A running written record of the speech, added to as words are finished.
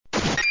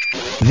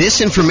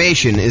This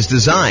information is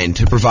designed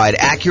to provide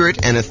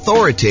accurate and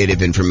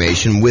authoritative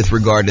information with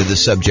regard to the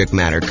subject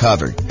matter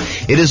covered.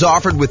 It is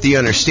offered with the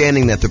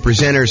understanding that the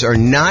presenters are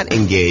not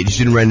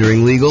engaged in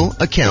rendering legal,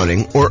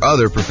 accounting, or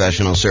other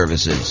professional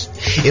services.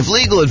 If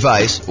legal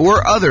advice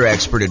or other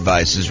expert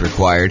advice is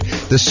required,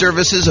 the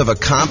services of a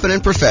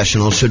competent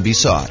professional should be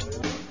sought.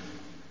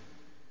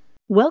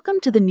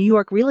 Welcome to the New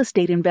York Real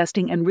Estate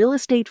Investing and Real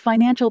Estate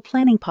Financial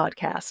Planning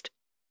Podcast.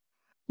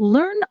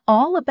 Learn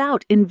all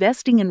about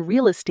investing in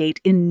real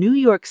estate in New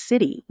York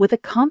City with a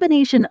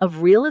combination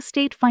of real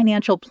estate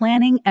financial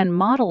planning and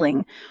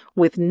modeling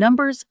with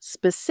numbers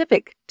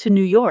specific to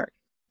New York,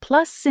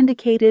 plus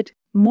syndicated,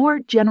 more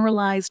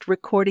generalized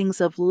recordings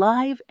of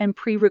live and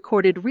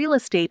pre-recorded real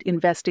estate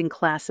investing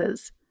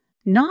classes.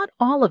 Not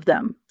all of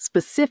them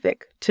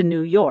specific to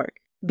New York.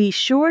 Be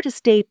sure to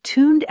stay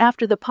tuned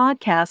after the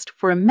podcast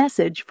for a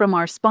message from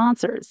our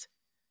sponsors.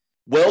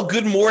 Well,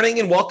 good morning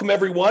and welcome,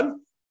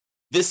 everyone.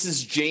 This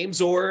is James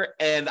Orr,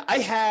 and I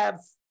have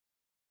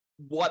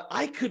what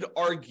I could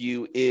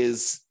argue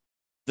is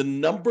the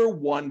number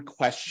one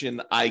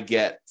question I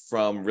get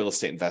from real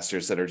estate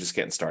investors that are just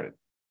getting started.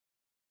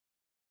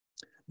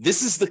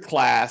 This is the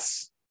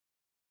class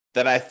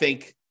that I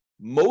think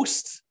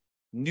most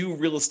new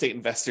real estate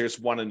investors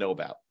want to know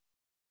about.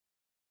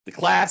 The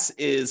class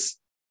is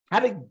how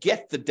to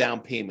get the down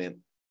payment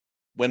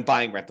when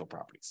buying rental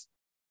properties.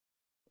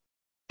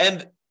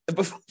 And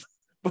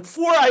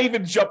before I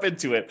even jump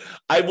into it,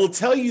 I will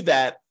tell you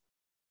that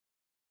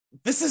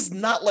this is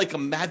not like a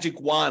magic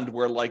wand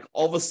where like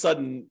all of a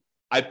sudden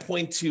I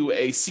point to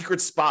a secret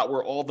spot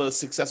where all the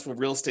successful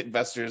real estate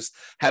investors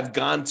have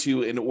gone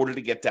to in order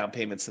to get down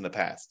payments in the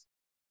past.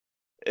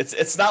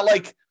 It's not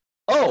like,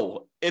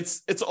 oh,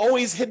 it's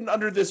always hidden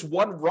under this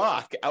one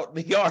rock out in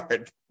the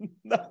yard.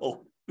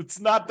 No, it's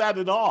not that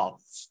at all.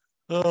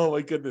 Oh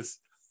my goodness.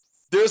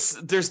 There's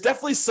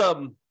definitely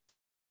some,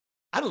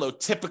 I don't know,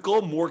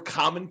 typical, more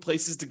common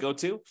places to go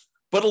to.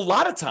 But a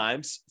lot of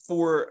times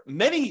for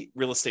many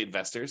real estate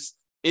investors,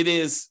 it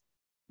is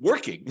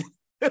working.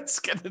 It's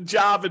getting a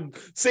job and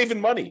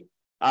saving money.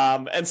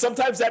 And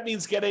sometimes that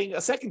means getting a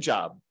second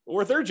job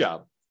or a third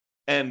job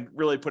and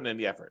really putting in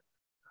the effort.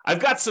 I've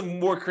got some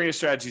more creative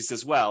strategies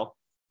as well,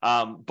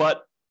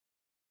 but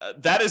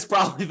that is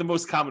probably the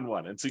most common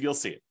one. And so you'll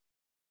see it.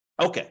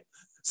 Okay,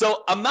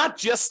 so I'm not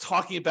just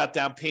talking about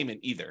down payment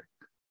either.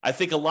 I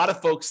think a lot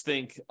of folks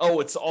think, oh,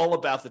 it's all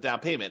about the down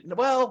payment.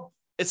 Well,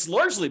 it's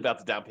largely about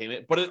the down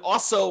payment, but it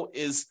also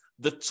is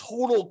the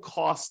total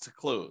cost to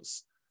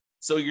close.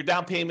 So your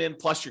down payment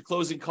plus your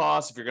closing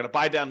costs, if you're going to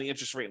buy down the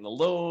interest rate in the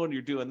loan,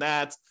 you're doing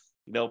that,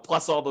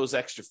 plus all those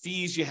extra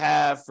fees you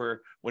have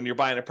for when you're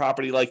buying a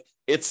property. Like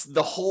it's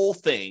the whole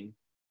thing.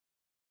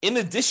 In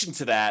addition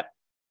to that,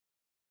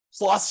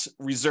 plus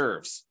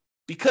reserves,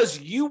 because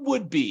you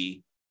would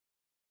be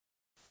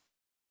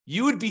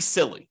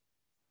silly.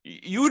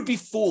 You would be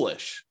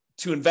foolish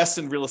to invest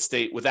in real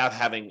estate without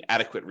having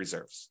adequate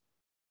reserves.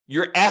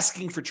 You're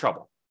asking for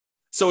trouble.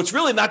 So it's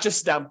really not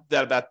just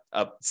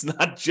it's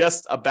not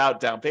just about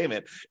down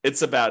payment.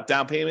 It's about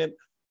down payment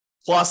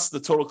plus the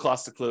total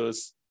cost to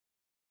close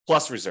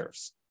plus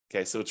reserves.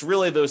 Okay, so it's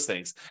really those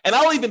things. And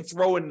I'll even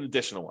throw in an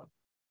additional one.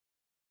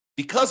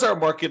 Because our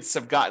markets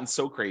have gotten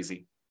so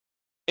crazy,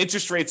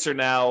 interest rates are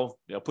now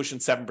pushing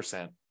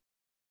 7%.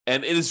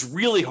 And it is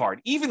really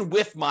hard, even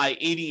with my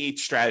 88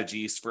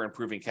 strategies for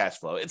improving cash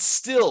flow. It's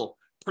still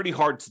pretty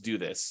hard to do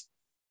this,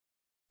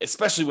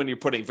 especially when you're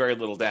putting very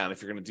little down.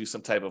 If you're going to do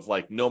some type of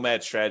like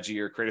nomad strategy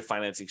or creative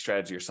financing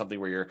strategy or something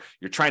where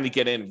you're trying to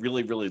get in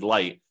really, really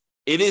light,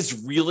 it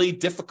is really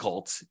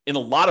difficult in a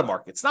lot of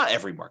markets, not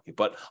every market,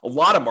 but a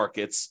lot of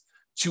markets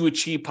to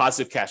achieve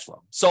positive cash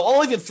flow. So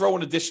I'll even throw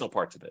an additional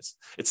part to this.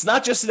 It's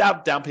not just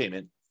about down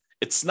payment.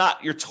 It's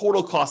not your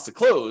total cost to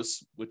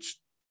close, which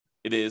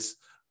it is,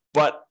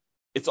 but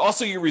it's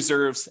also your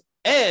reserves.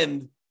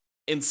 And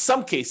in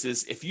some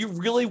cases, if you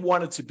really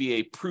wanted to be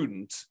a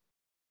prudent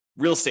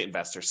real estate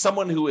investor,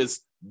 someone who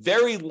is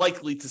very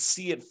likely to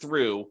see it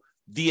through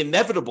the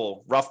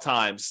inevitable rough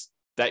times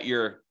that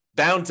you're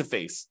bound to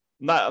face.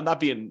 I'm not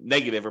being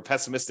negative or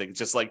pessimistic. It's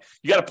just like,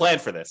 you got to plan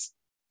for this.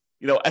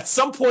 At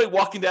some point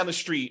walking down the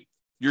street,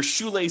 your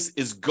shoelace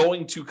is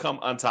going to come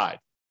untied.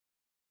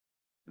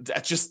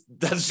 That's just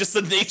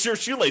the nature of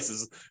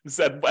shoelaces.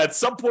 At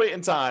some point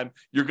in time,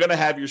 you're going to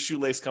have your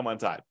shoelace come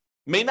untied.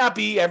 May not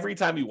be every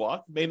time you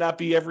walk, may not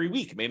be every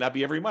week, may not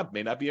be every month,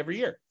 may not be every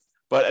year.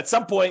 But at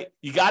some point,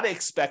 you got to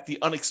expect the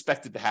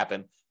unexpected to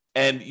happen.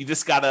 And you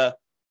just got to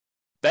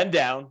bend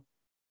down,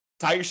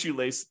 tie your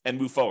shoelace, and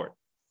move forward.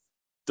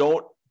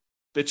 Don't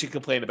bitch and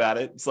complain about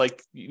it. It's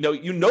like,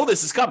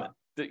 this is coming.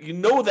 You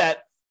know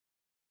that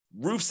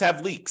roofs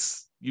have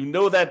leaks. You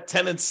know that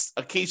tenants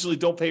occasionally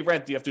don't pay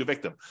rent. You have to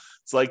evict them.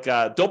 It's like,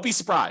 don't be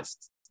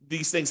surprised.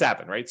 These things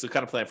happen, right? So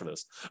kind of plan for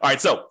those. All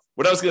right. So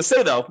what I was going to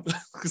say, though,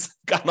 because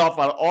I've gotten off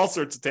on all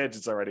sorts of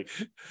tangents already,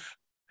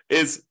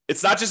 is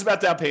it's not just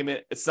about down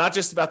payment. It's not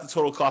just about the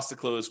total cost to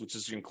close, which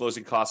is your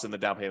closing costs and the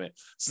down payment.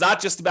 It's not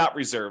just about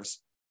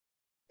reserves.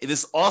 It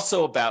is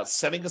also about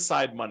setting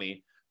aside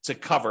money to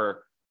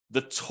cover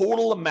the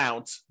total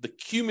amount, the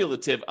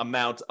cumulative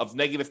amount of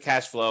negative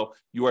cash flow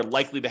you are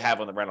likely to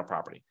have on the rental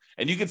property.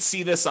 And you can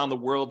see this on the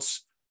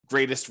world's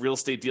greatest real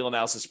estate deal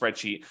analysis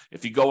spreadsheet.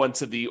 If you go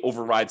into the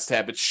overrides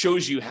tab, it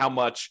shows you how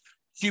much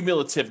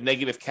cumulative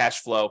negative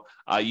cash flow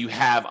you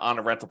have on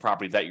a rental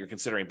property that you're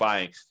considering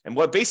buying. And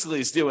what basically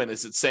it's doing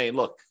is it's saying,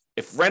 look,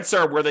 if rents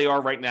are where they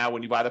are right now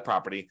when you buy the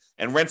property,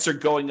 and rents are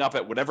going up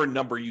at whatever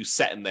number you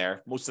set in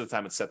there, most of the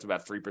time it's set to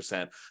about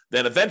 3%,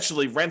 then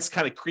eventually rents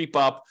kind of creep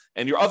up,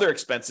 and your other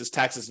expenses,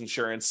 taxes,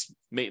 insurance,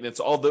 maintenance,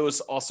 all those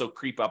also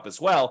creep up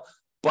as well.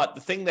 But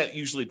the thing that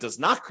usually does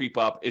not creep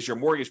up is your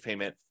mortgage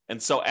payment.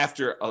 And so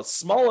after a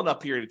small enough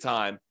period of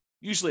time,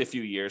 usually a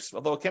few years,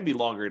 although it can be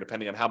longer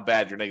depending on how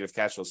bad your negative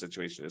cash flow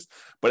situation is,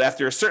 but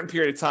after a certain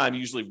period of time,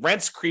 usually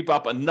rents creep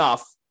up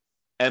enough,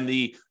 and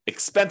the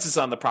expenses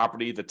on the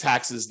property, the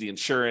taxes, the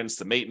insurance,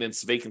 the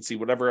maintenance, vacancy,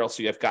 whatever else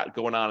you have got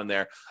going on in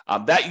there,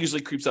 that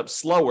usually creeps up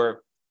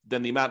slower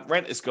than the amount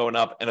rent is going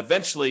up. And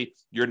eventually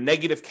your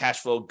negative cash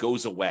flow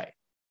goes away.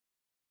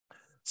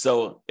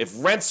 So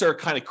if rents are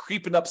kind of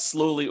creeping up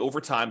slowly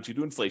over time due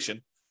to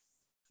inflation,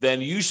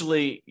 then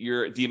usually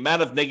the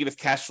amount of negative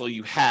cash flow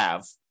you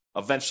have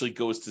eventually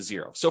goes to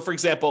zero. So for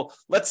example,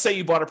 let's say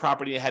you bought a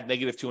property and had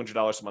negative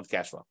 $200 a month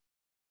cash flow.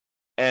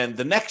 And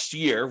the next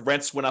year,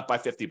 rents went up by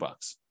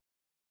 $50.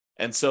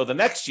 And so the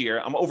next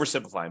year, I'm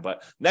oversimplifying,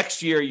 but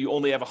next year you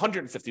only have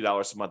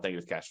 $150 a month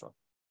negative cash flow.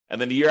 And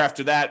then the year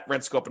after that,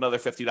 rents go up another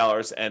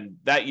 $50. And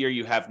that year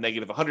you have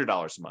negative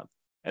 $100 a month.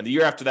 And the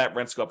year after that,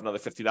 rents go up another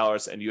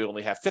 $50 and you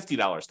only have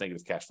 $50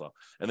 negative cash flow.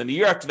 And then the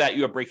year after that,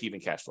 you have break-even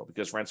cash flow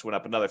because rents went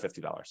up another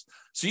 $50.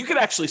 So you could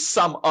actually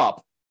sum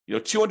up,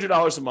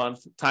 $200 a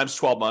month times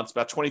 12 months,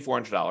 about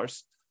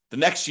 $2,400. The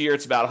next year,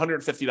 it's about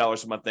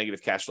 $150 a month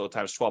negative cash flow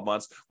times 12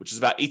 months, which is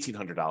about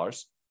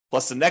 $1,800.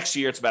 Plus the next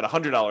year, it's about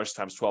 $100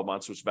 times 12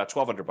 months, which is about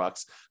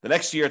 $1,200. The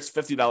next year, it's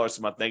 $50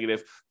 a month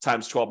negative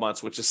times 12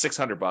 months, which is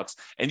 $600.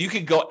 And you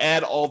can go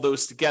add all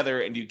those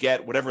together and you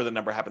get whatever the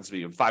number happens to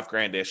be,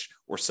 $5,000-ish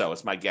or so.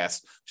 It's my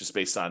guess, just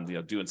based on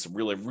doing some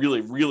really,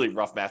 really, really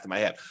rough math in my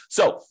head.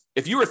 So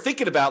if you were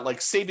thinking about like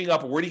saving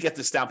up, where do you get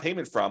this down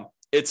payment from?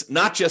 It's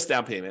not just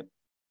down payment.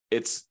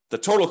 It's the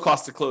total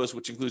cost to close,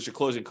 which includes your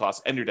closing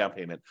costs and your down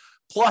payment,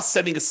 plus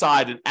setting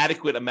aside an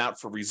adequate amount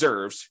for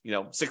reserves,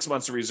 6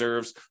 months of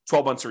reserves,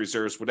 12 months of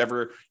reserves,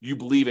 whatever you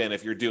believe in.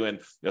 If you're doing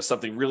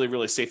something really,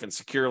 really safe and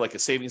secure, like a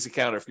savings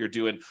account, or if you're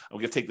doing, I'm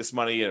going to take this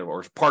money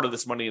or part of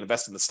this money and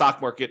invest in the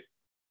stock market.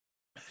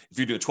 If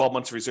you're doing 12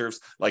 months of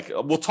reserves, like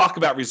we'll talk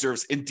about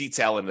reserves in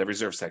detail in the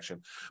reserve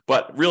section,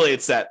 but really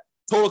it's that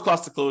total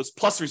cost to close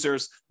plus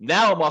reserves.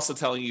 Now I'm also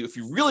telling you, if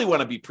you really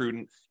want to be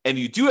prudent and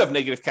you do have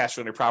negative cash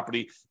flow on your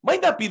property,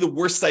 might not be the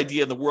worst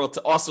idea in the world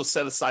to also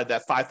set aside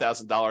that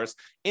 $5,000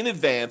 in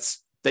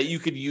advance that you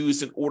could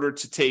use in order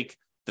to take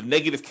the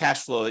negative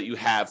cash flow that you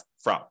have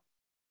from.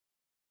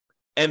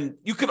 And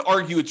you could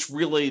argue it's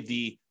really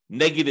the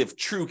negative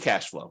true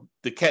cash flow,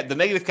 the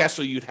negative cash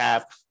flow you'd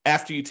have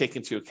after you take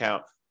into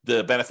account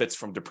the benefits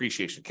from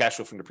depreciation, cash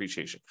flow from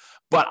depreciation.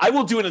 But I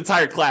will do an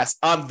entire class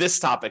on this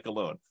topic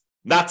alone.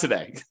 Not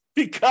today,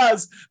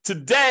 because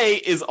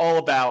today is all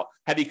about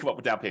how do you come up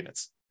with down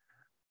payments.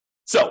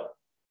 So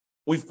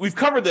we've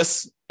covered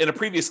this in a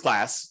previous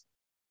class,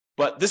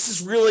 but this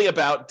is really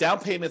about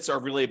down payments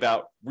are really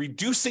about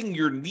reducing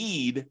your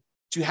need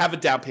to have a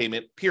down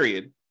payment,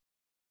 period.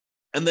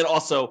 And then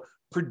also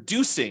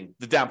producing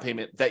the down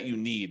payment that you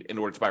need in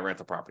order to buy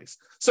rental properties.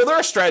 So there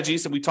are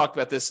strategies, and we talked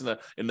about this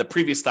in the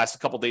previous class a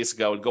couple of days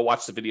ago, and go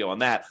watch the video on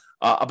that,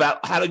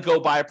 about how to go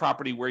buy a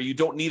property where you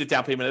don't need a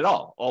down payment at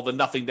all the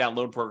nothing down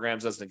loan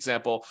programs as an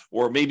example,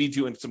 or maybe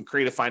doing some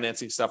creative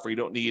financing stuff where you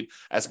don't need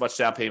as much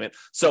down payment.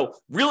 So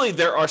really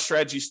there are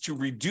strategies to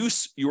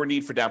reduce your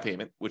need for down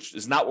payment, which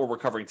is not what we're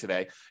covering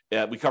today.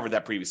 We covered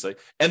that previously.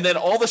 And then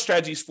all the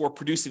strategies for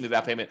producing the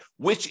down payment,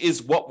 which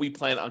is what we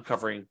plan on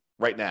covering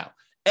right now.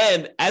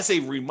 And as a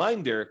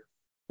reminder,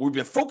 we've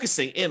been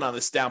focusing in on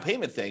this down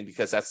payment thing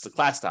because that's the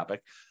class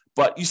topic,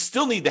 but you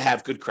still need to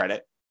have good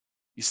credit.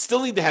 You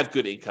still need to have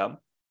good income.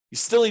 You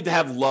still need to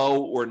have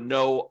low or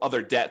no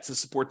other debt to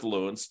support the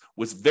loans,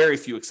 with very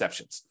few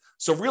exceptions.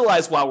 So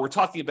realize, while we're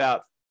talking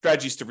about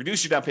strategies to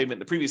reduce your down payment in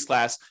the previous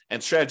class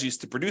and strategies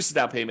to produce a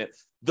down payment,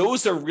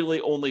 those are really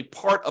only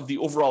part of the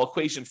overall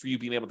equation for you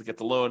being able to get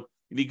the loan.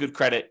 You need good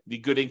credit, you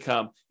need good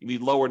income, you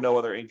need low or no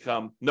other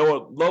income,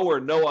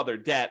 no other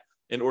debt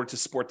in order to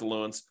support the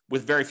loans,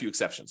 with very few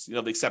exceptions.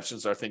 The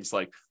exceptions are things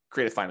like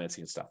creative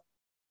financing and stuff.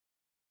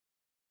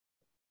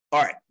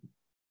 All right.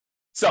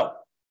 So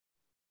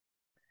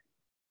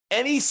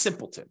any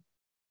simpleton,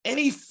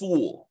 any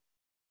fool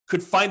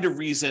could find a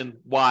reason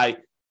why,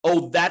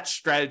 that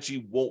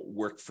strategy won't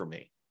work for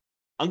me.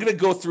 I'm going to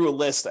go through a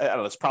list. I don't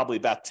know, it's probably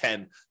about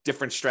 10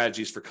 different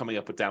strategies for coming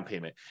up with down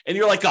payment. And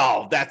you're like,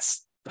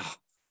 that's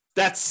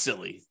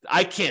silly.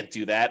 I can't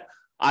do that.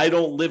 I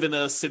don't live in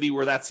a city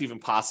where that's even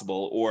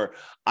possible, or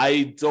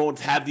I don't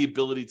have the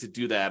ability to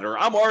do that, or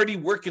I'm already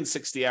working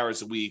 60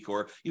 hours a week,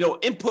 or,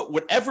 input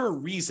whatever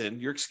reason,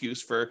 your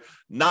excuse for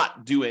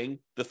not doing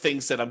the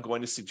things that I'm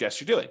going to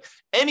suggest you're doing.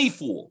 Any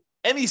fool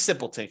Any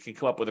simpleton can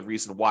come up with a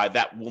reason why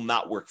that will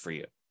not work for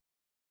you.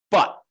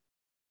 But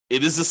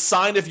it is a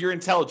sign of your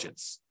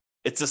intelligence.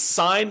 It's a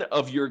sign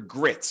of your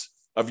grit,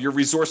 of your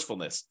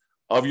resourcefulness,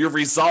 of your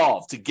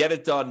resolve to get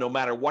it done no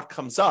matter what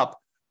comes up,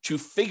 to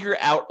figure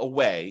out a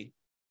way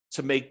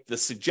to make the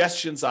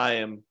suggestions I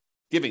am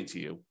giving to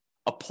you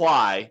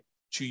apply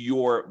to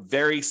your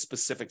very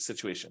specific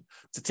situation.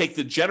 To take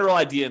the general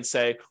idea and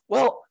say,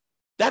 well,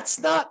 that's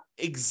not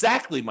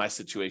exactly my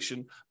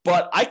situation,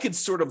 but I could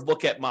sort of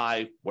look at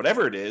my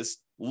whatever it is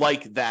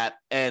like that,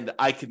 and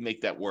I could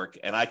make that work,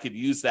 and I could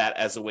use that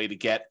as a way to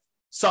get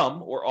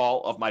some or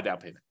all of my down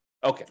payment.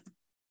 Okay.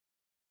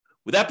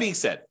 With that being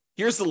said,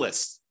 here's the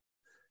list.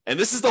 And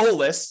this is the whole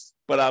list,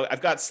 but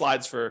I've got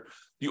slides for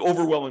the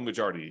overwhelming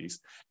majority of these.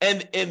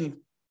 And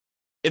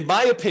in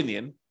my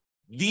opinion,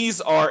 these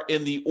are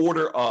in the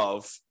order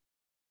of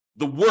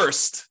the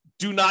worst.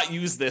 Do not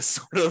use this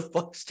sort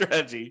of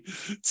strategy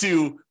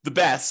to the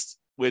best,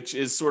 which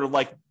is sort of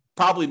like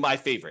probably my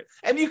favorite.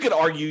 And you could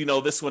argue,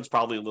 this one's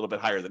probably a little bit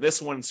higher than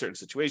this one in certain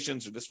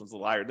situations, or this one's a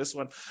little higher than this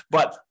one.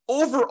 But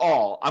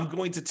overall, I'm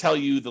going to tell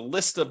you the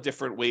list of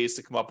different ways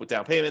to come up with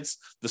down payments,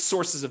 the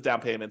sources of down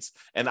payments,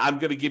 and I'm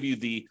going to give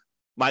you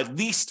my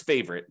least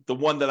favorite, the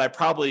one that I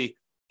probably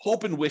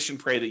hope and wish and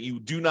pray that you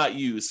do not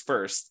use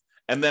first.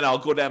 And then I'll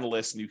go down the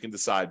list and you can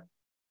decide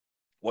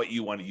what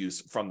you want to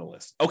use from the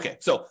list. Okay,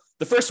 so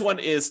the first one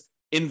is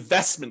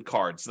investment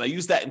cards. And I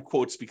use that in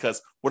quotes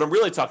because what I'm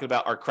really talking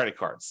about are credit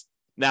cards.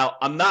 Now,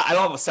 I don't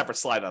have a separate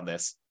slide on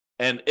this,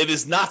 and it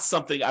is not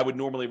something I would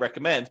normally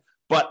recommend,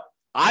 but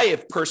I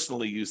have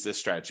personally used this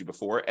strategy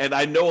before, and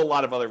I know a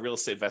lot of other real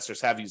estate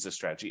investors have used this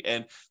strategy,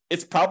 and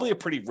it's probably a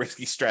pretty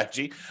risky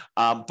strategy,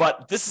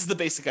 but this is the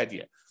basic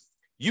idea.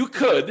 You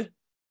could,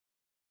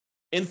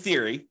 in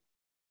theory,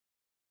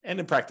 and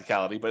in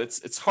practicality, but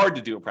it's hard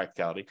to do in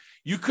practicality,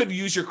 you could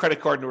use your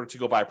credit card in order to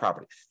go buy a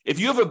property. If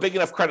you have a big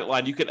enough credit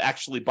line, you could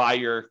actually buy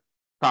your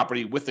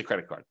property with the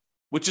credit card,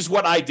 which is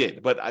what I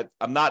did, but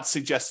I'm not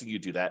suggesting you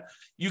do that.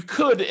 You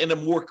could, in a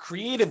more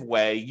creative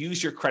way,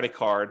 use your credit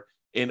card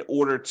in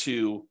order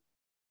to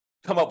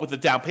come up with a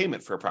down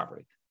payment for a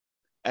property.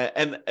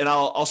 And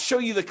I'll show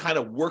you the kind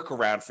of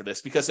workaround for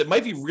this, because it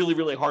might be really,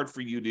 really hard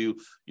for you to,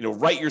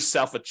 write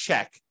yourself a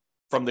check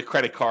from the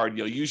credit card.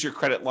 Use your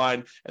credit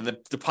line and then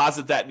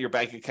deposit that in your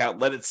bank account,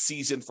 let it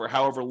season for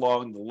however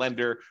long the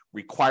lender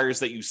requires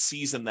that you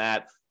season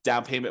that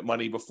down payment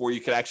money before you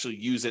can actually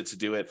use it to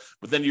do it.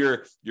 But then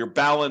your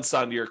balance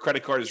on your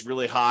credit card is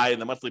really high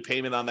and the monthly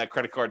payment on that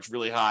credit card is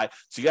really high.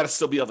 So you got to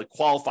still be able to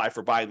qualify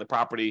for buying the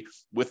property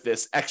with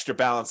this extra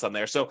balance on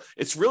there. So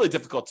it's really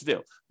difficult to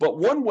do. But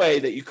one way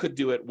that you could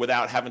do it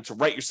without having to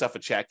write yourself a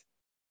check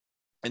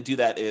and do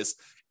that is,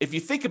 if you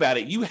think about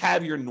it, you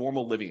have your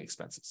normal living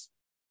expenses.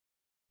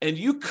 And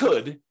you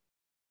could,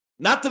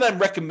 not that I'm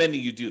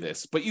recommending you do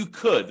this, but you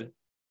could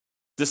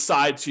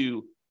decide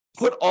to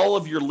put all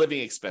of your living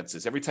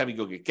expenses, every time you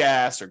go get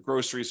gas or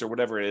groceries or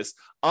whatever it is,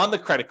 on the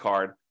credit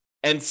card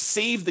and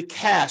save the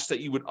cash that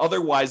you would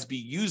otherwise be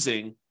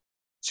using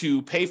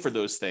to pay for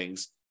those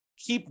things.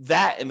 Keep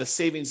that in the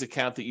savings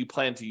account that you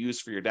plan to use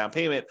for your down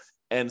payment,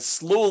 and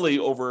slowly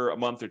over a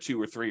month or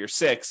 2 or 3 or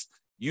 6,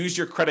 use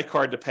your credit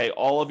card to pay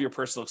all of your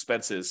personal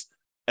expenses.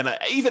 And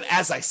even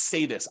as I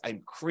say this,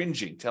 I'm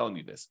cringing telling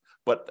you this.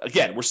 But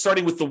again, we're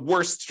starting with the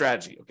worst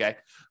strategy, okay?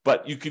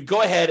 But you could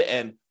go ahead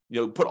and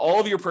put all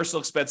of your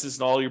personal expenses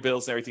and all your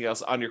bills and everything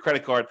else on your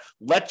credit card.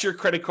 Let your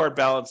credit card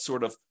balance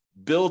sort of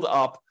build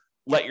up.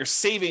 Let your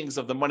savings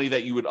of the money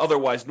that you would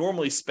otherwise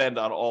normally spend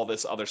on all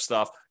this other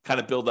stuff kind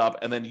of build up,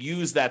 and then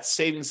use that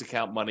savings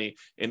account money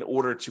in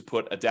order to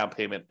put a down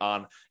payment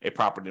on a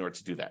property in order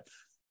to do that.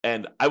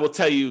 And I will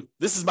tell you,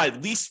 this is my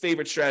least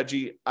favorite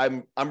strategy.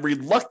 I'm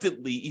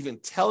reluctantly even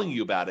telling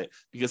you about it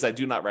because I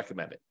do not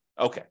recommend it.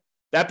 Okay,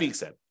 that being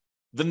said,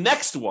 the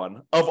next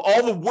one of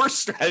all the worst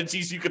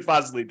strategies you could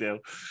possibly do,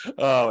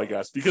 oh my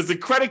gosh, because the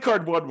credit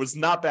card one was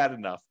not bad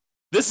enough.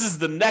 This is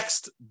the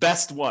next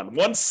best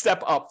one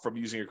step up from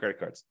using your credit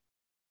cards.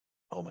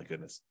 Oh my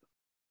goodness.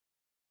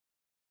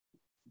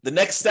 The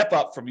next step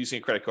up from using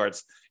credit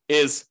cards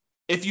is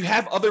if you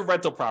have other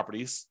rental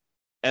properties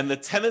and the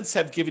tenants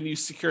have given you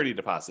security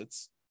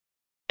deposits,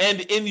 and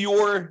in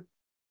your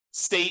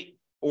state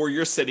or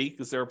your city,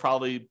 because there are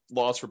probably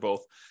laws for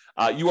both,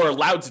 you are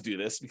allowed to do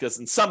this, because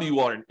in some you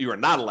are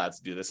not allowed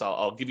to do this.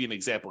 I'll give you an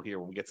example here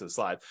when we get to the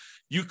slide.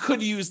 You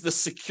could use the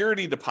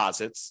security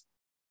deposits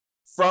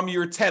from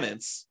your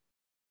tenants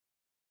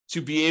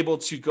to be able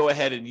to go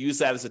ahead and use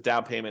that as a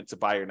down payment to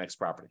buy your next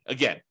property.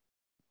 Again,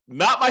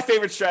 not my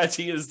favorite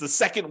strategy. It is the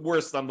second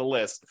worst on the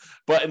list,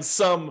 but in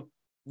some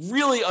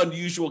really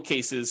unusual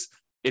cases,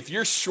 if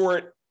you're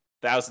short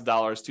 $1,000,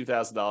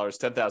 $2,000,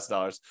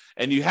 $10,000,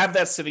 and you have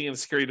that sitting in a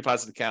security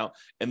deposit account,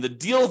 and the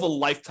deal of a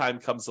lifetime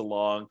comes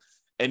along,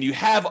 and you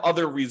have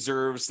other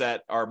reserves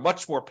that are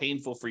much more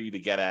painful for you to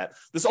get at.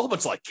 There's a whole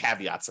bunch of like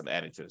caveats I'm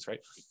adding to this, right?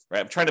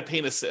 I'm trying to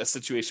paint a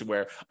situation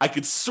where I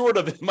could sort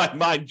of, in my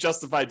mind,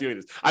 justify doing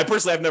this. I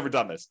personally have never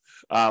done this,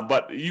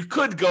 but you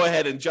could go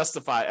ahead and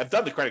justify. I've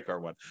done the credit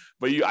card one,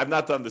 but I've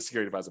not done the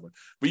security deposit one.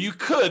 But you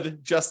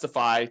could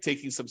justify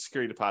taking some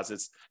security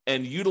deposits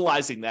and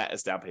utilizing that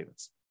as down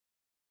payments.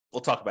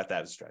 We'll talk about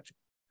that as a strategy.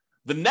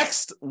 The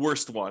next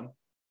worst one,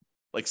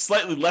 like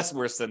slightly less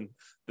worse than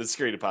the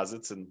security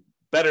deposits and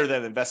better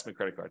than investment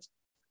credit cards,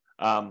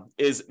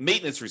 is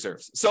maintenance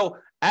reserves. So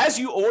as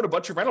you own a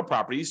bunch of rental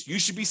properties, you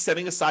should be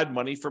setting aside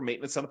money for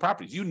maintenance on the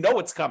properties. You know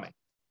it's coming.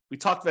 We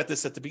talked about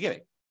this at the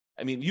beginning.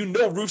 I mean, you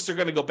know roofs are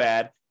going to go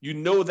bad. You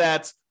know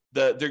that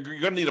you're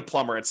going to need a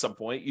plumber at some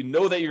point. You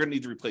know that you're going to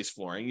need to replace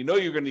flooring. You know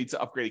you're going to need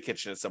to upgrade a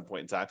kitchen at some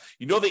point in time.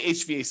 You know the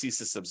HVAC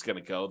system's going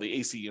to go, the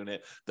AC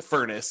unit, the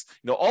furnace.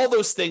 All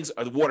those things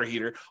are the water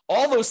heater.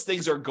 All those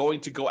things are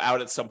going to go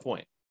out at some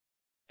point.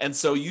 And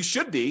so you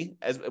should be,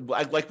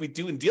 like we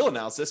do in deal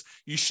analysis,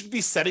 you should be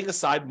setting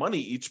aside money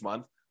each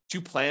month to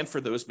plan for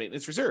those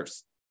maintenance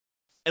reserves.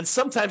 And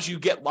sometimes you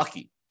get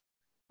lucky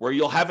where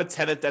you'll have a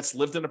tenant that's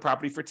lived in a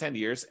property for 10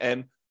 years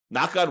and,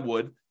 knock on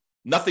wood,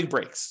 nothing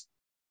breaks.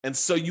 And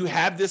so you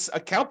have this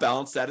account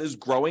balance that is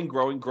growing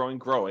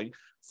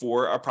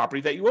for a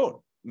property that you own.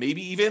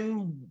 Maybe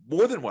even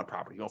more than one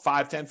property,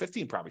 5, 10,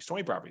 15 properties,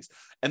 20 properties.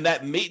 And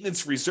that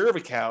maintenance reserve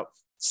account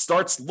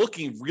starts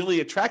looking really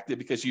attractive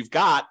because you've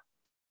got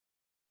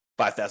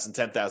 $5,000,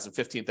 $10,000,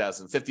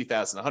 $15,000,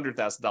 $50,000,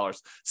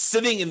 $100,000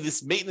 sitting in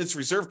this maintenance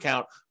reserve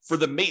account for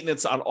the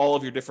maintenance on all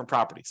of your different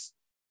properties.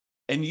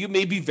 And you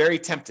may be very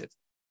tempted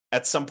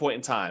at some point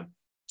in time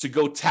to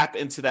go tap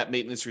into that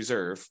maintenance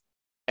reserve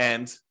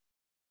and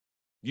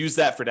use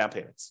that for down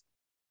payments.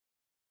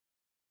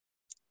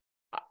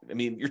 I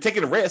mean, you're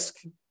taking a risk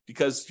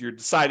because you're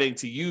deciding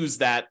to use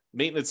that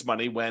maintenance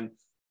money when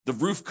the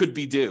roof could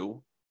be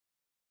due.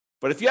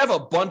 But if you have a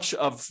bunch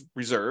of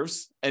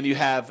reserves and you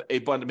have a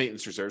bunch of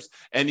maintenance reserves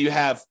and you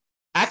have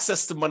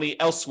access to money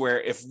elsewhere,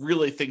 if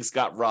really things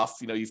got rough,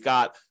 you've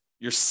got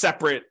your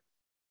separate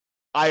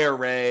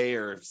IRA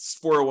or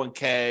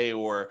 401k,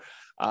 or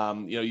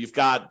you've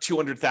got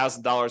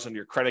 $200,000 on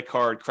your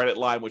credit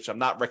line, which I'm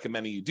not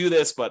recommending you do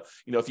this, but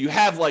if you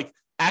have like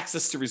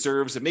access to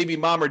reserves and maybe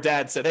mom or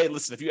dad said, hey,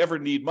 listen, if you ever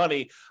need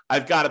money,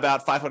 I've got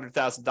about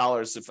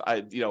 $500,000 if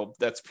I,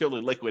 that's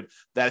purely liquid,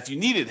 that if you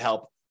needed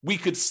help, we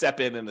could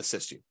step in and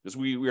assist you, because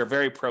we are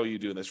very pro you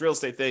doing this real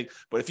estate thing.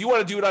 But if you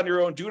want to do it on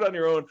your own, do it on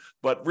your own.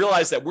 But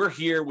realize that we're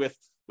here with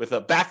a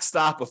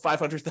backstop of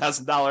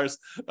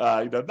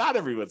 $500,000. Not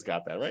everyone's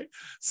got that, right?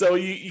 So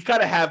you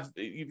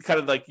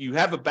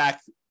have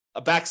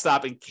a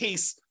backstop in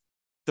case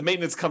the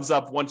maintenance comes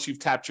up once you've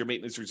tapped your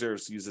maintenance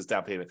reserves to use as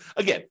down payment.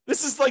 Again,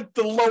 this is like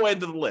the low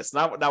end of the list,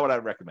 not what I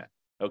would recommend.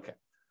 Okay.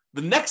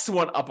 The next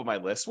one up on my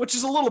list, which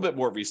is a little bit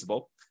more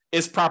reasonable,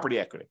 is property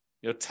equity.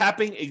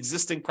 Tapping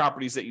existing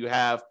properties that you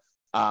have,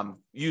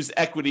 use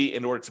equity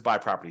in order to buy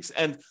properties.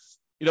 And,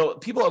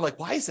 people are like,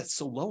 why is that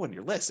so low on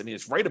your list? I mean,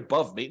 it's right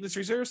above maintenance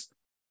reserves.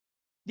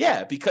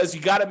 Yeah, because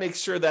you got to make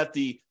sure that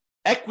the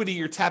equity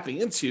you're tapping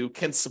into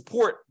can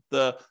support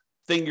the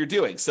thing you're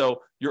doing.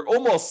 So you're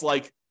almost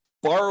like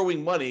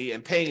borrowing money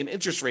and paying an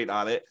interest rate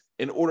on it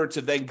in order to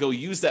then go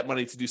use that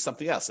money to do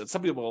something else. And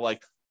some people are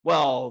like,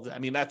 well, I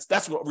mean,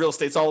 that's what real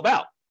estate's all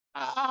about.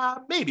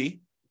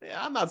 Maybe.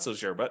 Yeah, I'm not so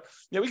sure, but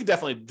we can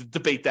definitely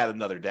debate that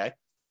another day.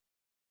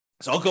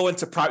 So I'll go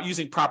into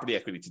using property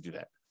equity to do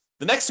that.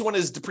 The next one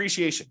is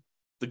depreciation.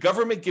 The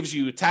government gives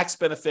you a tax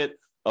benefit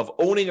of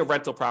owning a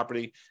rental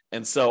property.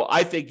 And so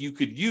I think you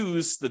could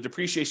use the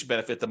depreciation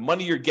benefit, the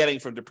money you're getting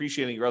from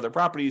depreciating your other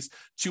properties,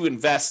 to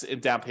invest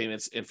in down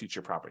payments in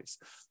future properties.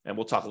 And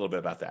we'll talk a little bit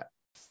about that.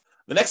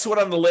 The next one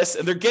on the list,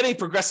 and they're getting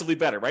progressively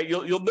better, right?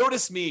 You'll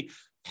notice me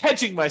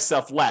hedging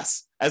myself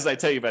less as I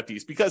tell you about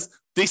these because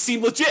they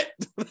seem legit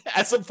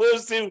as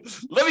opposed to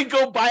let me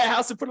go buy a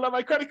house and put it on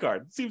my credit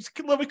card. It seems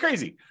a little bit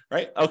crazy,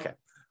 right? Okay.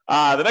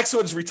 The next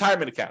one is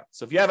retirement account.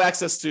 So if you have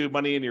access to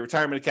money in your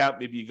retirement account,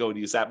 maybe you go and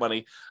use that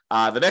money.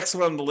 The next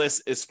one on the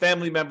list is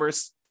family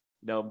members.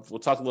 We'll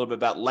talk a little bit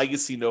about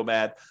legacy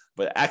nomad,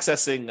 but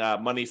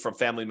accessing money from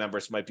family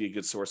members might be a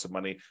good source of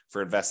money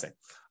for investing.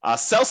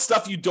 Sell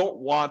stuff you don't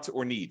want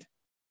or need.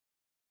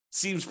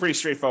 Seems pretty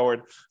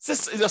straightforward.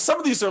 Some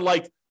of these are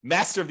like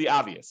master of the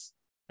obvious,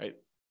 right?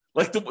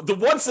 Like the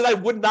ones that I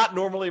would not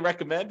normally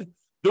recommend,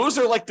 those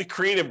are like the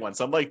creative ones.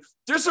 I'm like,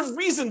 there's a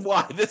reason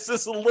why this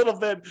is a little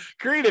bit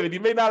creative, and you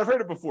may not have heard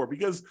it before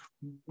because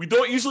we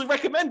don't usually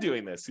recommend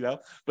doing this,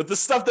 But the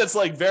stuff that's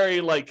like very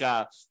like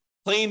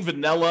plain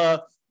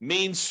vanilla,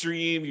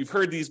 mainstream, you've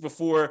heard these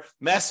before,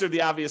 master of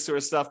the obvious sort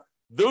of stuff.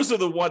 Those are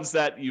the ones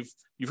that you've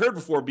heard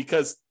before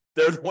because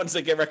they're the ones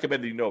that get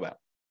recommended you know about.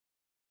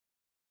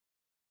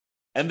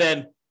 And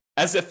then,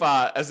 as if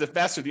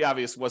master of the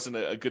obvious wasn't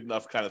a good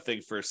enough kind of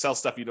thing for sell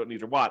stuff you don't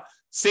need or want,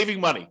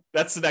 saving money.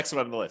 That's the next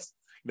one on the list.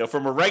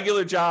 From a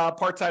regular job,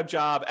 part-time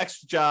job,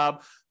 extra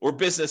job, or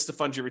business to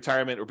fund your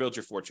retirement or build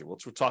your fortune,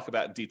 which we'll talk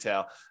about in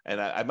detail.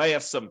 And I might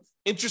have some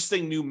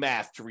interesting new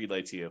math to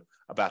relay to you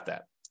about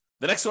that.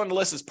 The next one on the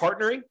list is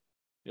partnering,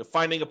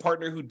 finding a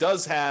partner who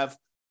does have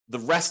the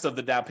rest of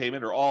the down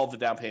payment or all of the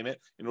down payment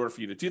in order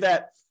for you to do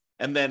that.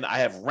 And then I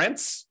have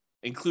rents,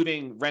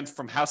 including rent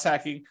from house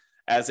hacking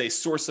as a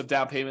source of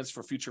down payments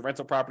for future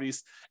rental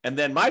properties. And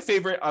then my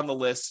favorite on the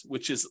list,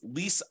 which is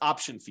lease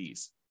option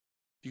fees.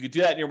 You could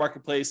do that in your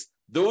marketplace.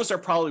 Those are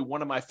probably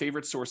one of my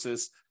favorite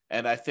sources,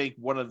 and I think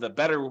one of the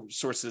better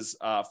sources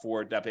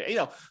for down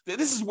payment.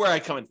 This is where I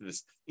come into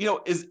this.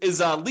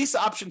 Is lease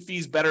option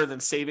fees better than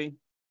saving?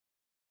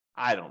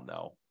 I don't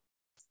know.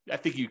 I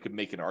think you could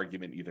make an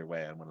argument either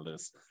way on one of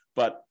those,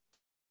 but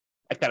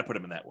I kind of put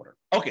them in that order.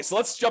 Okay, so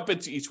let's jump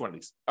into each one of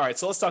these. All right,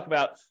 so let's talk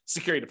about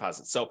security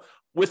deposits. So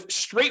with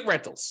straight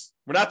rentals,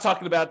 we're not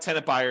talking about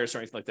tenant buyers or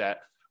anything like that.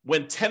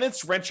 When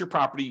tenants rent your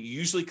property, you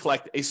usually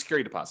collect a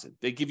security deposit.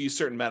 They give you a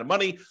certain amount of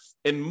money.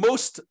 In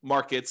most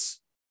markets,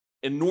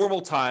 in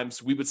normal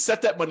times, we would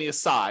set that money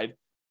aside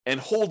and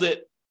hold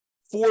it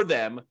for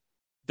them,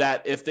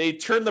 that if they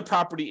turn the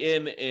property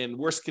in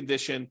worse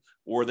condition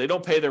or they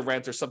don't pay their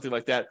rent or something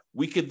like that,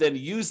 we could then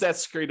use that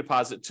security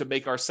deposit to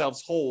make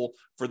ourselves whole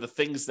for the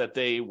things that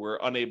they were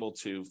unable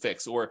to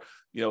fix. Or,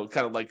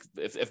 kind of like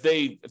if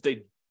they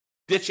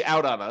ditch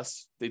out on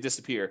us, they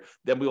disappear,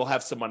 then we will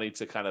have some money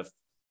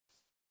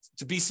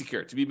to be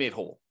secure, to be made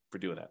whole for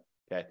doing that.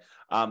 Okay.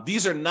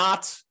 These are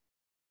not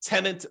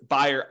tenant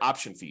buyer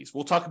option fees.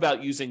 We'll talk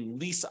about using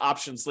lease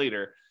options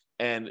later.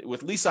 And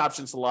with lease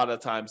options, a lot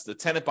of times the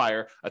tenant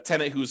buyer, a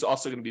tenant who's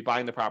also going to be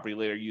buying the property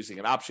later using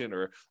an option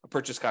or a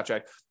purchase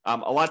contract, a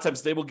lot of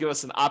times they will give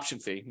us an option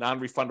fee,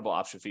 non-refundable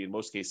option fee in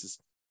most cases,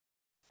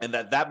 and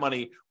that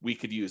money we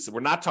could use. So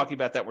we're not talking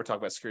about that. We're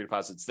talking about security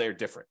deposits. They're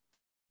different.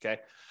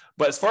 Okay.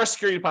 But as far as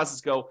security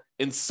deposits go,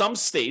 in some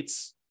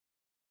states,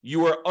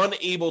 you are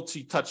unable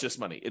to touch this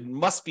money. It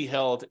must be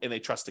held in a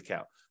trust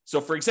account.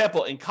 So for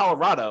example, in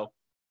Colorado,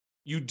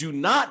 you do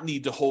not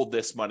need to hold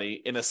this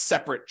money in a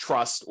separate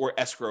trust or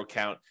escrow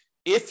account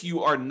if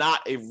you are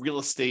not a real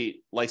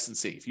estate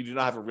licensee. If you do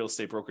not have a real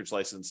estate brokerage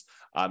license,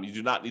 you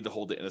do not need to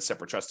hold it in a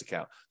separate trust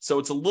account. So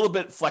it's a little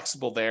bit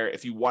flexible there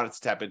if you wanted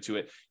to tap into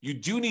it. You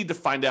do need to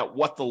find out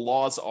what the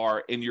laws are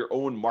in your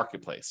own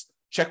marketplace.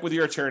 Check with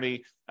your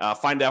attorney,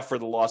 find out for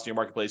the laws in your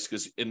marketplace,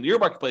 because in your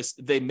marketplace,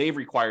 they may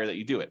require that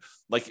you do it.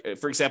 Like,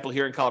 for example,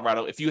 here in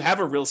Colorado, if you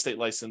have a real estate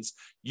license,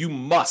 you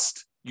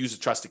must use a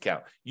trust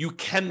account. You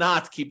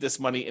cannot keep this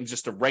money in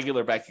just a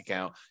regular bank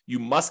account. You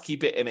must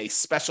keep it in a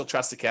special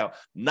trust account,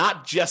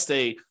 not just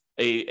a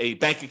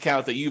bank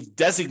account that you've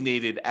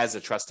designated as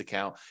a trust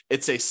account.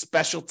 It's a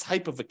special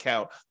type of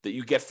account that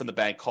you get from the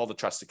bank called a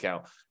trust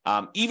account,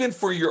 even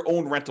for your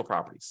own rental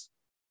properties,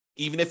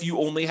 even if you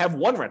only have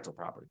one rental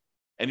property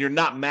and you're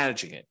not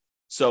managing it.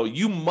 So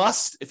you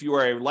must, if you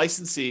are a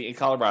licensee in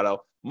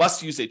Colorado,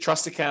 must use a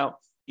trust account,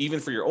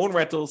 even for your own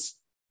rentals.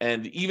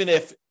 And even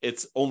if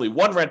it's only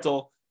one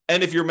rental,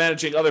 and if you're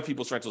managing other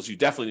people's rentals, you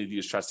definitely need to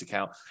use trust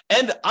account.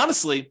 And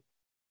honestly,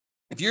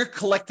 if you're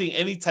collecting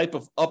any type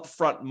of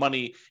upfront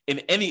money in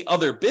any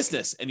other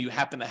business and you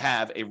happen to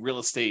have a real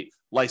estate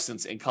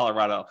license in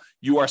Colorado,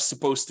 you are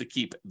supposed to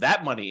keep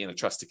that money in a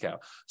trust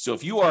account. So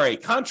if you are a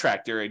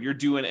contractor and you're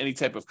doing any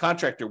type of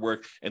contractor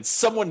work and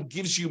someone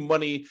gives you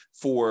money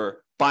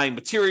for buying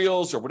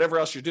materials or whatever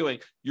else you're doing,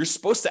 you're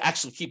supposed to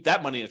actually keep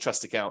that money in a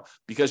trust account,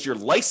 because your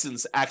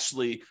license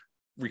actually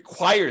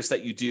requires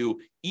that you do,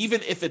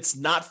 even if it's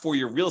not for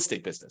your real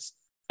estate business.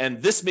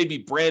 And this may be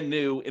brand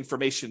new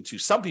information to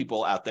some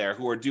people out there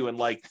who are doing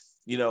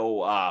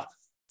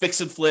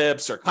fix and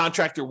flips or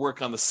contractor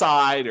work on the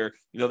side, or,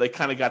 they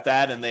kind of got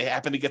that and they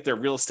happen to get their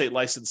real estate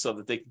license so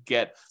that they can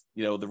get,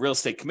 the real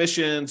estate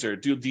commissions or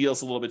do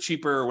deals a little bit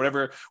cheaper or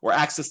whatever, or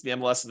access to the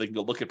MLS so they can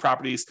go look at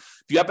properties.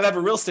 If you happen to have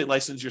a real estate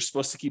license, you're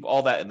supposed to keep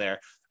all that in there.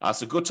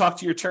 So go talk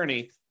to your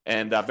attorney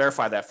and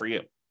verify that for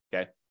you.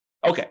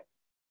 Okay.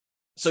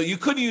 So you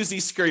could use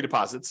these security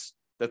deposits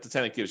that the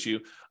tenant gives you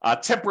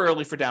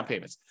temporarily for down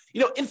payments.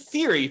 In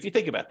theory, if you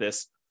think about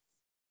this,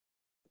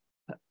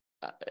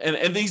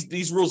 and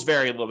these rules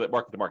vary a little bit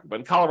market to market, but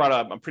in Colorado,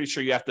 I'm pretty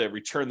sure you have to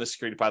return the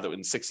security deposit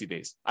within 60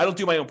 days. I don't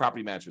do my own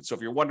property management. So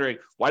if you're wondering,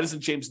 why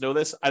doesn't James know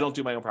this? I don't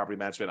do my own property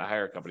management. I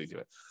hire a company to do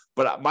it.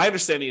 But my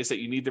understanding is that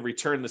you need to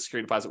return the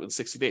security deposit within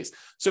 60 days.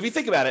 So if you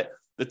think about it,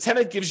 the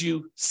tenant gives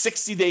you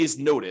 60 days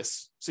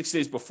notice, 60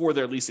 days before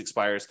their lease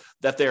expires,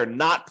 that they're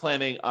not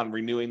planning on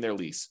renewing their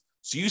lease.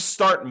 So you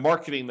start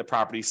marketing the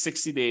property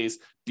 60 days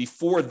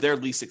before their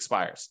lease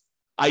expires.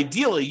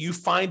 Ideally, you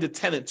find a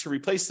tenant to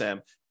replace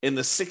them in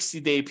the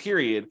 60-day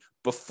period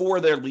before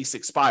their lease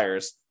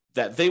expires,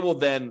 that they will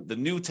then, the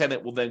new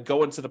tenant will then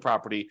go into the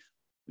property,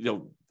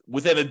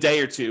 within a day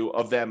or two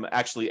of them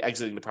actually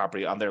exiting the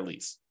property on their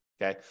lease.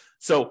 Okay.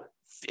 So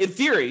in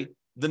theory,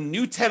 the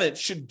new tenant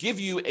should give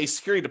you a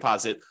security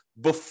deposit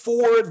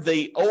before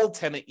the old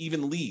tenant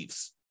even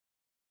leaves.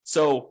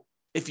 So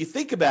if you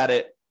think about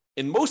it,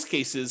 in most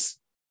cases,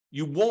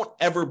 you won't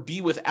ever be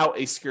without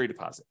a security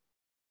deposit,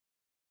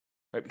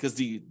 right? Because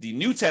the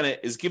new tenant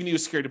is giving you a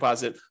security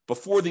deposit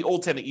before the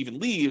old tenant even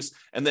leaves.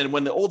 And then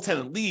when the old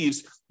tenant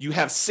leaves, you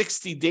have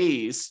 60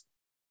 days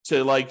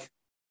to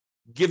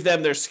give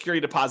them their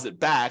security deposit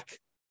back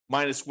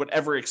minus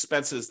whatever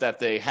expenses that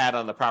they had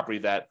on the property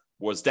that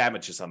was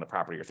damages on the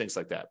property or things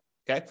like that.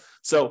 Okay.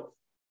 So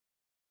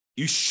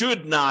you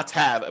should not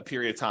have a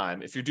period of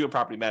time, if you're doing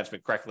property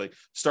management correctly,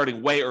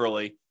 starting way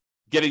early,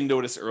 getting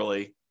notice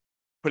early,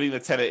 putting the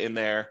tenant in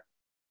there,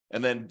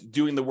 and then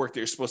doing the work that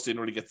you're supposed to in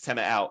order to get the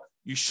tenant out.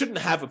 You shouldn't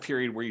have a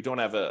period where you don't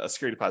have a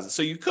security deposit.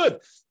 So you could,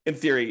 in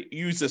theory,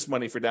 use this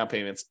money for down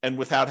payments and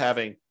without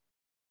having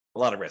a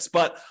lot of risk.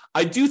 But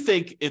I do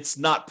think it's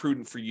not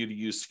prudent for you to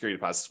use security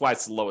deposits. That's why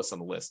it's the lowest on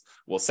the list.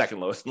 Well, second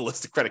lowest on the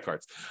list of credit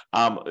cards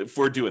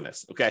for doing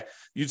this. Okay.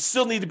 You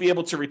still need to be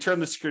able to return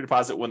the security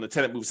deposit when the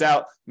tenant moves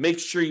out. Make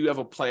sure you have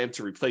a plan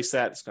to replace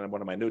that. It's kind of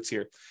one of my notes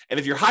here. And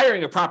if you're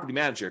hiring a property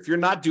manager, if you're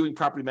not doing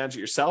property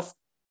management yourself,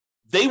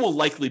 they will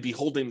likely be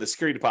holding the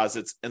security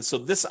deposits. And so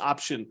this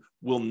option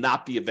will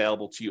not be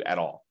available to you at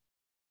all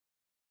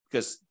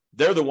because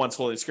they're the ones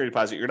holding the security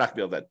deposit. You're not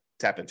going to be able to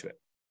tap into it.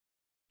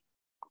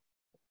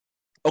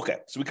 Okay,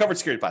 so we covered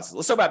security deposits.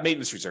 Let's talk about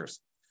maintenance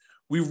reserves.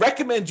 We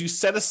recommend you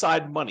set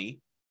aside money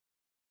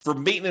for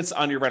maintenance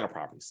on your rental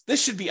properties.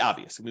 This should be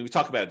obvious. I mean, we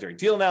talk about it during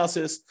deal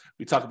analysis.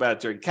 We talk about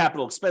it during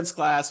capital expense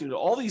class.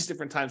 All these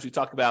different times we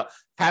talk about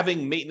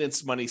having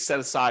maintenance money set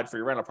aside for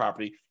your rental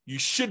property. You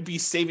should be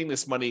saving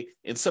this money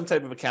in some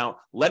type of account,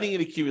 letting it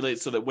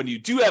accumulate so that when you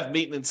do have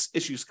maintenance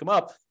issues come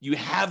up, you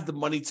have the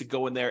money to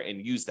go in there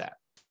and use that.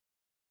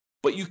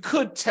 But you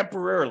could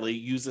temporarily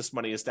use this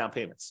money as down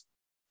payments.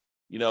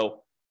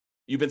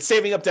 You've been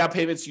saving up down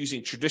payments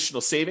using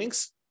traditional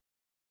savings,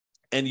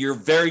 and you're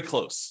very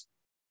close.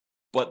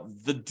 But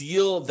the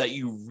deal that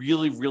you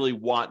really, really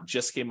want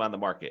just came on the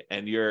market,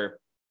 and you're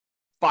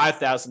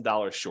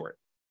 $5,000 short.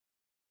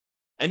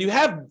 And you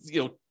have,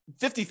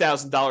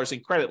 $50,000 in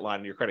credit line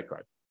in your credit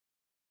card,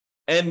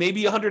 and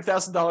maybe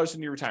 $100,000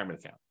 in your retirement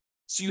account.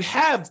 So you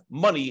have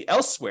money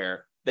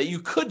elsewhere that you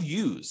could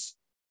use,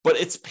 but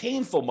it's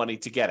painful money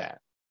to get at.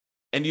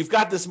 And you've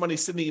got this money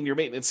sitting in your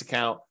maintenance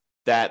account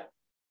that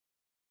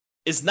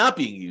is not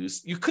being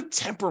used. You could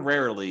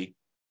temporarily,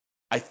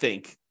 I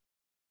think,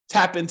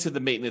 tap into the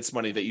maintenance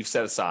money that you've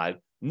set aside,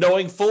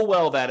 knowing full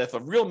well that if a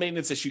real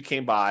maintenance issue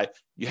came by,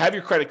 you have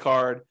your credit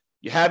card,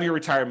 you have your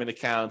retirement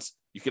accounts,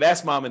 you could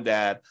ask mom and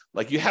dad,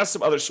 you have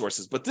some other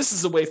sources. But this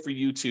is a way for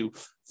you to,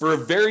 for a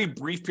very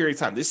brief period of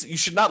time, you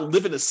should not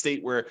live in a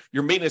state where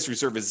your maintenance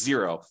reserve is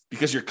zero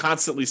because you're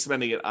constantly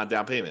spending it on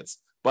down payments.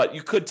 But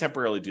you could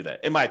temporarily do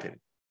that, in my opinion.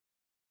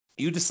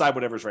 You decide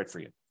whatever's right for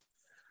you.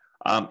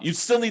 You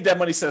still need that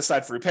money set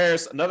aside for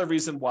repairs. Another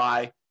reason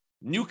why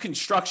new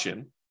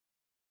construction,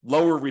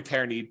 lower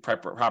repair need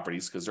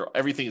properties, because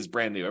everything is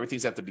brand new,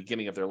 everything's at the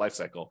beginning of their life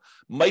cycle,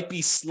 might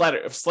be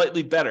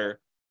slightly better,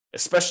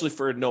 especially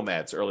for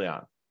nomads early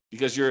on,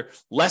 because you're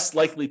less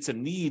likely to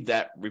need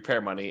that repair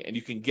money, and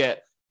you can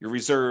get your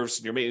reserves,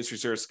 and your maintenance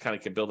reserves kind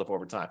of can build up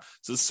over time.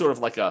 So it's sort of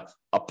like a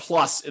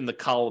plus in the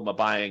column of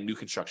buying new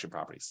construction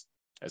properties,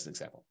 as an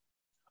example.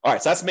 All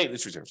right, so that's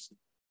maintenance reserves.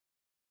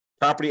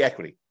 Property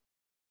equity.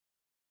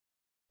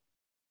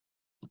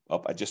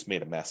 Oh, I just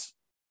made a mess.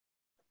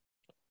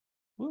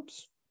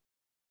 Whoops.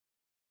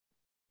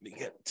 Let me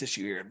get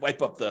tissue here and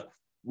wipe up the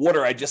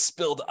water I just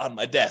spilled on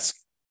my desk.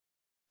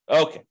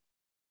 Okay.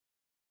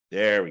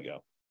 There we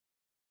go.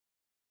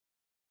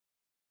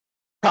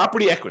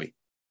 Property equity.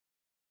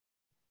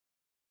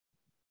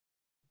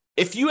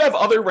 If you have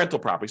other rental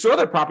properties, or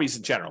other properties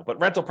in general, but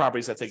rental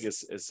properties I think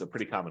is a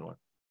pretty common one.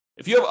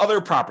 If you have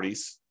other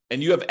properties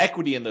and you have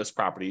equity in those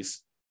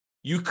properties,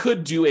 you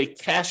could do a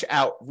cash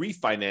out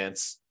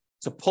refinance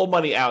to pull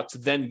money out to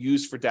then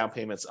use for down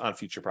payments on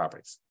future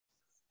properties.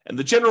 And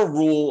the general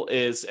rule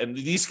is, and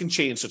these can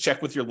change, so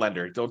check with your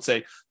lender. Don't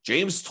say,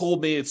 James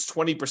told me it's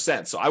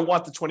 20%, so I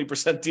want the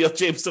 20% deal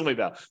James told me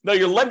about. No,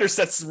 your lender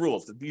sets the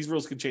rules. These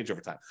rules can change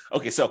over time.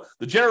 Okay, so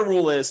the general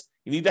rule is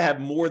you need to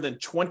have more than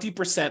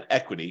 20%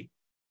 equity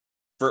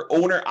for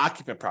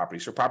owner-occupant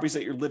properties, for properties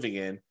that you're living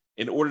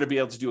in order to be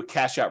able to do a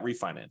cash-out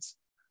refinance.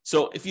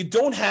 So if you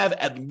don't have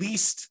at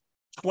least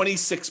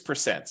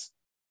 26%,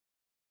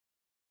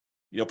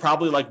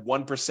 probably like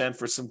 1%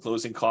 for some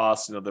closing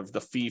costs,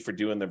 the fee for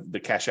doing the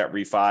cash out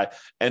refi,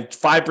 and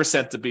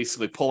 5% to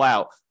basically pull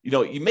out.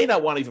 You may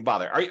not want to even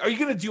bother. Are you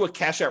going to do a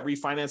cash out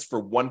refinance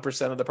for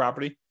 1% of the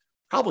property?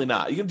 Probably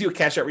not. You're going to do a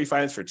cash out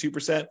refinance for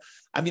 2%.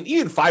 I mean,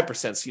 even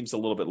 5% seems a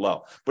little bit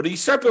low. But if you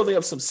start building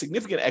up some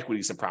significant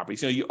equities in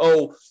properties, you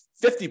owe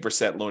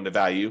 50% loan to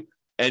value,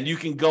 and you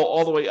can go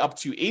all the way up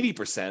to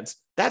 80%.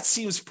 That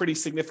seems pretty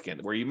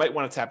significant, where you might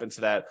want to tap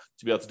into that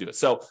to be able to do it.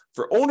 So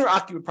for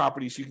owner-occupant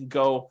properties, you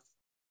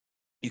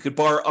could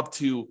borrow up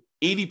to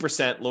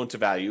 80% loan to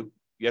value.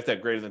 You have to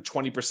have greater than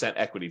 20%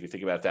 equity if you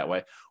think about it that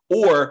way.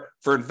 Or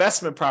for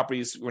investment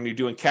properties, when you're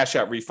doing cash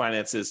out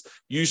refinances,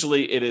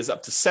 usually it is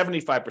up to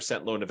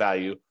 75% loan to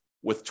value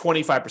with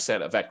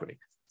 25% of equity.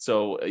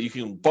 So you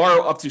can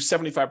borrow up to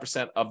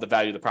 75% of the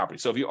value of the property.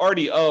 So if you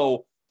already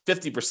owe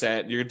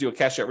 50%, you're going to do a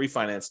cash out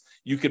refinance,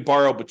 you could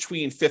borrow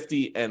between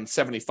 50 and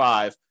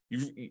 75.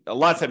 A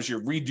lot of times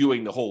you're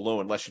redoing the whole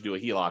loan unless you do a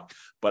HELOC,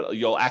 but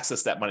you'll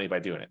access that money by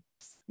doing it.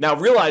 Now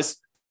realize,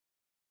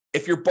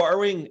 if you're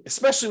borrowing,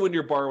 especially when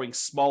you're borrowing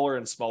smaller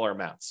and smaller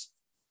amounts,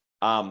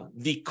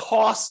 the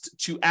cost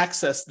to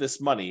access this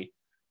money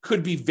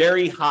could be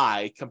very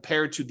high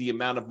compared to the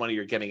amount of money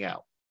you're getting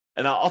out.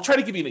 And I'll try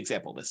to give you an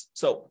example of this.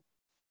 So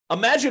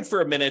imagine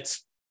for a minute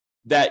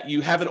that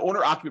you have an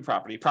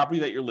owner-occupied property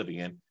that you're living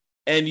in,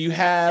 and you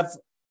have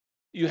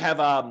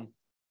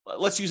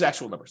let's use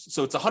actual numbers.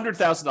 So it's a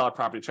 $100,000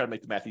 property, try to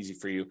make the math easy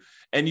for you,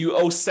 and you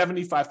owe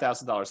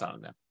 $75,000 on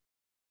it now.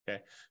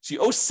 Okay, so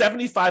you owe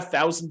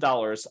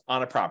 $75,000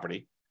 on a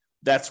property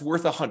that's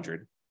worth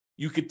 $100,000.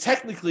 You could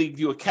technically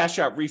do a cash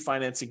out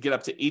refinance and get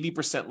up to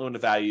 80% loan to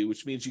value,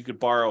 which means you could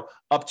borrow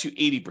up to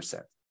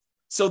 80%.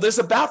 So there's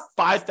about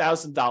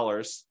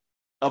 $5,000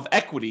 of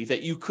equity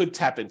that you could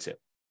tap into.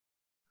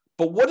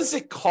 But what does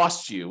it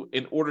cost you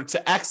in order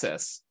to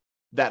access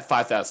that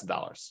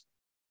 $5,000?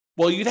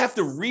 Well, you'd have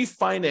to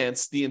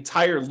refinance the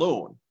entire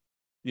loan.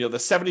 The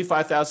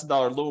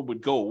 $75,000 loan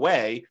would go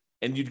away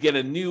and you'd get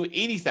a new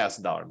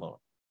 $80,000 loan.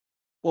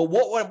 Well,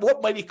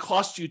 what might it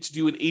cost you to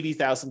do an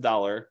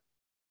 $80,000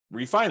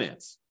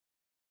 refinance?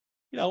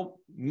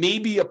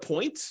 Maybe a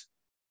point.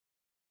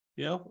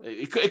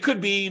 It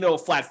could be,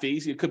 flat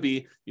fees. It could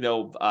be,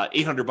 $800,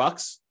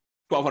 $1,200,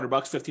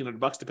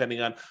 $1,500,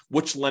 depending on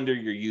which lender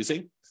you're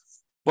using.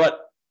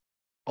 But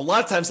a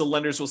lot of times the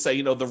lenders will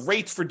say, the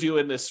rate for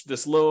doing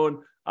this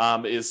loan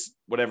is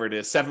whatever it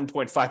is,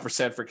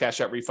 7.5% for cash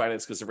out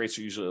refinance, because the rates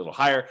are usually a little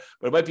higher,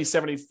 but it might be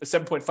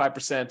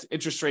 7.5%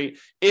 interest rate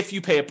if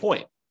you pay a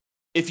point.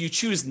 If you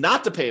choose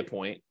not to pay a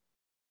point,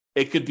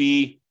 it could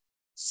be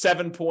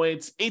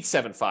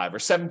 7.875 or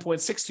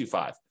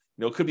 7.625.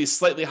 It could be a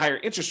slightly higher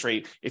interest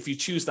rate if you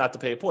choose not to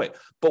pay a point.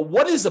 But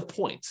what is a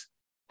point?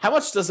 How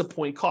much does a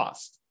point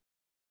cost?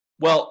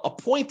 Well, a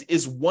point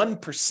is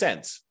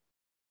 1%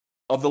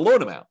 of the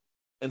loan amount.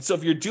 And so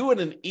if you're doing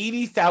an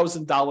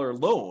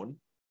 $80,000 loan,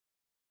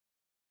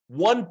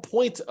 1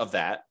 point of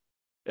that,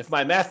 if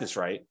my math is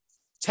right,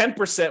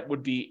 10%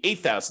 would be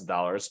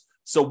 $8,000.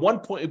 So 1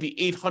 point would be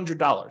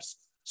 $800.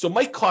 So it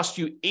might cost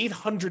you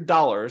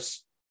 $800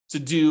 to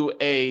do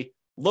a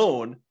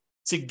loan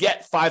to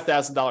get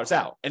 $5,000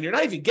 out. And you're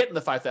not even getting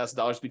the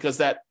 $5,000 because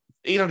that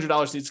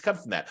 $800 needs to come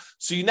from that.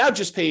 So you now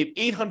just paid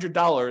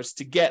 $800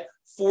 to get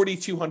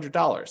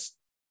 $4,200.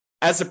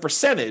 As a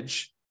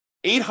percentage,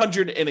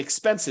 $800 in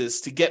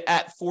expenses to get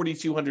at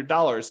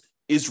 $4,200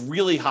 is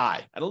really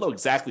high. I don't know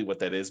exactly what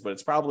that is, but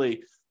it's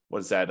probably,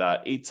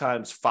 8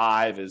 times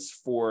 5 is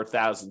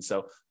 4,000.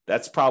 So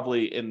that's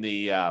probably in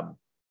the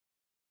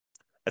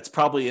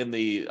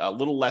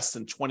little less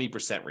than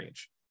 20%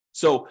 range.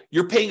 So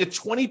you're paying a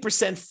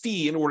 20%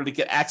 fee in order to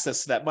get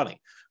access to that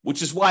money,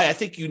 which is why I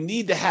think you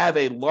need to have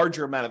a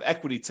larger amount of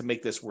equity to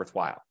make this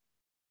worthwhile.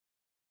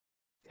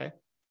 Okay.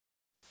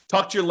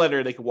 Talk to your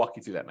lender. They can walk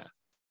you through that math.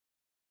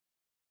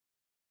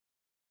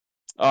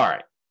 All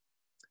right.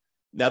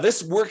 Now,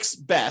 this works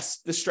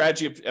best. This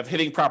strategy of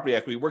hitting property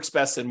equity works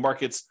best in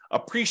markets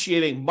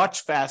appreciating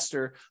much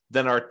faster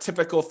than our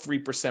typical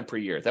 3% per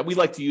year that we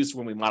like to use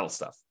when we model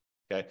stuff.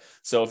 Okay.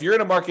 So if you're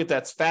in a market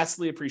that's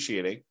fastly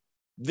appreciating,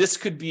 this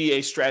could be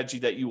a strategy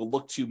that you will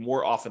look to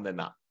more often than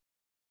not.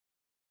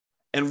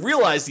 And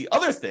realize the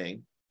other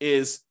thing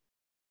is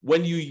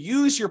when you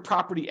use your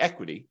property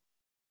equity,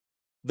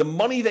 the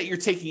money that you're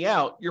taking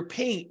out, you're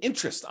paying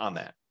interest on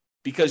that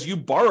because you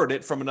borrowed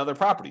it from another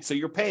property. So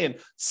you're paying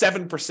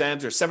 7%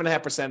 or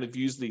 7.5%, if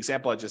you use the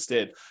example I just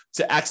did,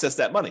 to access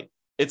that money.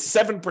 It's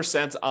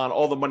 7% on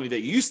all the money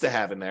that you used to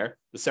have in there,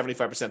 the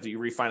 75% that you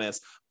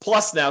refinanced,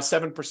 plus now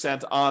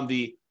 7% on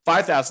the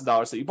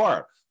 $5,000 that you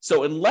borrowed.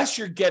 So unless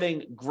you're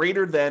getting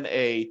greater than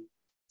a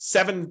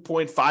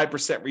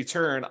 7.5%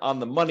 return on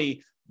the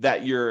money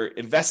that you're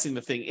investing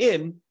the thing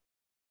in,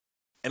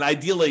 and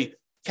ideally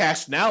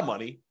cash now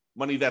money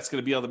that's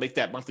going to be able to make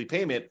that monthly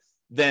payment,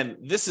 then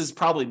this is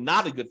probably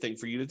not a good thing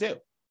for you to do.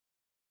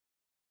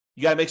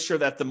 You got to make sure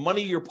that the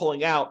money you're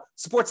pulling out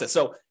supports it.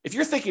 So if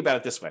you're thinking about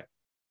it this way,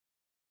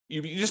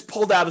 you just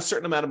pulled out a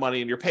certain amount of money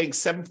and you're paying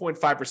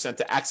 7.5%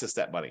 to access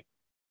that money.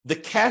 The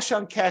cash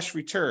on cash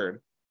return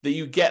that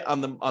you get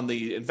on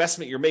the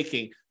investment you're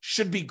making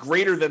should be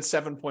greater than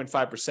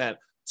 7.5%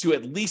 to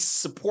at least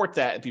support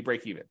that and be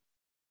break even.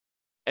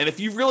 And if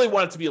you really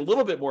want it to be a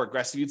little bit more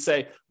aggressive, you'd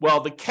say,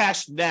 well, the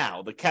cash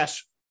now, the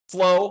cash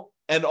flow,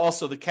 and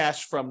also the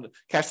cash flow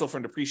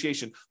from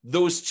depreciation,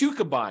 those two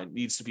combined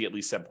needs to be at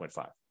least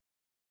 7.5.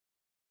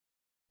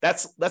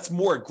 That's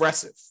more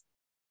aggressive,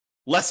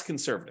 less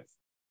conservative.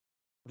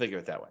 Think of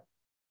it that way.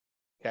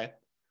 Okay.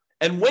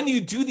 And when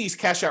you do these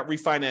cash out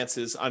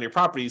refinances on your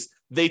properties,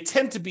 they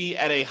tend to be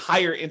at a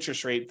higher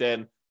interest rate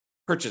than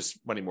purchase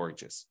money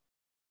mortgages.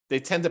 They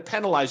tend to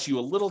penalize you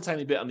a little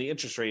tiny bit on the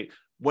interest rate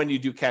when you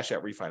do cash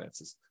out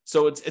refinances.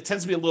 So it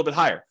tends to be a little bit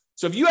higher.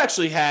 So if you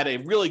actually had a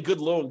really good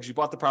loan because you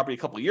bought the property a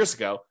couple of years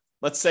ago,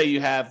 let's say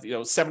you have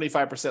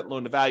 75%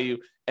 loan to value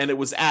and it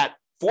was at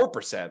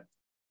 4%.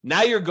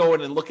 Now you're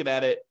going and looking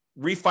at it,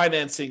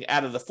 refinancing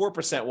out of the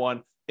 4%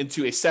 one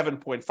into a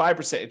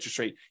 7.5% interest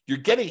rate. You're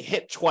getting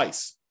hit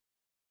twice.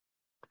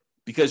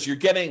 Because you're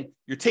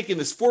taking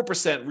this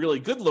 4% really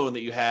good loan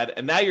that you had,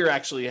 and now you're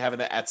actually having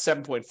it at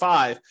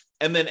 7.5,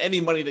 and then any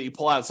money that you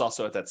pull out is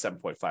also at that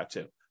 7.5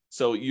 too.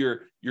 So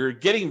you're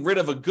getting rid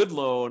of a good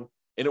loan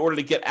in order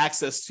to get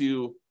access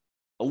to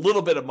a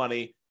little bit of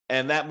money,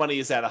 and that money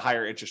is at a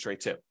higher interest rate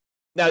too.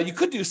 Now, you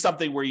could do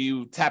something where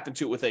you tap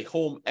into it with a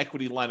home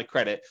equity line of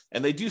credit,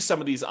 and they do some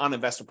of these on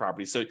investment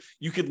properties. So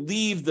you could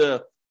leave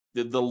the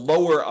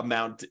lower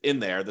amount in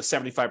there, the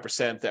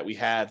 75% that we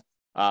had.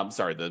 Because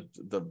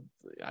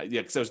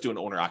I was doing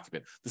owner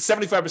occupant. The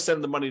 75%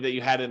 of the money that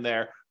you had in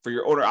there for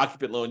your owner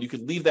occupant loan, you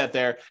could leave that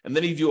there, and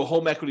then you do a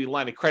home equity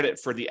line of credit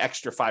for the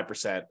extra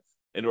 5%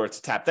 in order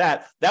to tap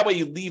that. That way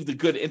you leave the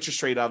good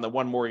interest rate on the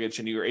one mortgage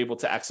and you're able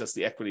to access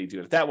the equity, do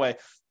it that way.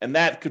 And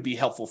that could be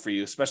helpful for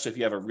you, especially if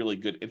you have a really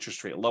good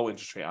interest rate, low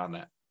interest rate on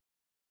that.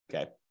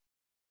 Okay.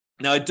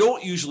 Now, I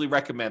don't usually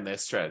recommend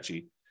this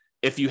strategy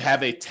if you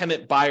have a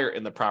tenant buyer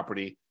in the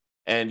property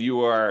and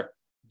you are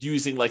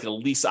using like a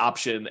lease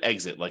option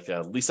exit, like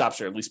a lease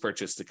option or lease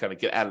purchase to kind of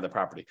get out of the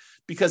property,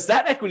 because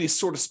that equity is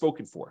sort of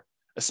spoken for,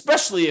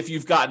 especially if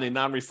you've gotten a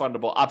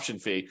non-refundable option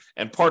fee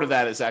and part of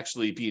that is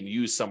actually being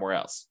used somewhere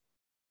else.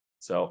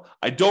 So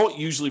I don't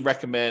usually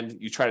recommend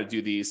you try to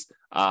do these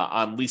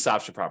on lease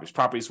option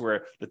properties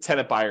where the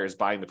tenant buyer is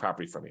buying the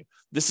property from you.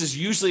 This is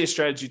usually a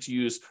strategy to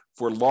use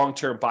for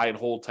long-term buy and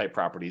hold type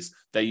properties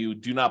that you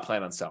do not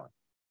plan on selling.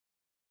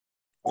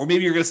 Or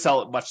maybe you're going to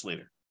sell it much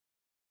later.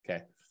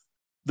 Okay.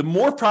 The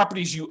more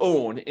properties you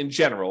own in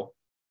general,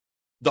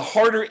 the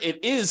harder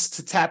it is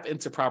to tap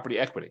into property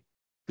equity.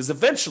 Because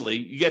eventually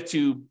you get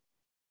to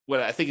what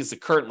I think is the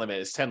current limit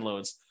is 10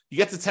 loans. You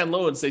get to 10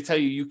 loans, they tell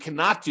you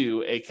cannot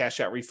do a cash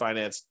out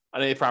refinance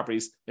on any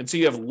properties until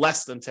you have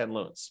less than 10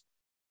 loans.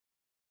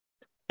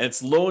 And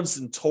it's loans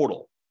in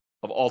total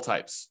of all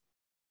types.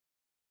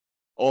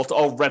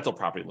 All rental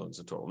property loans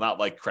in total, not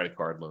like credit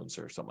card loans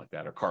or something like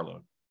that, or car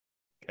loan.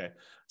 Okay.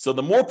 So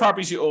the more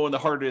properties you own, the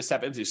harder it is to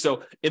tap into.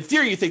 So in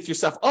theory, you think to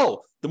yourself,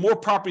 oh, the more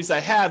properties I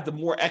have, the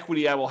more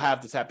equity I will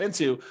have to tap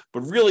into.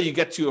 But really, you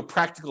get to a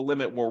practical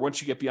limit where once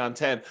you get beyond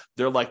 10,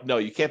 they're like, no,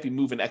 you can't be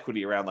moving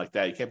equity around like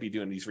that. You can't be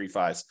doing these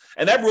refis.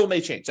 And that rule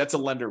may change. That's a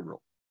lender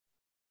rule.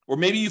 Or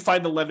maybe you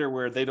find a lender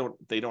where they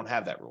don't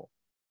have that rule.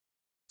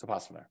 It's a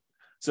possibility.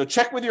 So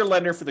check with your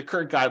lender for the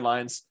current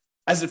guidelines,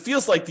 as it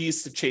feels like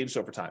these have changed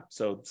over time.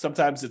 So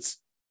sometimes it's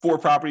 4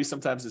 properties,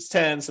 sometimes it's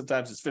 10,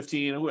 sometimes it's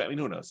 15. I mean,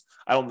 who knows?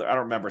 I don't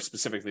remember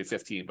specifically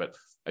 15, but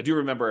I do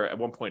remember at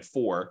one point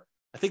 4.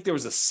 I think there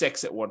was a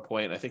 6 at one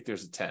point. I think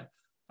there's a 10.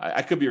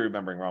 I could be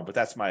remembering wrong, but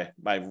that's my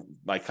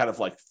kind of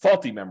like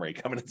faulty memory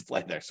coming into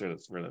play next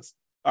for this.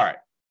 All right.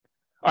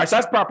 So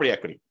that's property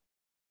equity.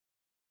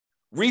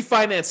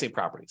 Refinancing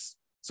properties.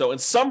 So in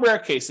some rare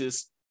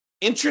cases,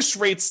 interest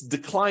rates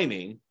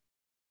declining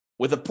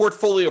with a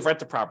portfolio of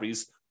rental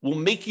properties will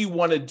make you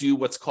want to do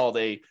what's called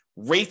a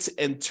rate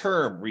and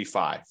term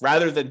refi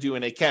rather than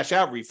doing a cash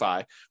out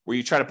refi where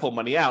you try to pull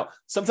money out.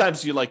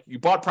 Sometimes you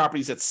bought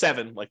properties at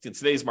 7, like in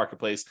today's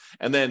marketplace,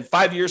 and then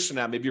 5 years from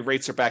now, maybe your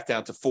rates are back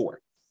down to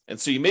 4. And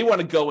so you may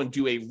want to go and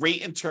do a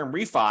rate and term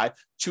refi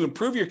to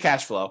improve your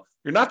cash flow.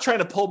 You're not trying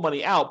to pull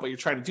money out, but you're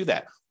trying to do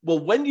that. Well,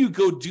 when you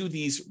go do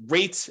these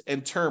rates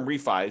and term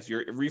refis,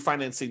 you're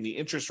refinancing the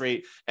interest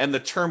rate and the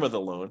term of the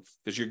loan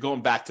because you're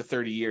going back to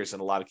 30 years in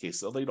a lot of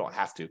cases, although you don't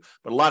have to.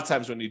 But a lot of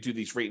times when you do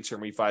these rate and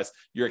term refis,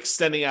 you're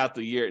extending out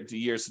the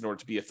years in order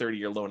to be a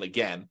 30-year loan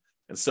again.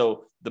 And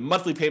so the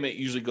monthly payment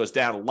usually goes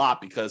down a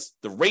lot because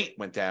the rate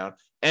went down.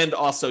 And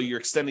also you're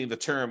extending the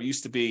term. It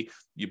used to be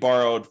you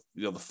borrowed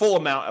the full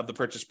amount of the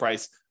purchase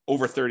price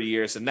over 30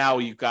 years. And now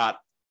you've got,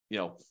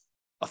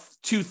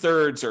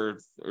 2/3 or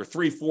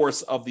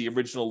 3/4 of the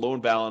original loan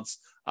balance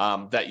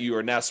that you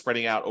are now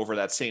spreading out over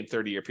that same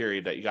 30-year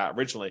period that you got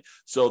originally.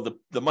 So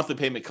the monthly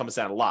payment comes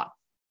down a lot.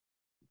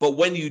 But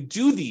when you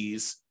do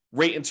these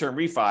rate and term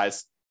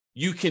refis,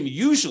 you can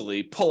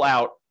usually pull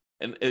out,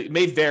 and it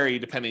may vary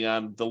depending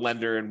on the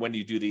lender and when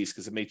you do these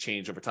because it may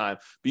change over time,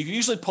 but you can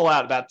usually pull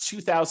out about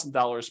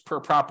 $2,000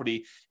 per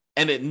property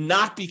and it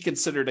not be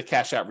considered a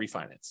cash out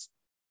refinance.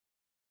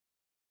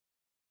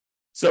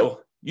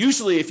 So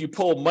usually if you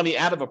pull money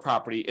out of a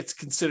property, it's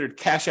considered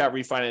cash out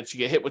refinance. You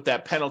get hit with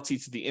that penalty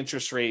to the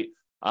interest rate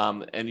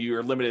and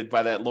you're limited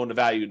by that loan to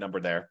value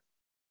number there.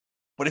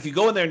 But if you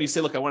go in there and you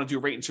say, look, I want to do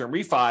a rate and term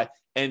refi,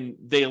 and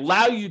they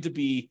allow you to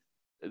be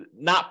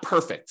not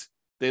perfect.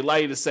 They allow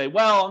you to say,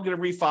 well, I'm going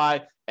to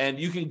refi, and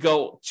you can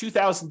go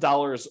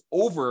 $2,000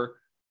 over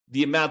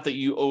the amount that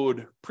you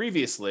owed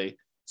previously.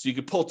 So you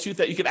could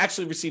you could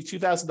actually receive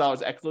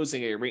 $2,000 at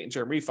closing a rate and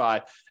term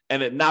refi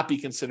and it not be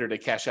considered a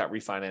cash out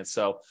refinance.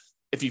 So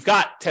if you've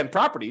got 10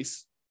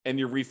 properties and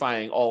you're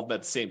refining all of them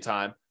at the same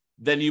time,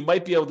 then you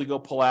might be able to go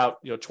pull out,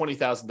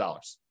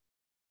 $20,000,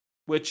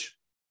 which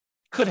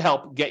could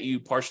help get you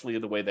partially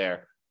the way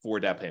there for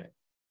down payment.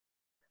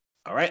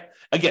 All right.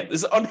 Again,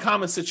 this is an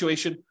uncommon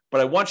situation, but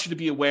I want you to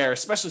be aware,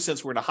 especially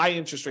since we're in a high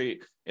interest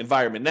rate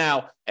environment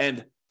now,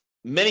 and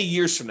many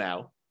years from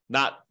now,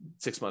 not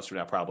 6 months from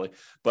now, probably,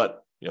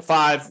 but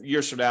 5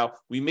 years from now,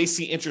 we may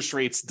see interest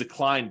rates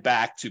decline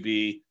back to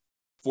be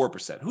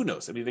 4%. Who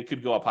knows? I mean, they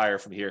could go up higher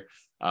from here.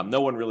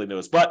 No one really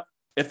knows. But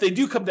if they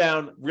do come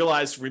down,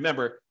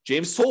 remember,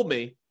 James told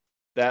me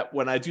that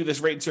when I do this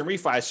rate and term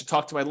refi, I should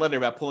talk to my lender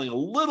about pulling a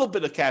little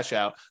bit of cash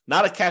out,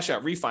 not a cash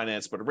out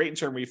refinance, but a rate and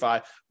term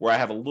refi where I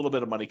have a little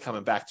bit of money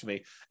coming back to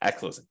me at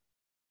closing.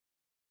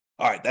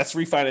 All right, that's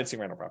refinancing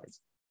rental properties.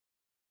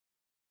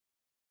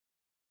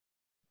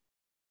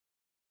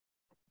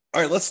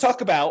 All right, let's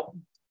talk about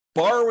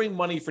borrowing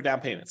money for down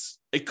payments.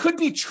 It could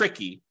be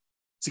tricky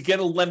to get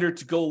a lender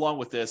to go along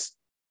with this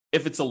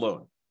if it's a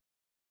loan,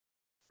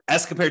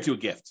 as compared to a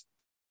gift,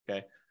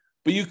 okay?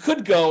 But you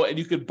could go and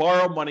you could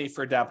borrow money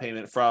for a down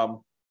payment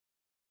from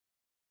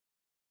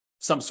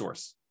some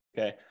source,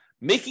 okay?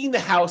 Making the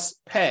house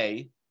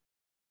pay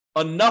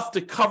enough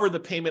to cover the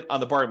payment on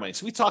the borrowing money.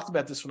 So we talked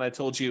about this when I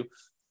told you,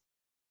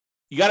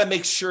 you got to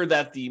make sure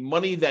that the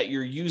money that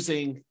you're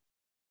using,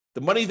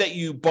 the money that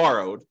you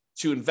borrowed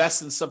to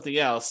invest in something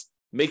else,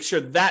 make sure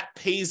that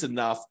pays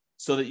enough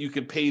so that you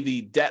can pay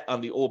the debt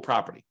on the old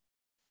property.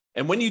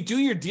 And when you do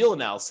your deal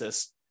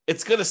analysis,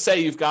 it's going to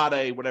say you've got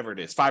a, whatever it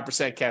is,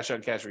 5% cash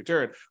on cash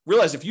return.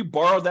 Realize if you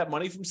borrowed that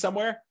money from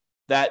somewhere,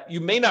 that you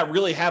may not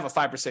really have a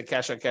 5%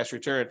 cash on cash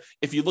return.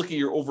 If you look at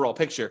your overall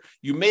picture,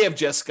 you may have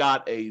just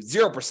got a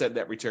 0%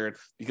 net return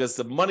because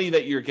the money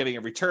that you're getting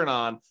a return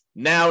on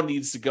now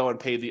needs to go and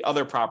pay the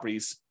other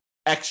property's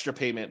extra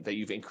payment that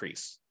you've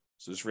increased.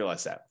 So just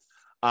realize that.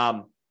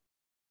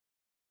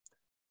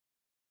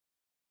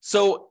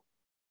 So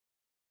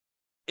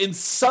in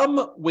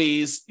some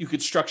ways, you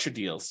could structure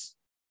deals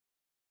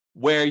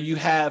where you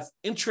have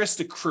interest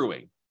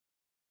accruing.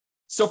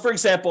 So for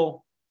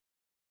example,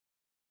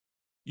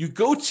 you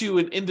go to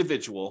an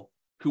individual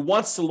who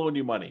wants to loan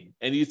you money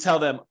and you tell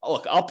them,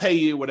 look, I'll pay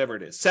you whatever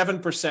it is,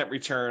 7%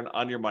 return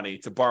on your money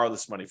to borrow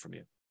this money from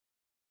you.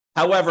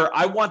 However,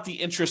 I want the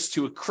interest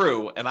to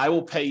accrue and I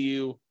will pay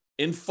you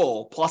in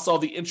full, plus all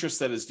the interest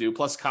that is due,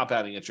 plus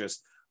compounding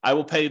interest. I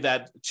will pay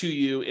that to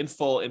you in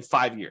full in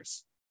 5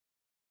 years.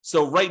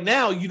 So right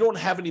now, you don't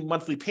have any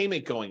monthly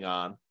payment going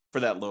on for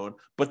that loan,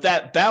 but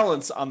that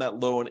balance on that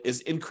loan is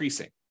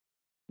increasing.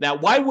 Now,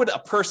 why would a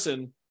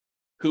person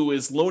who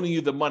is loaning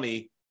you the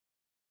money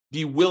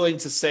be willing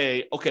to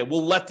say, okay,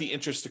 we'll let the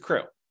interest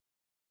accrue?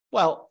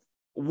 Well,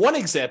 one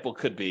example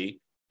could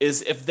be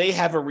is if they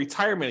have a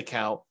retirement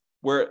account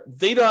where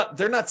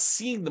they're not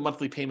seeing the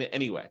monthly payment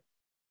anyway.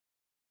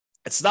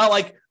 It's not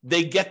like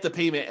they get the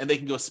payment and they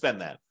can go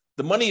spend that.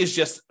 The money is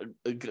just,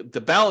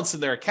 the balance in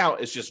their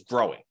account is just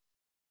growing,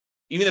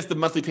 even if the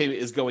monthly payment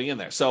is going in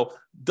there. So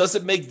does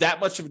it make that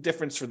much of a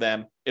difference for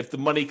them if the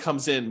money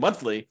comes in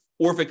monthly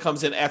or if it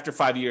comes in after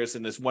 5 years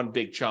in this one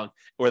big chunk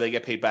where they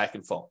get paid back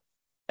in full?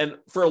 And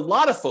for a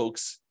lot of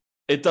folks,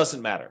 it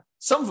doesn't matter.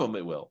 Some of them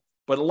it will,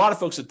 but a lot of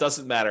folks, it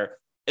doesn't matter,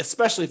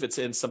 especially if it's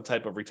in some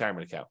type of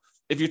retirement account.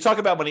 If you're talking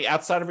about money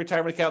outside of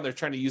retirement account, they're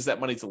trying to use that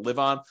money to live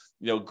on.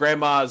 You know,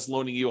 grandma is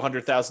loaning you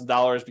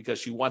 $100,000 because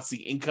she wants the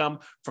income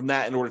from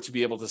that in order to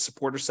be able to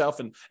support herself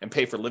and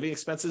pay for living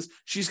expenses.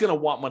 She's going to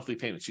want monthly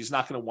payments. She's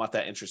not going to want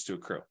that interest to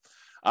accrue.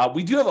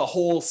 We do have a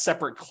whole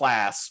separate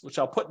class, which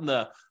I'll put in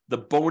the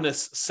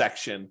bonus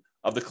section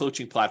of the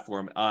coaching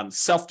platform on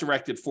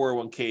self-directed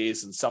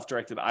 401ks and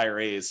self-directed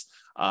IRAs,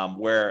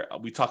 where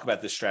we talk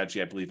about this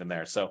strategy, I believe, in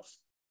there. So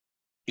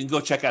you can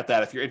go check out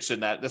that if you're interested in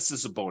that. This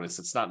is a bonus.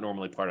 It's not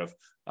normally part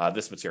of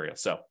this material.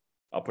 So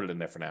I'll put it in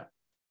there for now.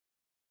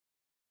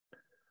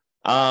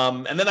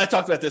 And then I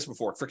talked about this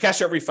before. For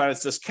cash out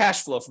refinance, does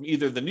cash flow from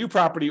either the new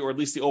property or at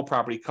least the old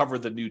property cover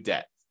the new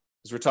debt?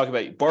 Because we're talking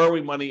about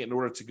borrowing money in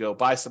order to go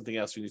buy something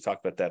else. We need to talk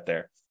about that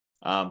there.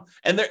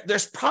 And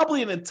there's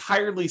probably an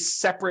entirely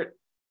separate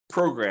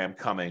program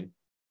coming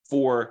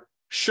for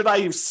should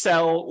I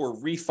sell or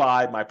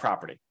refi my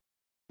property?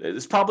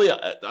 It's probably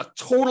a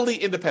totally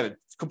independent,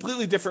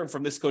 completely different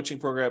from this coaching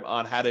program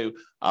on how to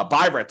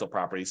buy rental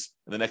properties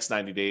in the next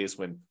 90 days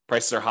when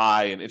prices are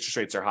high and interest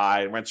rates are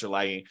high and rents are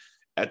lagging.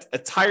 An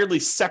entirely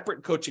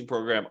separate coaching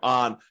program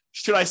on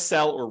should I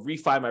sell or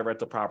refi my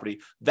rental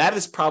property? That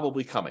is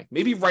probably coming,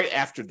 maybe right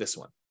after this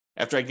one.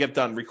 After I get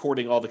done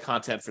recording all the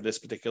content for this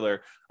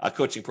particular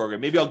coaching program,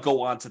 maybe I'll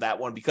go on to that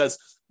one because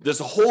there's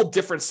a whole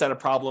different set of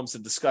problems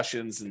and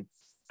discussions and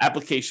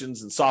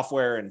applications and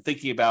software and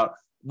thinking about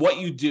what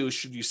you do.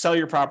 Should you sell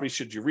your property?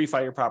 Should you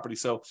refi your property?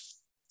 So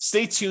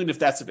stay tuned if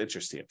that's of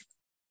interest to you.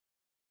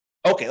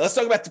 Okay, let's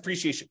talk about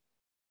depreciation.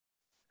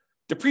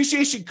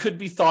 Depreciation could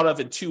be thought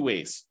of in two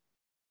ways.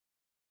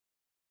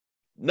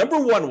 Number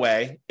one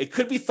way, it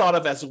could be thought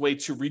of as a way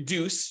to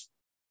reduce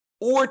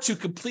or to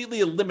completely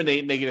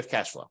eliminate negative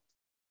cash flow.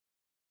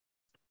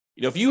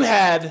 You know, if you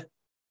had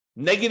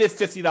negative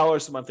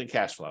 $50 a month in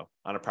cash flow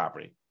on a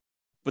property,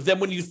 but then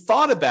when you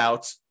thought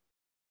about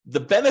the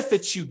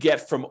benefits you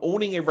get from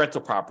owning a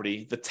rental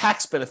property, the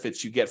tax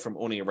benefits you get from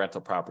owning a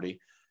rental property,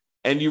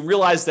 and you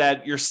realize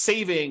that you're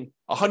saving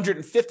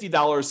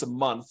 $150 a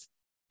month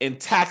in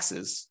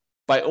taxes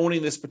by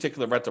owning this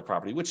particular rental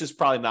property, which is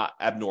probably not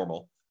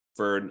abnormal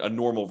for a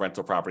normal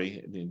rental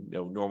property,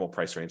 normal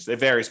price range. They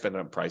vary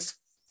depending on price.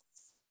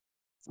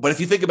 But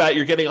if you think about it,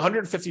 you're getting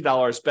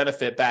 $150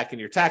 benefit back in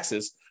your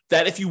taxes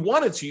that if you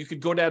wanted to, you could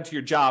go down to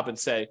your job and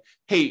say,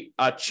 hey,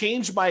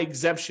 change my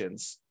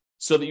exemptions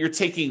so that you're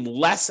taking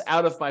less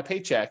out of my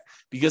paycheck,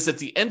 because at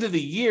the end of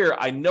the year,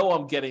 I know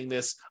I'm getting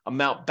this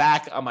amount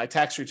back on my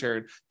tax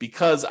return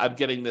because I'm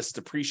getting this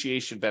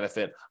depreciation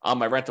benefit on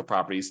my rental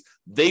properties.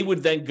 They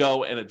would then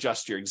go and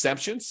adjust your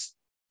exemptions,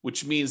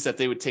 which means that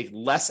they would take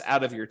less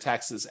out of your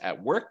taxes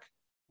at work,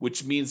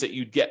 which means that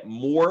you'd get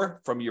more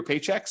from your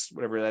paychecks,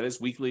 whatever that is,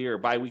 weekly or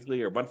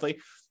biweekly or monthly,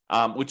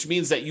 which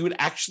means that you would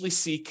actually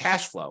see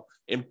cash flow,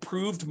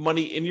 improved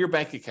money in your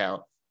bank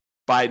account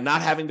by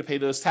not having to pay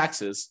those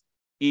taxes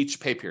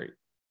each pay period.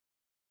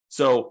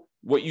 So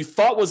what you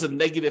thought was a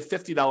negative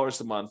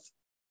 $50 a month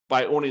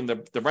by owning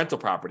the rental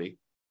property,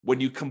 when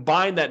you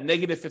combine that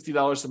negative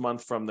 $50 a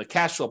month from the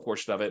cash flow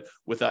portion of it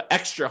with an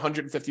extra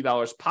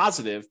 $150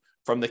 positive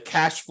from the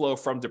cash flow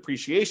from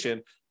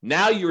depreciation,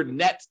 now you're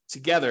net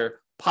together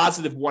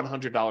positive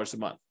 $100 a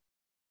month.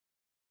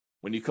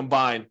 When you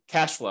combine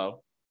cash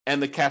flow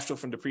and the cash flow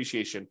from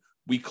depreciation,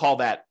 we call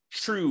that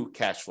true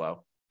cash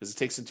flow because it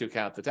takes into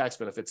account the tax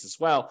benefits as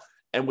well.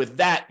 And with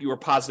that, you are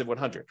positive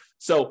 100.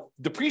 So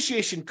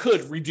depreciation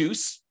could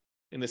reduce,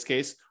 in this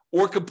case,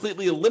 or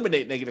completely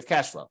eliminate negative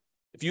cash flow.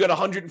 If you had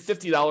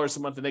 $150 a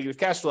month of negative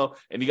cash flow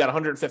and you got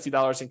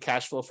 $150 in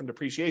cash flow from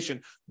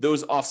depreciation,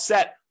 those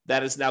offset.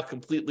 That is now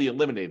completely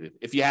eliminated.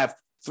 If you have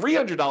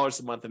 $300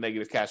 a month of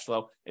negative cash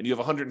flow and you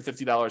have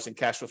 $150 in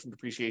cash flow from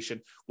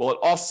depreciation, well, it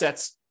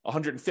offsets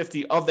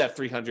 150 of that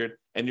 300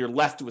 and you're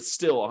left with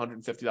still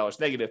 $150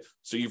 negative,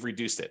 so you've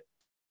reduced it.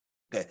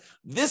 Okay.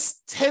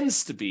 This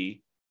tends to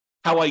be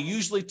how I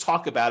usually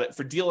talk about it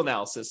for deal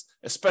analysis,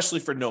 especially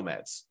for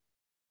nomads.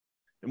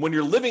 And when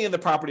you're living in the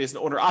property as an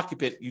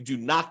owner-occupant, you do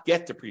not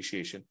get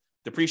depreciation.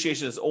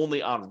 Depreciation is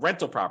only on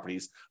rental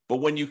properties. But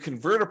when you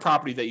convert a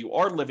property that you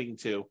are living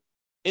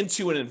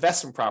into an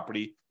investment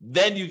property,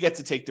 then you get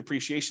to take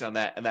depreciation on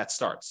that, and that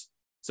starts.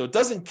 So it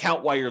doesn't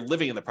count while you're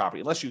living in the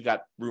property, unless you've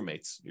got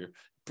roommates. Your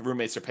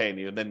roommates are paying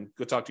you, and then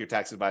go talk to your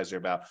tax advisor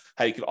about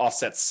how you can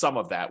offset some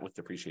of that with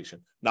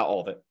depreciation, not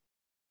all of it.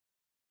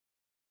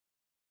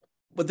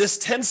 But this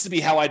tends to be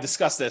how I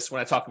discuss this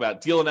when I talk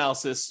about deal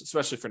analysis,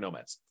 especially for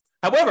nomads.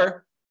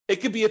 However,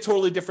 it could be a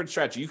totally different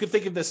strategy. You could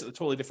think of this in a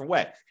totally different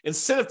way.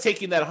 Instead of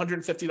taking that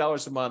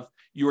 $150 a month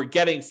you are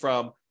getting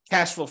from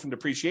cash flow from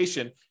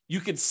depreciation,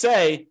 you could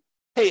say,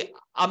 hey,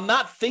 I'm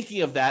not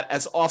thinking of that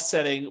as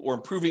offsetting or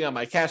improving on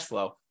my cash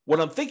flow. What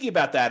I'm thinking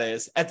about that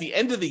is at the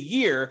end of the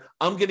year,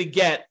 I'm going to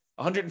get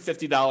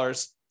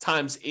 $150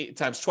 times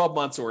 12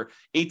 months or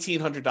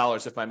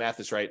 $1,800 if my math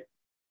is right.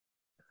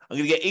 I'm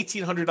going to get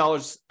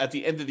 $1,800 at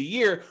the end of the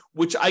year,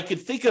 which I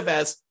could think of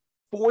as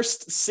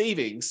forced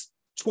savings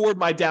toward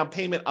my down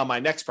payment on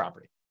my next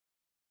property.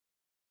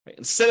 Right?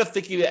 Instead of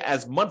thinking of it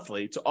as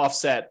monthly to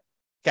offset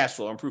cash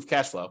flow, improve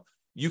cash flow,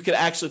 you could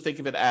actually think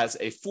of it as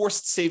a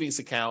forced savings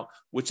account,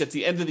 which at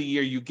the end of the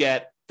year, you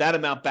get that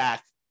amount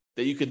back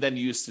that you can then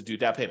use to do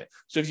down payment.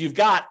 So if you've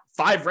got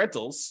 5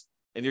 rentals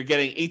and you're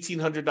getting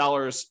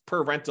 $1,800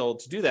 per rental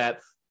to do that,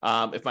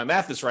 if my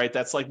math is right,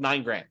 that's like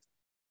 $9,000.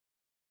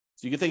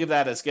 So you can think of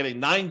that as getting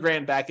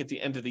 $9,000 back at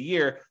the end of the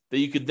year that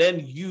you could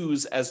then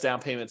use as down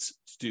payments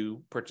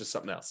to purchase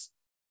something else.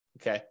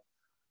 Okay.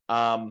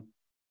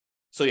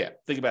 So yeah,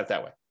 think about it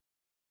that way.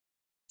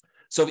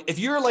 So if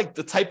you're like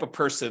the type of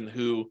person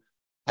who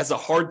has a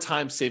hard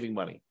time saving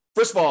money,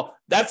 first of all,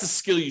 that's a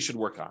skill you should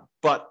work on.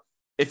 But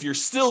if you're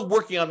still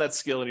working on that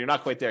skill and you're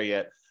not quite there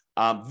yet,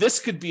 this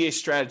could be a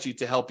strategy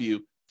to help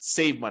you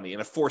save money in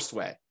a forced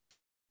way.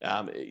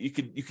 You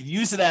could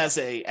use it as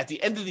at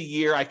the end of the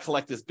year, I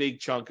collect this big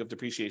chunk of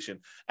depreciation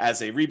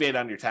as a rebate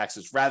on your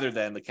taxes rather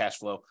than the cash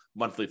flow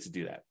monthly to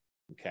do that.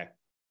 Okay.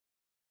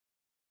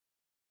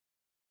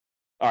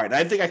 All right.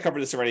 I think I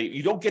covered this already.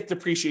 You don't get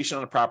depreciation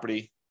on a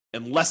property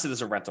unless it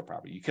is a rental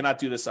property. You cannot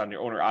do this on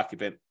your owner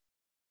occupant.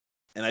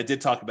 And I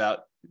did talk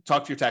to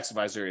your tax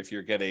advisor if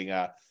you're getting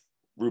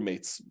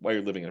roommates while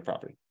you're living in a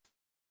property.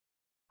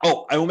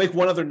 Oh, I will make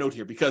one other note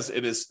here because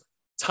it is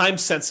time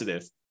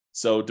sensitive.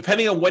 So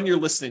depending on when you're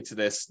listening to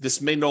this,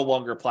 this may no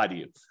longer apply to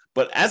you.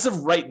 But as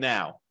of right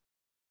now,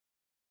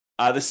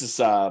 this is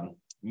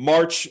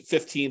March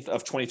 15th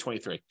of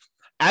 2023.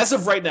 As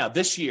of right now,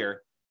 this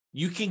year,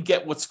 you can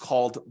get what's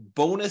called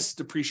bonus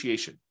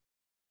depreciation.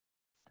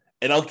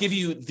 And I'll give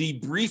you the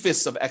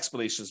briefest of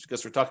explanations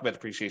because we're talking about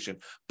depreciation,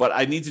 but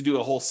I need to do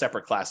a whole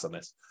separate class on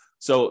this.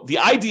 So the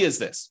idea is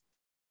this.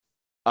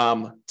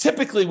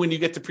 Typically, when you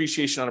get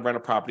depreciation on a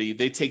rental property,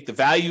 they take the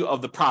value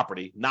of the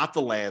property, not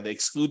the land. They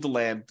exclude the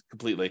land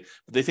completely,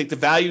 but they take the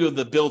value of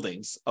the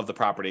buildings of the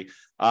property,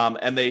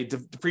 and they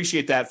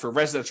depreciate that for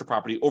residential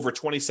property over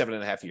 27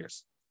 and a half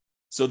years.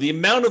 So the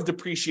amount of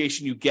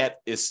depreciation you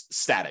get is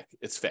static.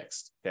 It's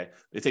fixed. Okay.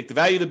 They take the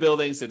value of the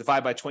buildings, they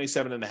divide by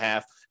 27 and a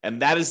half,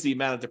 and that is the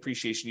amount of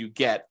depreciation you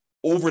get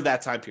over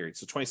that time period.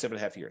 So 27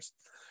 and a half years.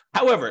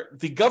 However,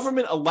 the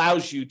government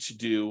allows you to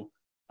do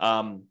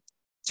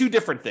two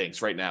different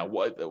things right now.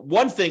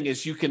 One thing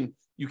is you can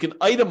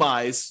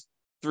itemize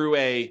through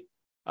a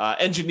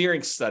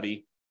engineering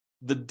study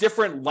the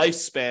different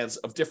lifespans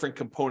of different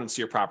components of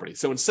your property.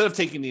 So instead of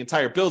taking the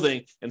entire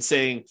building and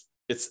saying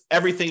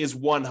everything is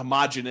one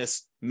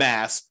homogeneous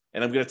mass,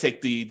 and I'm going to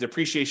take the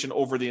depreciation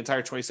over the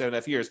entire 27 and a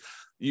half years.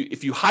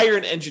 If you hire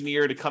an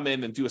engineer to come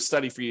in and do a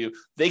study for you,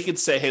 they could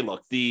say, hey,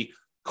 look, the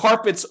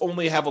carpets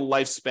only have a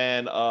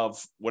lifespan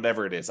of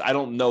whatever it is. I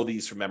don't know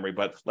these from memory,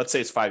 but let's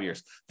say it's 5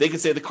 years. They can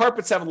say the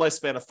carpets have a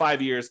lifespan of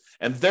 5 years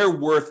and they're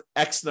worth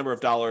X number of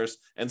dollars.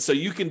 And so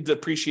you can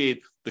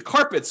depreciate the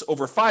carpets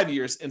over 5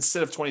 years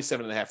instead of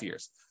 27 and a half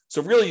years.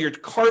 So really you're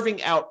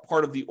carving out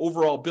part of the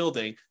overall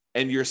building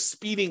and you're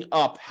speeding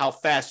up how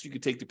fast you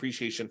can take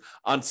depreciation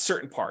on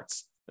certain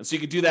parts. And so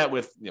you could do that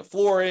with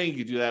flooring, you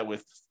could do that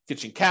with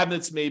kitchen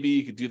cabinets, maybe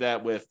you could do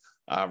that with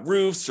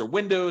roofs or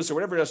windows or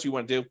whatever else you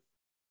want to do.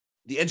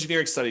 The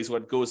engineering study is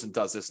what goes and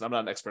does this, and I'm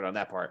not an expert on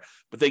that part,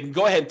 but they can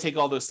go ahead and take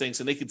all those things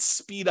and they can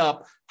speed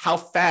up how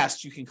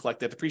fast you can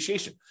collect that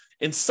depreciation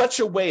in such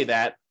a way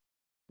that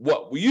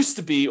what used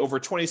to be over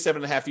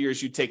 27 and a half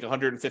years, you'd take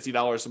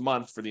 $150 a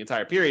month for the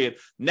entire period.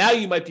 Now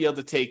you might be able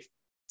to take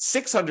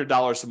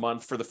 $600 a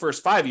month for the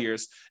first 5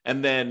 years,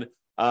 and then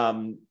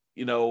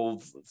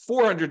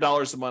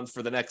 $400 a month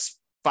for the next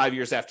 5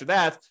 years after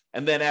that.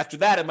 And then after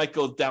that, it might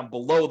go down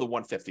below the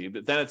 150,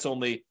 but then it's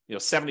only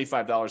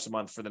 $75 a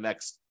month for the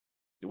next,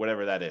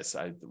 whatever that is.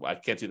 I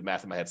can't do the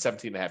math in my head,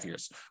 17 and a half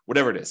years,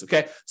 whatever it is.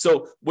 Okay.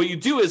 So what you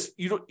do is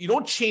you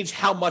don't change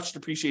how much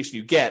depreciation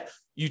you get.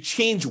 You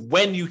change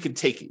when you can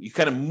take it. You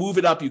kind of move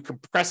it up, you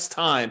compress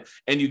time,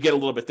 and you get a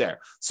little bit there.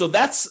 So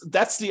that's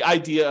the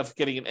idea of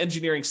getting an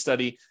engineering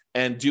study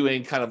and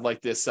doing kind of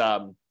like this,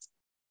 I'm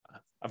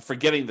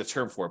forgetting the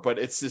term for it, but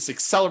it's this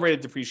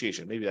accelerated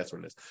depreciation. Maybe that's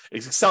what it is.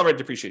 It's accelerated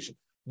depreciation.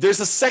 There's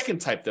a second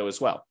type though as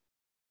well.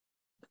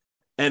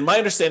 And my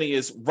understanding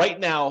is right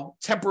now,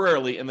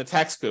 temporarily in the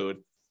tax code,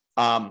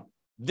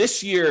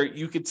 this year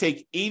you could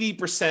take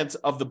 80%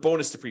 of the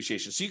bonus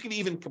depreciation. So you can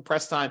even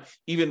compress time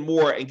even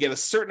more and get a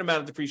certain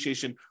amount of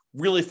depreciation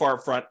really far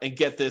up front and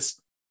get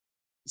this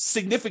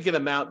significant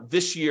amount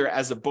this year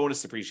as a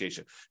bonus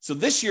depreciation. So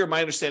this year, my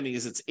understanding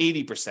is it's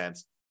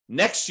 80%.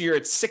 Next year,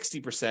 it's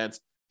 60%.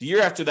 The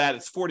year after that,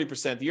 it's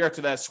 40%. The year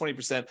after that, it's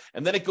 20%.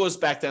 And then it goes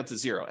back down to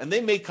zero. And they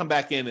may come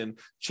back in and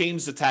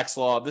change the tax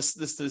law. This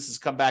has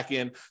come back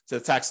in to the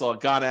tax law,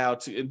 gone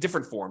out in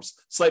different forms,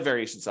 slight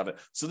variations of it.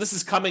 So this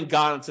is come and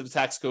gone into the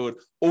tax code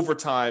over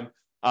time.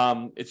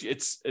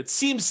 It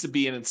seems to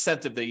be an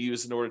incentive they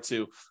use in order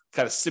to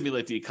kind of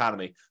stimulate the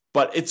economy.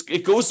 But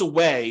it goes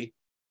away.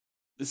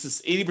 This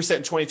is 80%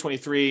 in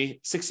 2023,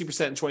 60%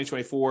 in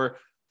 2024,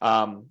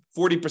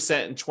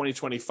 40% in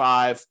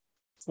 2025,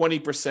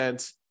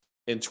 20%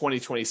 in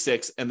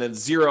 2026, and then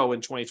zero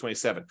in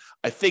 2027.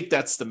 I think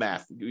that's the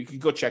math. You can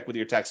go check with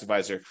your tax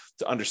advisor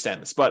to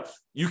understand this, but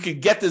you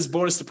can get this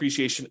bonus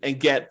depreciation and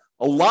get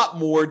a lot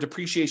more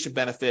depreciation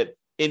benefit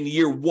in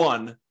year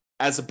one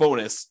as a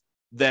bonus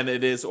than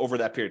it is over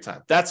that period of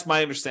time. That's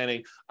my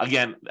understanding.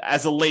 Again,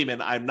 as a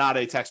layman, I'm not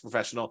a tax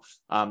professional.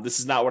 This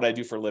is not what I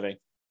do for a living,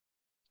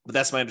 but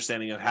that's my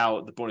understanding of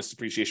how the bonus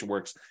depreciation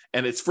works.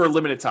 And it's for a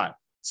limited time.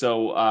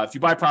 So if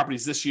you buy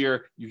properties this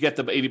year, you get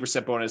the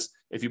 80% bonus.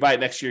 If you buy it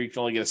next year, you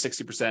can only get a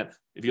 60%.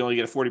 If you only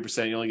get a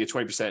 40%, you only get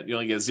 20%, you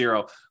only get a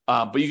zero.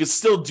 But you can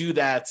still do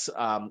that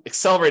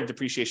accelerated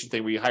depreciation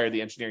thing where you hire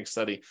the engineering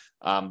study.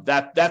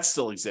 That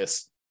still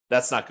exists.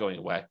 That's not going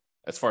away,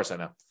 as far as I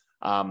know.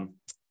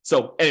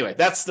 So anyway,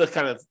 that's the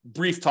kind of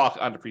brief talk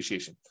on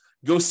depreciation.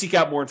 Go seek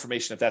out more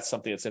information if that's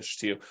something that's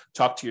interesting to you.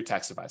 Talk to your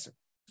tax advisor.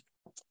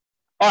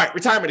 All right,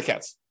 retirement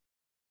accounts.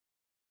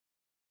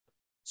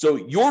 So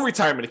your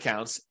retirement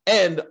accounts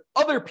and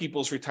other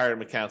people's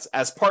retirement accounts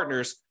as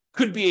partners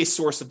could be a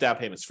source of down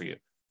payments for you.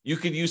 You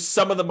could use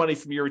some of the money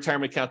from your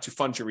retirement account to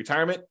fund your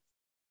retirement,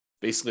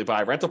 basically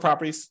buy rental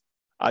properties.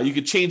 You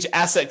could change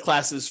asset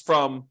classes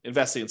from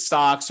investing in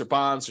stocks or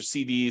bonds or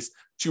CDs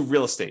to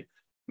real estate.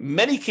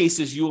 Many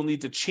cases, you will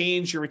need to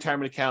change your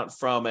retirement account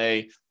from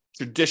a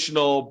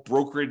traditional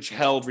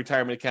brokerage-held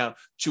retirement account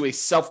to a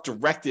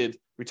self-directed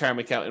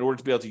retirement account in order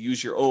to be able to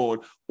use your own,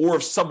 or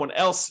if someone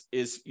else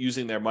is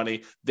using their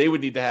money, they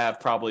would need to have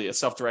probably a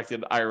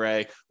self-directed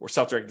IRA or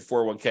self-directed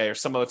 401k or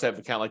some other type of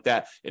account like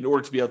that in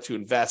order to be able to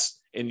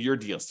invest in your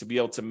deals, to be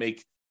able to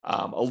make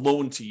a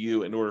loan to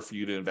you in order for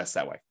you to invest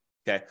that way.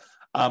 Okay.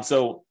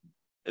 So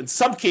in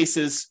some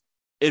cases,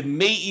 it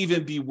may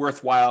even be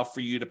worthwhile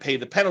for you to pay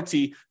the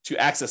penalty to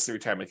access the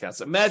retirement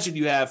accounts. Imagine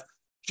you have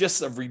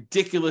just a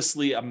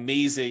ridiculously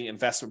amazing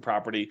investment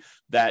property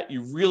that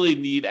you really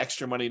need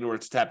extra money in order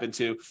to tap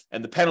into.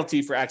 And the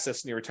penalty for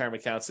accessing your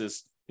retirement accounts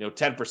is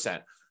 10%.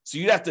 So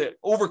you'd have to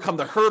overcome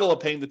the hurdle of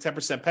paying the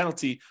 10%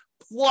 penalty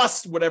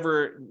plus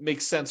whatever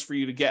makes sense for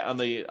you to get on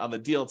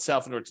the deal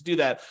itself in order to do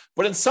that.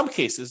 But in some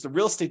cases, the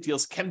real estate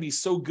deals can be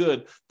so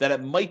good that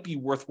it might be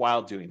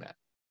worthwhile doing that.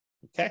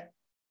 Okay.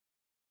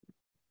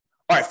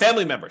 All right,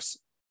 family members.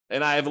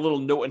 And I have a little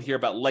note in here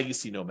about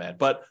legacy nomad,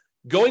 but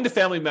going to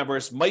family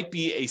members might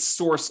be a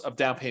source of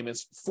down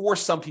payments for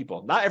some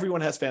people. Not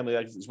everyone has family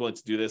that is willing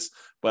to do this,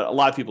 but a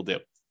lot of people do.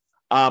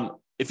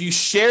 If you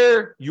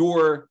share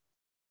your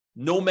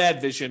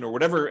nomad vision or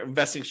whatever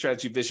investing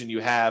strategy vision you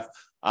have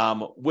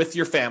with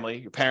your family,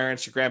 your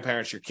parents, your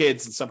grandparents, your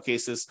kids in some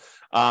cases,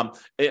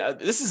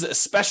 this is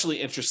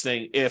especially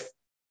interesting if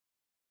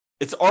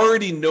it's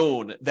already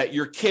known that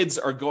your kids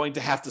are going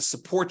to have to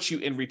support you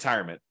in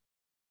retirement.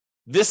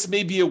 This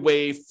may be a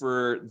way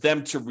for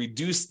them to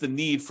reduce the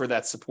need for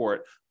that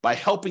support by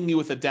helping you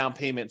with a down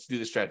payment to do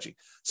the strategy.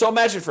 So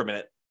imagine for a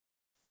minute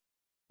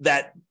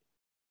that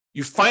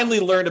you finally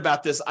learned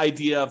about this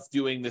idea of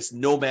doing this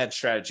nomad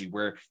strategy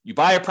where you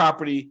buy a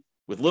property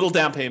with little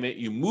down payment,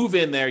 you move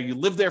in there, you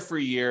live there for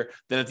a year,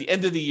 then at the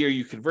end of the year,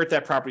 you convert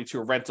that property to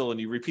a rental and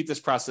you repeat this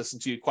process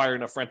until you acquire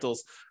enough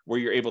rentals where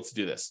you're able to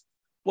do this.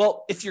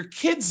 Well, if your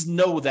kids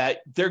know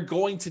that they're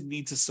going to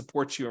need to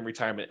support you in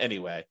retirement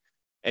anyway,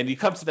 and you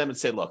come to them and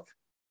say, look,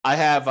 I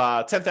have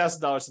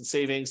 $10,000 in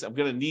savings. I'm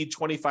going to need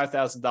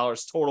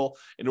 $25,000 total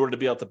in order to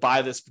be able to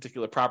buy this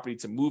particular property,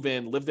 to move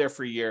in, live there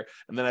for a year,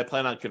 and then I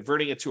plan on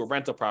converting it to a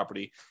rental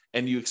property.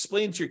 And you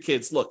explain to your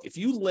kids, look, if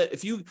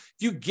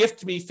you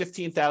gift me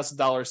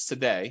 $15,000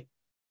 today,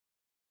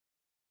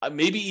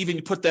 maybe even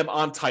you put them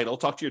on title,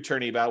 talk to your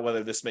attorney about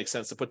whether this makes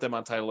sense to put them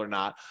on title or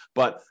not,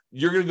 but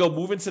you're going to go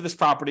move into this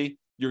property.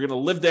 You're going to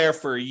live there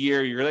for a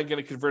year. You're then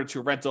going to convert it to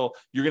a rental.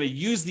 You're going to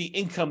use the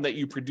income that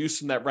you produce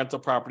from that rental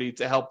property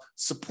to help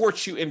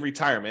support you in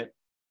retirement.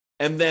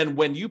 And then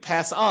when you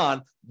pass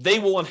on, they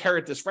will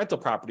inherit this rental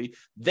property.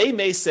 They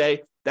may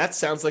say, that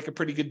sounds like a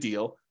pretty good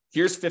deal.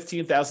 Here's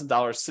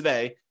 $15,000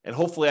 today, and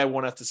hopefully I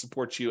won't have to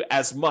support you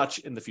as much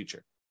in the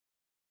future.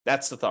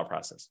 That's the thought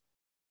process.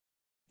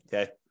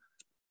 Okay.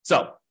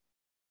 So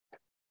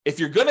if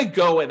you're going to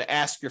go and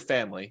ask your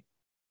family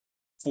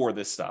for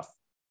this stuff,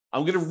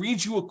 I'm going to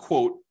read you a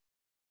quote,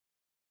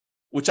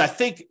 which I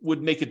think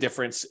would make a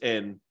difference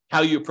in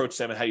how you approach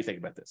them and how you think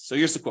about this. So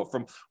here's the quote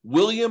from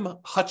William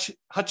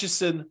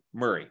Hutchison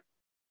Murray.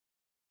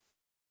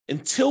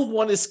 Until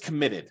one is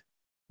committed,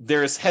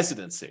 there is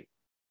hesitancy,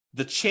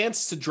 the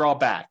chance to draw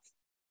back,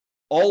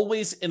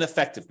 always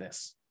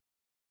ineffectiveness.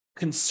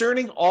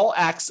 Concerning all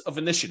acts of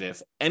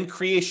initiative and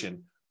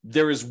creation,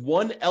 there is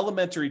one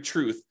elementary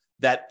truth,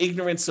 that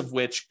ignorance of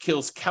which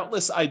kills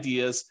countless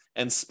ideas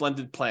and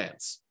splendid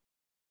plans.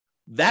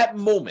 That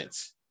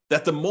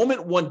the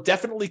moment one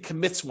definitely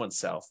commits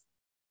oneself,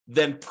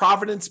 then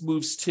providence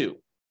moves too.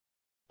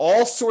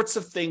 All sorts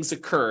of things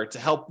occur to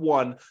help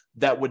one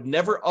that would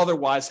never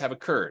otherwise have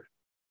occurred.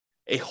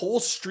 A whole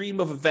stream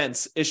of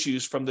events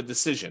issues from the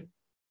decision,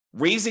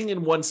 raising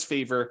in one's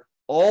favor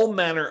all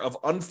manner of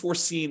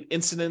unforeseen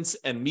incidents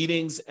and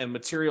meetings and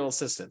material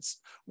assistance,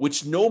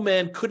 which no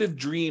man could have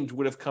dreamed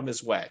would have come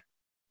his way.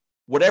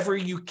 Whatever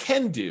you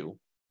can do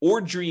or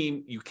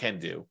dream you can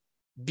do,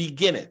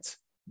 begin it.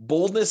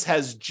 Boldness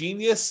has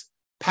genius,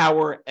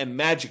 power, and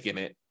magic in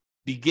it.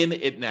 Begin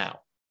it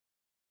now.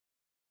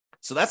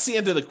 So that's the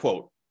end of the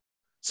quote.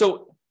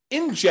 So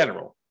in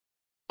general,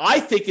 I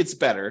think it's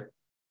better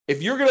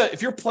if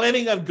you're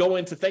planning on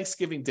going to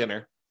Thanksgiving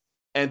dinner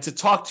and to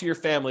talk to your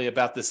family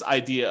about this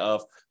idea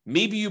of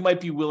maybe you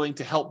might be willing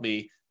to help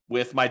me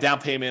with my down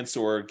payments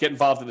or get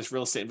involved in this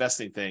real estate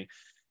investing thing.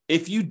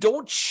 If you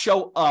don't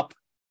show up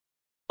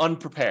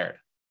unprepared,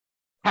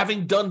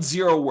 having done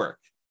zero work,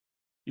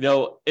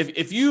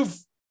 if you've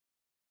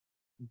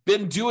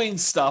been doing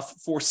stuff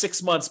for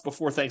 6 months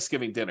before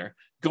Thanksgiving dinner,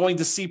 going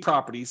to see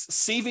properties,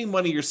 saving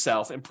money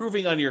yourself,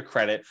 improving on your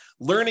credit,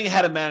 learning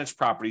how to manage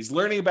properties,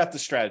 learning about the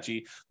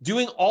strategy,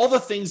 doing all the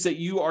things that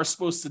you are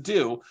supposed to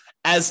do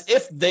as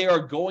if they are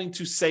going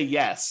to say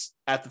yes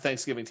at the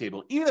Thanksgiving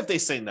table, even if they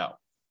say no.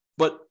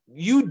 But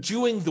you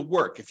doing the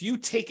work, if you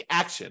take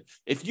action,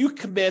 if you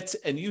commit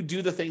and you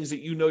do the things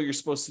that you know you're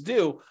supposed to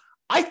do,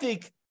 I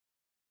think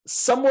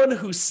someone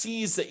who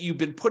sees that you've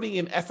been putting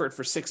in effort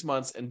for 6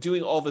 months and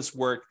doing all this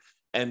work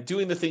and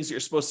doing the things that you're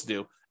supposed to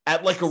do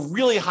at like a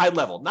really high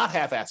level, not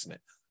half-assing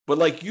it, but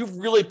like you've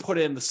really put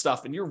in the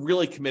stuff and you're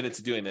really committed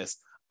to doing this,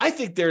 I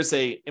think there's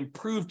a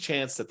improved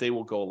chance that they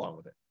will go along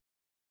with it.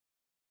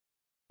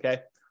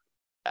 Okay.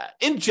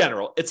 In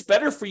general, it's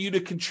better for you to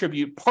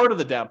contribute part of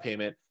the down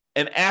payment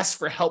and ask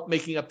for help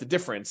making up the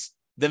difference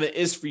than it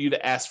is for you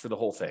to ask for the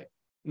whole thing.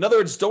 In other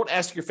words, don't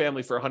ask your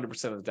family for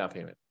 100% of the down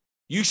payment.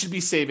 You should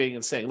be saving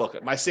and saying,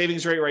 look, my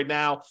savings rate right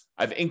now,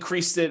 I've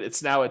increased it.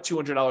 It's now at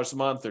 $200 a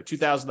month or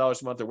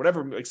 $2,000 a month or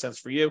whatever makes sense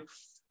for you.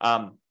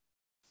 And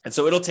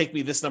so it'll take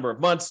me this number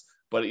of months.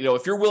 But,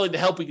 if you're willing to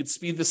help, we can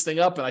speed this thing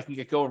up and I can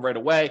get going right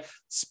away.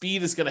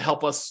 Speed is going to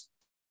help us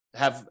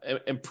have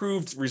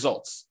improved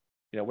results,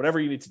 whatever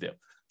you need to do.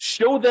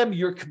 Show them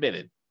you're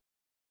committed.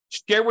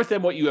 Share with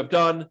them what you have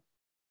done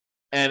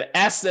and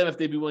ask them if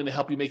they'd be willing to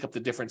help you make up the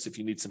difference if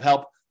you need some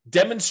help.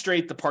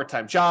 Demonstrate the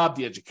part-time job,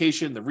 the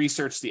education, the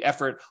research, the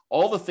effort,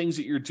 all the things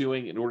that you're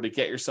doing in order to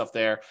get yourself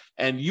there.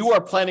 And you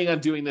are planning on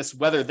doing this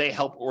whether they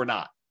help or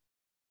not.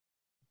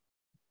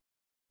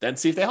 Then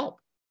see if they help.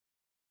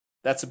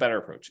 That's a better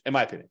approach, in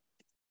my opinion.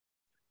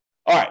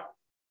 All right.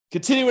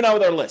 Continuing on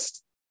with our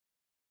list.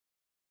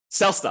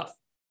 Sell stuff.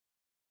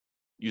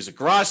 Use a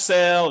garage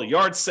sale, a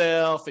yard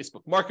sale,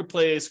 Facebook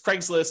Marketplace,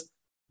 Craigslist.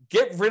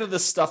 Get rid of the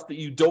stuff that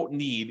you don't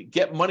need.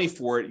 Get money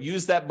for it.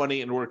 Use that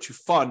money in order to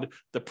fund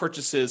the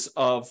purchases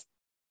of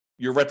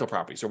your rental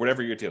properties or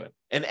whatever you're doing.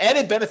 An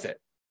added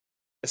benefit,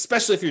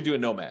 especially if you're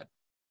doing nomad,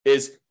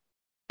 is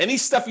any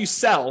stuff you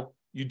sell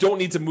you don't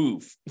need to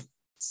move.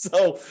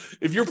 So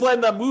if you're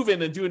planning on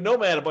moving and doing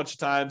nomad a bunch of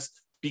times,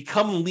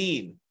 become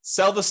lean.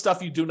 Sell the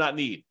stuff you do not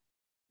need.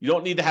 You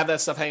don't need to have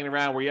that stuff hanging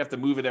around where you have to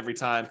move it every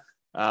time.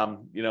 Go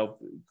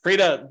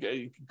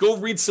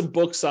read some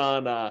books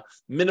on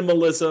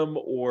minimalism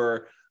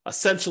or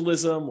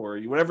essentialism or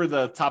whatever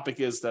the topic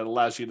is that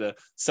allows you to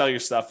sell your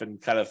stuff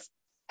and kind of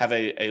have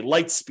a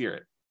light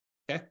spirit.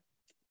 Okay.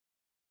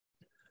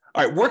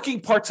 All right.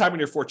 Working part-time in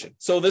your fortune.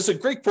 So there's a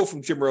great quote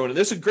from Jim Rohn, and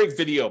there's a great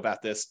video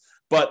about this.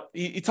 But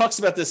he talks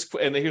about this,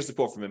 and here's the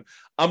quote from him.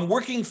 I'm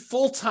working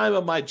full-time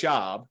on my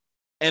job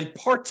and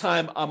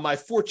part-time on my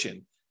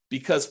fortune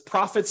because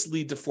profits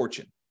lead to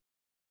fortune.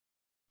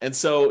 And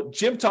so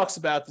Jim talks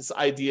about this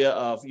idea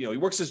of, he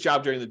works his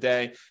job during the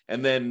day,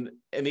 and then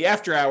in the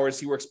after hours,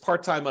 he works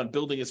part-time on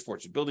building his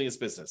fortune, building his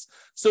business.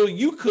 So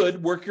you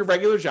could work your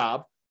regular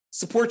job,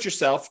 support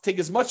yourself, take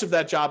as much of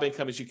that job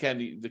income as you can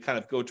to kind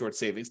of go towards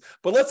savings.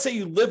 But let's say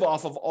you live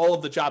off of all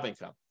of the job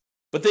income,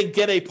 but then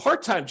get a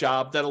part-time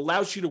job that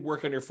allows you to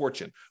work on your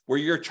fortune, where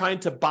you're trying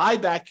to buy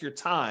back your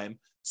time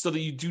so that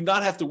you do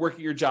not have to work at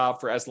your job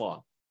for as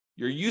long.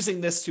 You're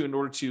using this in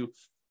order to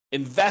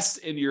invest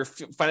in your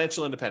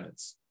financial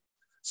independence.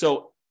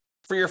 So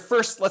for your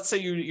first, let's say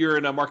you're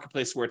in a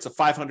marketplace where it's a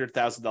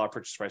 $500,000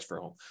 purchase price for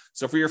a home.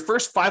 So for your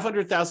first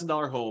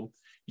 $500,000 home,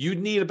 you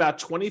need about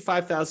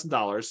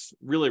 $25,000,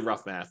 really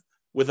rough math,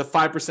 with a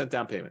 5%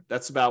 down payment.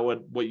 That's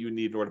about what you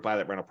need in order to buy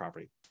that rental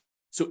property.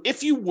 So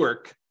if you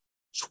work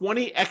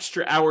 20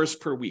 extra hours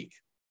per week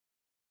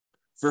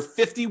for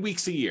 50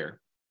 weeks a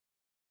year,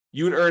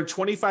 you would earn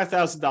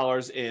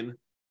 $25,000 in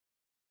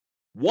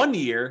 1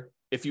 year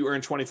if you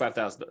earn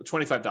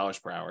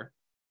 $25 per hour,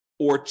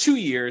 or 2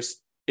 years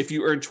if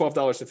you earn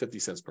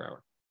 $12.50 per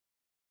hour.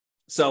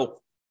 So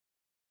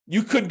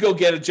you could go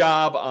get a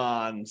job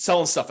on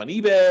selling stuff on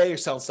eBay or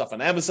selling stuff on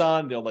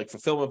Amazon, like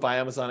fulfillment by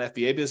Amazon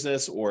FBA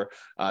business, or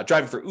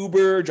driving for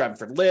Uber, driving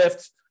for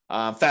Lyft,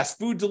 fast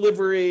food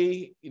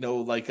delivery,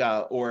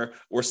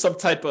 or some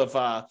type of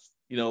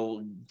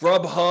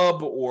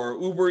Grubhub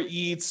or Uber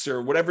Eats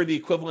or whatever the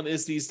equivalent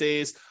is these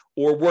days,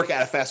 or work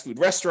at a fast food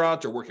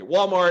restaurant, or work at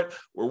Walmart,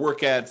 or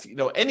work at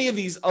any of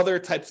these other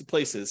types of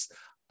places.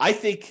 I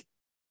think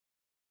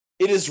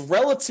it is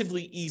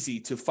relatively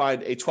easy to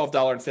find a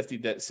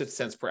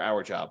 $12.50 per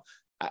hour job.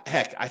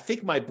 Heck, I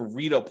think my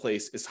burrito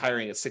place is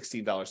hiring at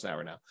 $16 an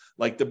hour now.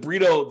 Like the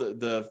burrito,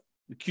 the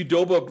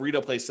Qdoba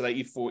burrito place that I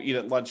eat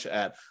at lunch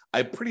at,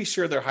 I'm pretty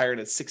sure they're hiring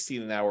at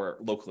 $16 an hour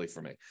locally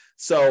for me.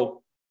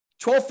 So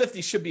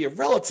 $12.50 should be a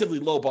relatively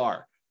low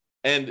bar.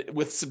 And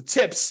with some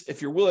tips,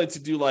 if you're willing to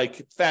do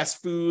like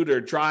fast food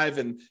or drive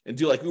and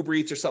do like Uber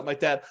Eats or something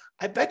like that,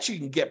 I bet you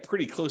can get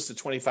pretty close to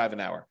 $25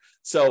 an hour.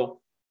 So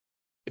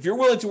if you're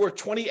willing to work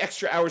 20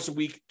 extra hours a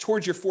week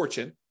towards your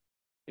fortune,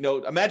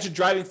 imagine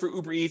driving for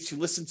Uber Eats. You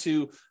listen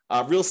to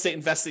real estate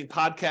investing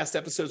podcast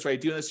episodes where I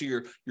do this. So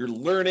you're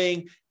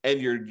learning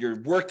and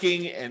you're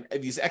working and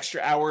these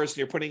extra hours, and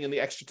you're putting in the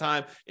extra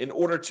time in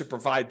order to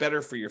provide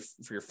better for your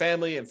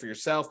family and for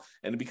yourself,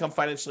 and to become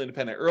financially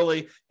independent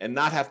early and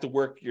not have to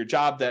work your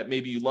job that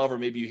maybe you love or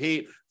maybe you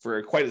hate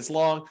for quite as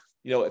long.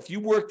 If you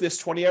work this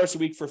 20 hours a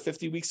week for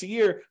 50 weeks a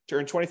year to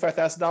earn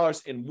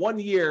 $25,000 in 1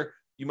 year,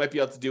 you might be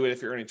able to do it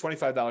if you're earning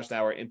 $25 an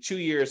hour. In 2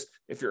 years,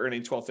 if you're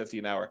earning $12.50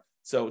 an hour.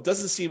 So it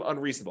doesn't seem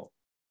unreasonable.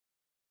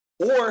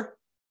 Or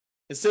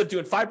instead of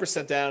doing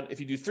 5% down, if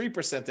you do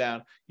 3%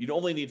 down, you'd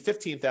only need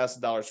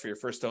 $15,000 for your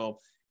first home.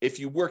 If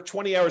you work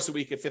 20 hours a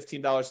week at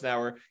 $15 an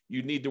hour,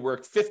 you need to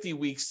work 50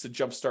 weeks to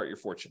jumpstart your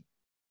fortune.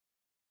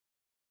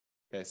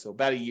 Okay, so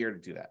about a year to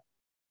do that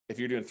if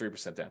you're doing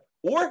 3% down.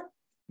 Or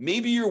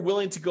maybe you're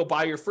willing to go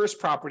buy your first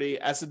property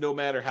as a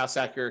nomad or house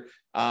hacker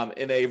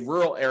in a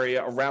rural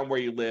area around where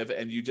you live,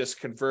 and you just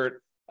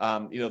convert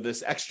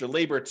this extra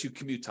labor to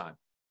commute time.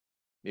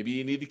 Maybe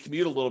you need to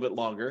commute a little bit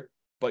longer,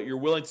 but you're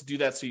willing to do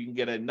that so you can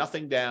get a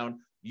nothing down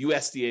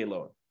USDA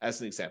loan, as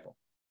an example.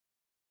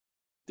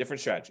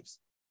 Different strategies.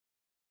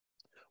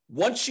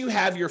 Once you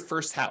have your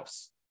first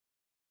house,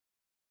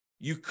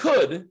 you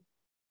could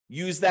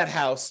use that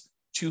house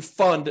to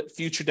fund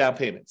future down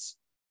payments,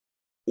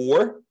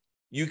 or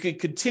you could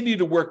continue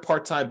to work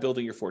part-time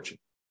building your fortune.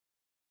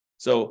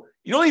 So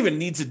you don't even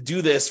need to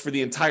do this for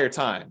the entire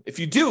time. If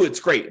you do, it's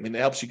great. It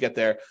helps you get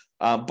there.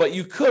 But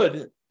you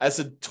could, as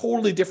a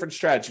totally different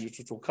strategy, which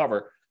we'll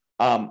cover,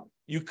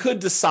 you could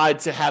decide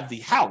to have the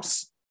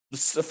house,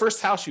 the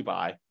first house you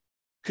buy,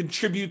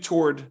 contribute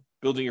toward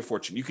building your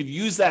fortune. You could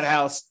use that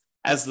house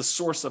as the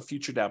source of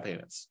future down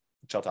payments,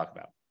 which I'll talk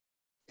about.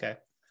 Okay.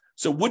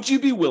 So would you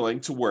be willing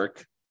to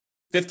work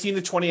 15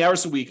 to 20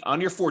 hours a week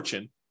on your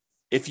fortune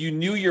if you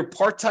knew your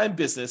part-time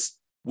business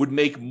would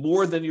make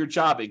more than your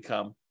job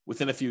income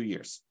within a few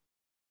years?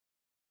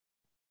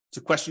 It's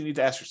a question you need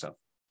to ask yourself.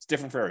 It's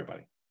different for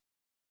everybody.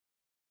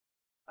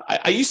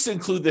 I used to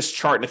include this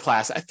chart in a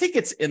class. I think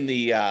it's in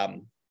the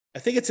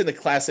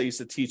class I used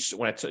to teach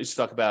when I used to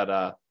talk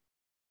about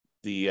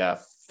the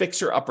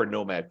Fixer Upper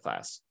Nomad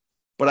class.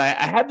 But I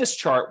had this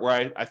chart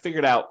where I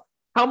figured out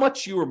how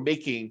much you were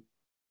making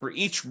for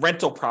each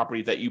rental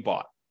property that you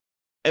bought.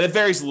 And it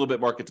varies a little bit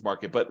market to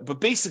market, but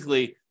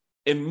basically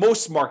in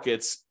most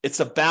markets,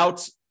 it's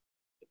about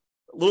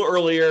a little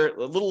earlier,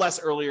 a little less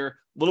earlier,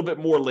 a little bit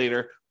more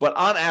later, but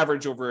on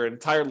average over an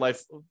entire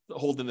life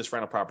holding this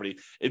rental property,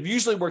 it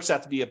usually works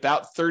out to be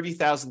about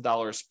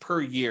 $30,000 per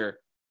year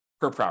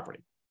per property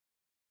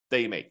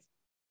that you make.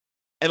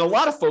 And a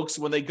lot of folks,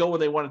 when they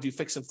want to do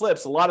fix and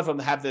flips, a lot of them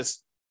have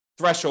this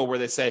threshold where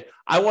they say,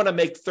 I want to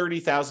make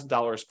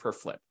 $30,000 per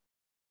flip.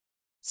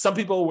 Some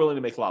people are willing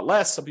to make a lot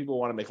less. Some people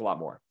want to make a lot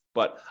more.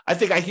 But I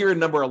think I hear a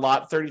number a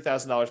lot,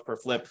 $30,000 per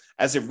flip,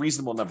 as a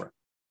reasonable number.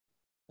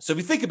 So if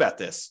you think about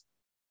this,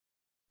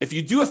 if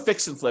you do a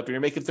fix and flip and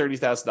you're making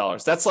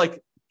 $30,000, that's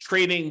like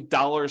trading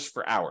dollars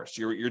for hours.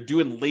 You're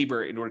doing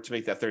labor in order to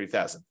make that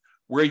 $30,000.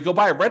 Where you go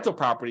buy a rental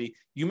property,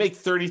 you make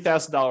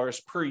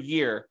 $30,000 per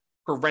year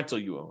per rental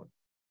you own.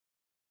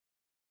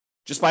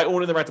 Just by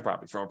owning the rental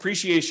property, from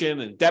appreciation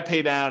and debt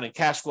pay down and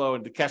cash flow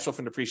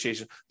from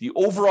depreciation, the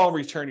overall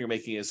return you're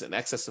making is in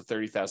excess of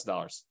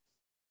 $30,000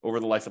 over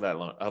the life of that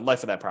loan,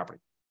 life of that property.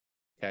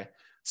 Okay,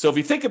 so if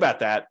you think about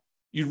that,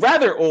 you'd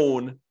rather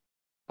own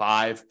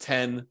 5,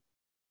 10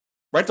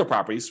 rental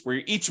properties where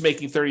you're each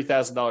making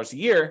 $30,000 a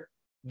year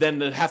than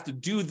to have to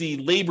do the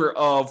labor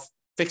of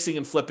fixing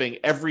and flipping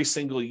every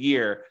single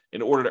year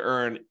in order to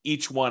earn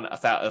each one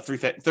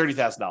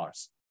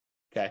 $30,000.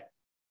 Okay.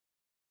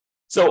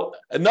 So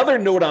another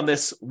note on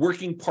this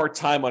working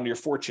part-time on your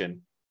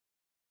fortune,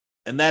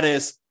 and that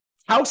is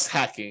house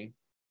hacking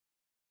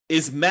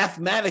is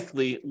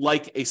mathematically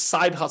like a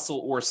side hustle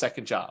or a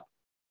second job.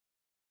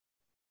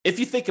 If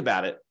you think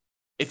about it,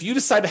 if you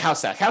decide to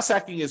house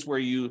hacking is where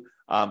you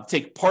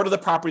take part of the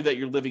property that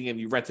you're living in,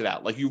 you rent it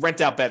out. Like you rent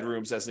out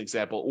bedrooms as an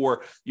example,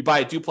 or you buy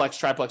a duplex,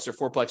 triplex, or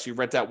fourplex, you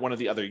rent out one of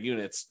the other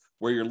units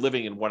where you're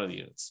living in one of the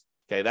units.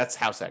 Okay, that's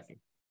house hacking.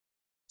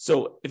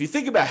 So if you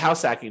think about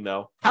house hacking,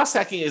 though, house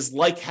hacking is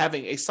like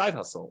having a side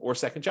hustle or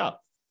second job.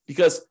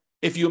 Because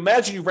if you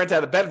imagine you rent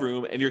out a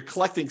bedroom and you're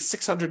collecting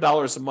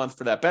 $600 a month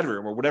for that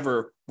bedroom, or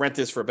whatever rent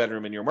is for a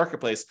bedroom in your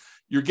marketplace,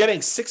 you're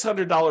getting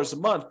 $600 a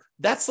month.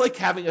 That's like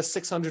having a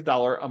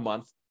 $600 a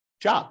month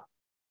job,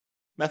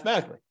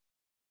 mathematically.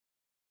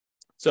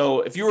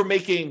 So if you were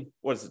making,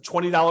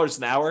 $20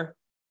 an hour,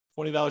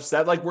 $20, is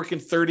that like working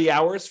 30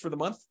 hours for the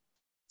month?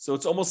 So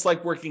it's almost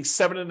like working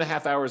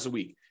 7.5 hours a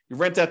week. You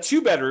rent out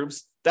 2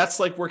 bedrooms, that's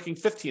like working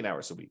 15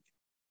 hours a week.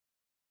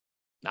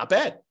 Not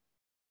bad.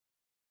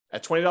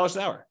 At $20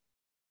 an hour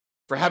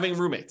for having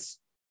roommates.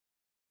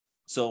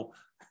 So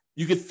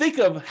you could think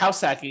of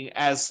house hacking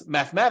as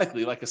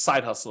mathematically like a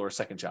side hustle or a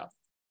second job.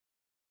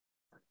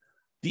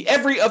 The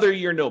every other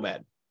year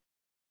nomad.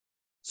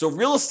 So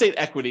real estate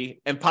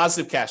equity and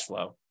positive cash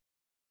flow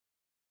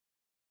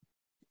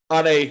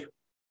on a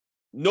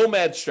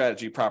nomad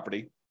strategy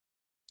property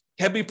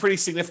can be pretty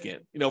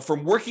significant. You know,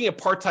 from working a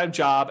part-time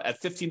job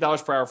at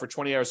 $15 per hour for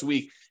 20 hours a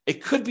week,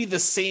 it could be the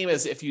same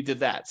as if you did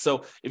that.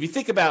 So if you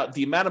think about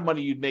the amount of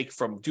money you'd make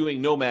from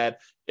doing nomad,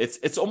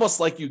 it's almost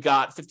like you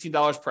got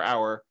 $15 per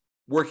hour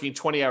working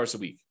 20 hours a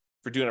week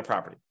for doing a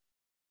property.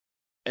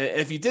 And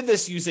if you did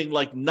this using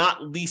like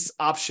not lease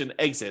option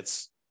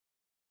exits,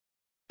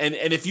 and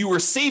if you were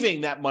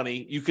saving that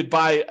money, you could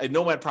buy a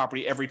nomad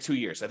property every 2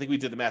 years. I think we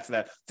did the math for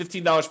that.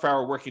 $15 per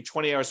hour working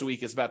 20 hours a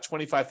week is about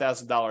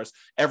 $25,000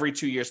 every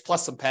 2 years,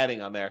 plus some padding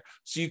on there.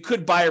 So you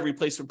could buy a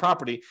replacement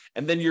property,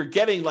 and then you're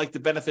getting like the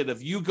benefit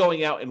of you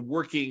going out and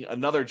working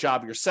another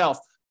job yourself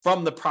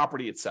from the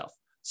property itself.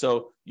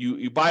 So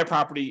you buy a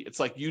property, it's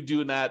like you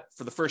doing that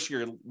for the first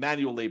year,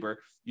 manual labor.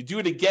 You do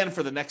it again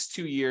for the next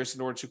 2 years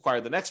in order to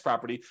acquire the next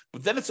property,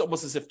 but then it's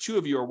almost as if 2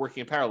 of you are working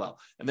in parallel.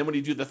 And then when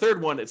you do the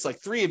third one, it's like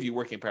 3 of you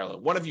working in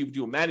parallel. 1 of you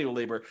do a manual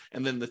labor,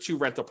 and then the 2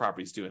 rental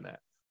properties doing that.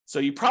 So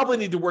you probably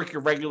need to work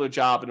your regular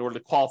job in order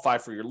to qualify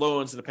for your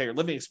loans and to pay your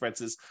living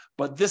expenses,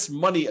 but this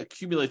money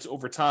accumulates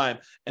over time,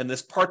 and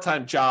this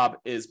part-time job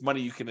is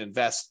money you can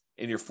invest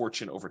in your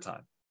fortune over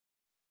time.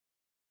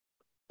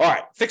 All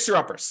right,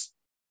 fixer-uppers.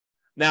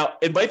 Now,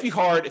 it might be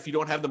hard if you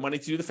don't have the money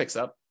to do the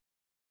fix-up.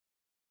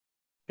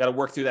 Got to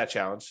work through that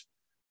challenge.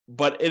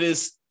 But it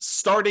is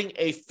starting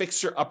a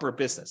fixer-upper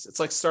business. It's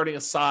like starting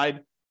a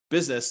side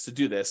business to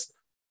do this.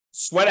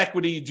 Sweat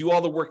equity, you do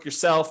all the work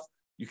yourself.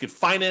 You could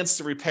finance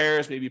the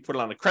repairs, maybe put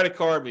it on a credit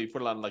card, maybe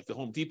put it on like the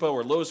Home Depot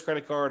or Lowe's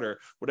credit card or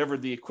whatever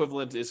the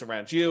equivalent is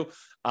around you.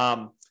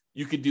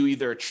 You could do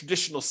either a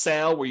traditional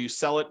sale where you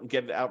sell it and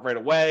get it out right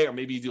away, or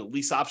maybe you do a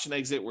lease option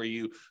exit where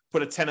you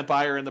put a tenant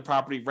buyer in the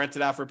property, rent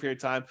it out for a period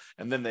of time,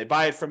 and then they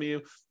buy it from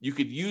you. You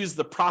could use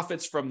the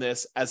profits from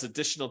this as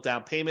additional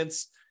down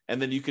payments,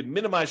 and then you could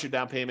minimize your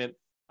down payment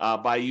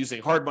by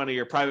using hard money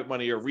or private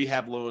money or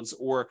rehab loans,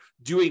 or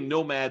doing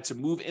nomad to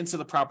move into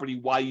the property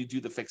while you do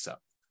the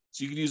fix-up.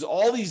 So you can use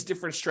all these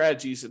different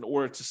strategies in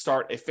order to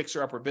start a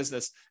fixer-upper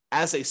business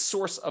as a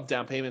source of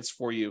down payments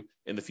for you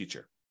in the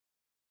future.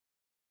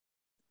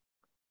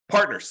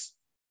 Partners.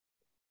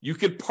 You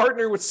could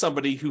partner with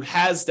somebody who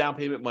has down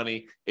payment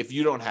money if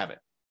you don't have it.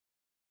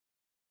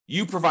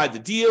 You provide the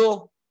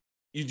deal,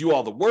 you do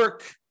all the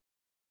work,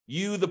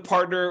 you, the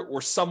partner,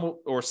 or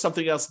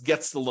something else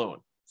gets the loan.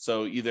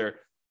 So either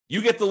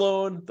You get the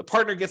loan, the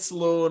partner gets the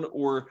loan,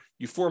 or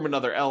you form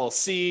another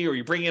LLC, or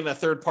you bring in a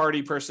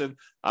third-party person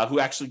who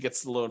actually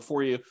gets the loan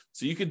for you.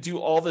 So you can do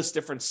all this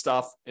different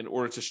stuff in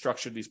order to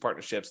structure these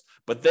partnerships,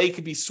 but they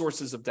could be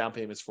sources of down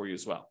payments for you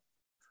as well.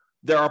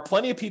 There are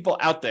plenty of people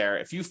out there,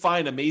 if you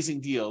find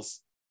amazing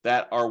deals,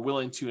 that are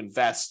willing to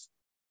invest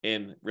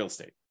in real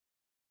estate.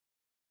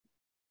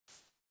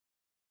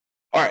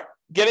 All right,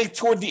 getting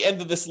toward the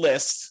end of this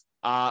list,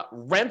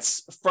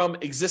 rents from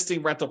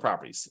existing rental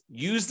properties.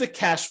 Use the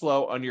cash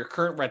flow on your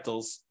current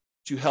rentals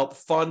to help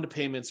fund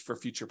payments for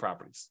future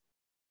properties.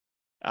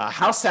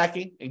 House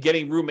hacking and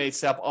getting roommates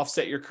to help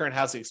offset your current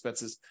housing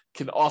expenses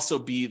can also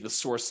be the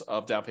source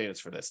of down payments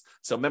for this.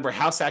 So remember,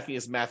 house hacking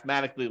is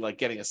mathematically like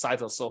getting a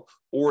side hustle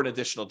or an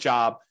additional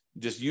job.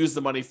 You just use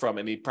the money from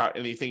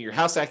anything you're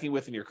house hacking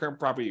with in your current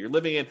property you're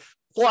living in,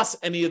 plus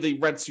any of the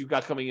rents you've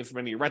got coming in from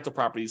any of your rental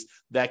properties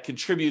that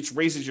contributes,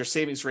 raises your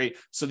savings rate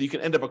so that you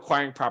can end up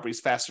acquiring properties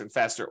faster and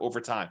faster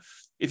over time.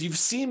 If you've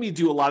seen me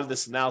do a lot of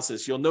this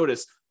analysis, you'll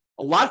notice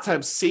a lot of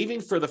times saving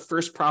for the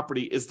first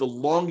property is the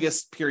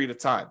longest period of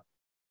time.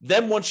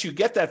 Then once you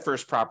get that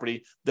first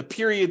property, the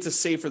period to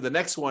save for the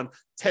next one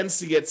tends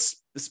to get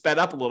sped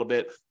up a little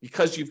bit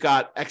because you've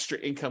got extra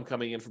income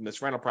coming in from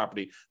this rental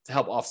property to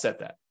help offset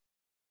that.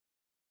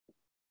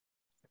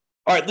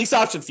 All right, lease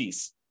option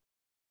fees.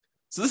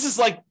 So this is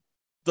like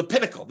the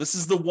pinnacle. This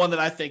is the one that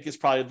I think is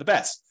probably the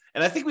best.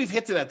 And I think we've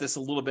hinted at this a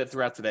little bit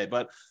throughout today.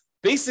 But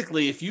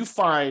basically, if you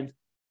find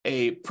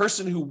a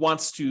person who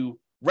wants to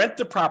rent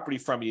the property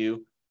from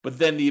you, but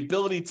then the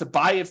ability to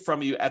buy it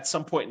from you at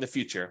some point in the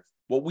future,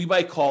 what we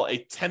might call a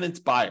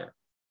tenant buyer.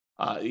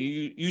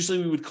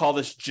 Usually we would call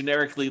this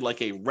generically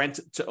like a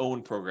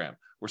rent-to-own program,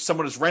 where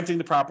someone is renting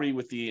the property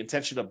with the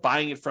intention of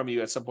buying it from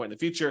you at some point in the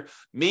future.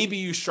 Maybe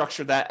you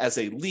structure that as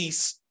a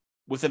lease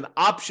with an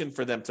option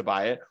for them to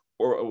buy it,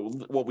 or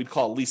what we'd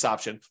call a lease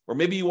option, or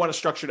maybe you want to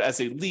structure it as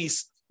a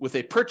lease with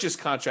a purchase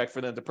contract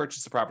for them to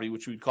purchase the property,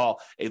 which we'd call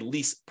a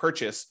lease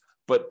purchase.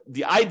 But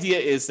the idea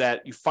is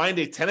that you find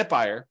a tenant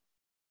buyer,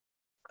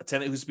 a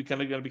tenant who's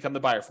going to become the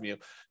buyer from you,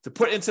 to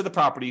put into the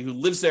property, who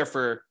lives there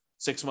for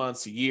 6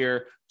 months, a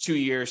year, 2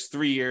 years,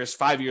 3 years,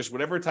 5 years,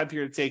 whatever time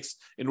period it takes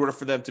in order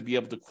for them to be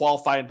able to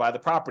qualify and buy the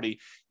property.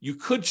 You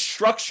could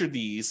structure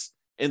these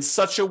in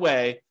such a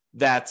way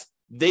that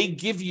they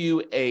give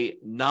you a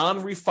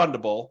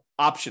non-refundable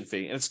option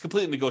fee, and it's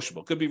completely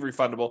negotiable. It could be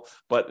refundable,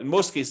 but in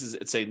most cases,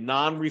 it's a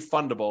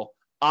non-refundable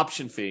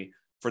option fee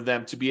for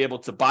them to be able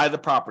to buy the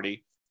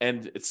property.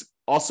 And it's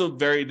also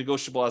very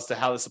negotiable as to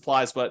how this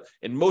applies, but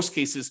in most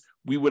cases,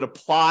 we would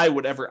apply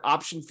whatever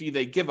option fee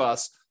they give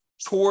us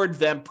toward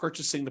them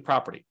purchasing the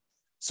property.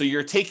 So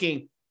you're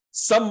taking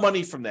some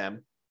money from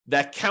them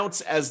that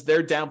counts as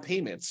their down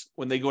payments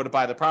when they go to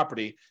buy the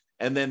property,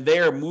 and then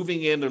they're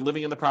moving in, they're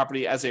living in the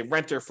property as a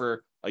renter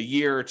for a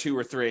year or 2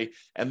 or 3,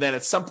 and then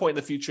at some point in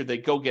the future, they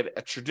go get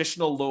a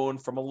traditional loan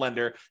from a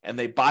lender, and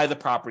they buy the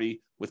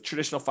property with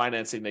traditional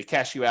financing, they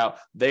cash you out,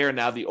 they are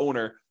now the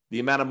owner. The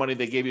amount of money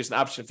they gave you as an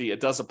option fee, it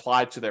does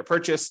apply to their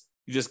purchase.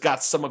 You just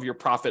got some of your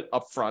profit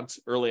up front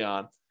early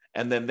on,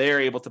 and then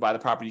they're able to buy the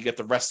property. You get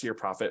the rest of your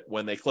profit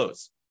when they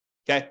close,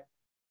 okay?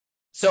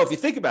 So if you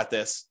think about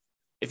this,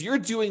 if you're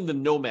doing the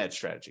nomad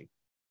strategy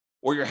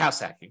or you're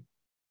house hacking,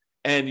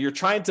 and you're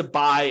trying to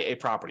buy a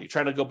property,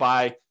 trying to go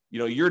buy,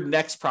 your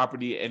next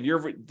property, and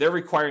they're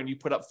requiring you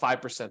put up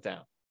 5%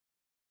 down.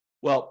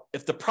 Well,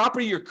 if the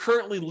property you're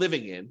currently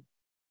living in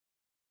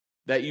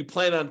that you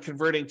plan on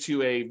converting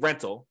to a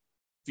rental,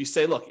 if you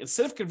say, look,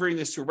 instead of converting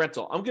this to a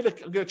rental, I'm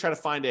gonna try to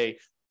find a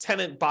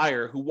tenant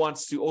buyer who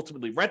wants to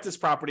ultimately rent this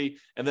property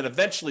and then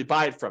eventually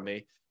buy it from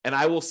me. And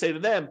I will say to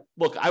them,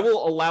 look, I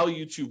will allow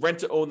you to rent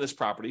to own this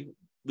property,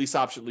 lease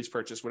option, lease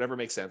purchase, whatever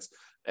makes sense.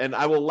 And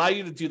I will allow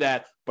you to do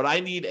that, but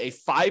I need a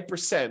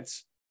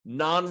 5%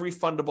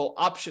 non-refundable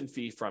option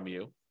fee from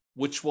you,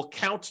 which will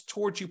count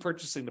towards you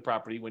purchasing the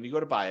property when you go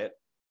to buy it,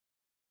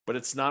 but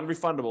it's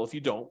non-refundable if you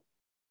don't,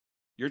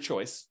 your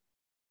choice.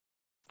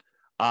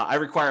 I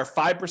require a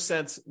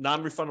 5%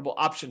 non-refundable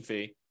option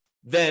fee.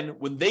 Then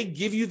when they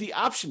give you the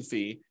option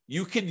fee,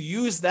 you can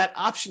use that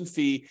option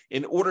fee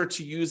in order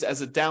to use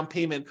as a down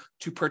payment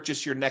to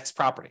purchase your next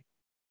property.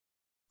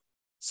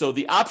 So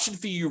the option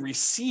fee you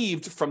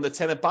received from the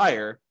tenant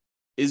buyer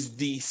is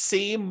the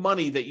same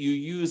money that you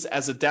use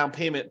as a down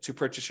payment to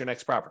purchase your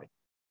next property.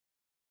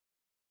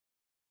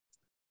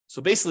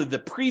 So basically, the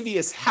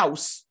previous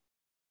house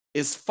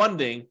is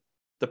funding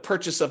the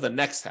purchase of the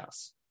next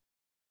house.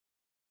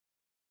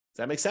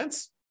 Does that make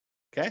sense?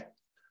 Okay.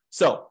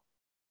 So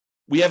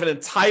we have an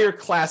entire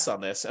class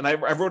on this, and I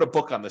wrote a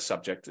book on this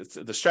subject.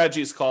 The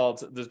strategy is called,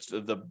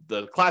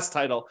 the class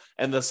title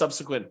and the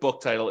subsequent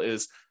book title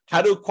is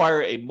How to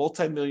Acquire a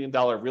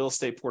Multi-Million-Dollar Real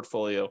Estate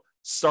Portfolio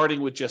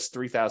Starting with Just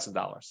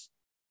 $3,000.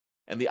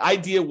 And the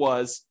idea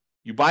was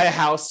you buy a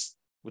house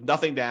with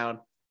nothing down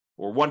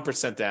or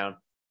 1% down,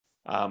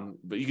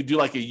 but you could do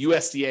like a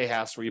USDA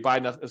house where you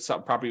buy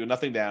some property with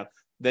nothing down.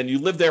 Then you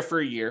live there for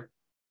a year.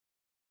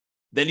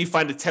 Then you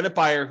find a tenant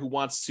buyer who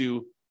wants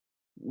to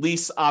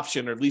lease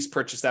option or lease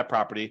purchase that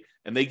property,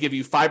 and they give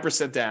you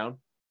 5% down,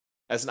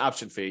 as an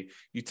option fee.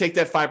 You take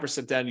that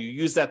 5% down, you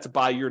use that to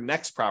buy your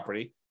next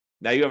property.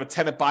 Now you have a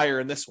tenant buyer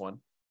in this one.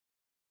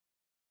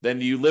 Then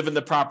you live in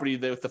the property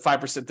with the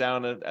 5%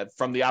 down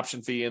from the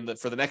option fee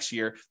for the next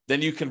year.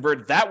 Then you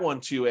convert that one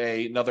to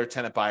another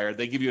tenant buyer.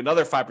 They give you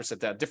another 5%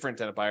 down, different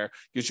tenant buyer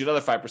gives you another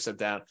 5%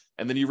 down.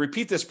 And then you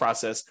repeat this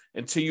process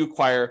until you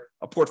acquire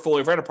a portfolio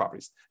of rental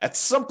properties. At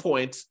some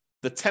point,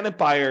 the tenant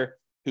buyer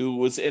who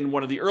was in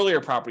one of the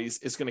earlier properties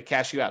is going to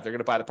cash you out. They're going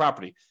to buy the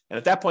property. And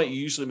at that point,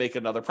 you usually make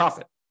another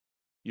profit.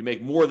 You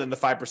make more than the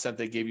 5%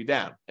 they gave you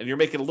down. And you're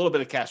making a little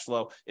bit of cash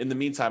flow in the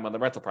meantime on the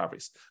rental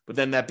properties. But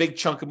then that big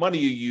chunk of money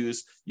you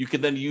use, you can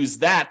then use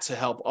that to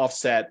help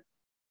offset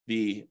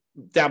the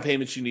down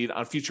payments you need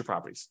on future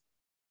properties.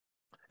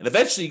 And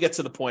eventually you get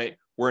to the point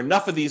where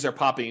enough of these are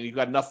popping and you've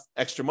got enough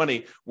extra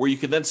money where you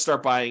can then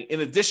start buying,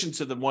 in addition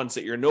to the ones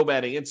that you're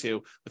nomading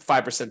into with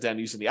 5% down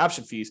using the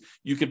option fees,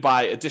 you could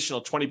buy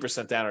additional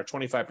 20% down or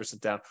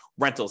 25% down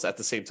rentals at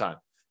the same time.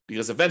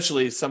 Because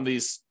eventually some of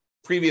these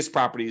previous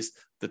properties,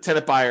 the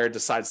tenant buyer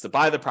decides to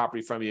buy the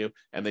property from you,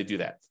 and they do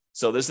that.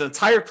 So there's an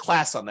entire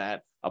class on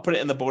that. I'll put it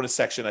in the bonus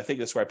section. I think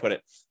that's where I put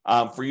it,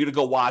 for you to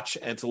go watch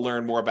and to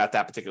learn more about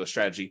that particular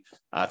strategy.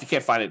 If you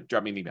can't find it,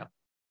 drop me an email.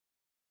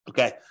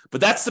 Okay, but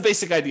that's the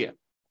basic idea,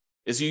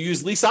 is you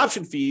use lease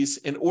option fees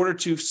in order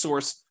to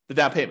source the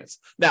down payments.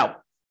 Now,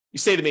 you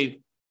say to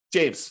me,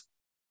 James,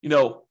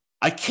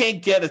 I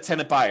can't get a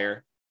tenant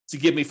buyer to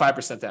give me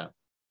 5% down.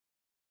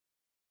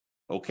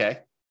 Okay.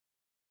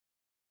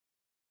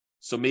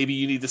 So maybe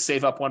you need to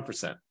save up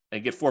 1%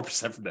 and get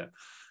 4% from them.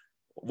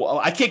 Well,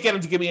 I can't get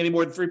them to give me any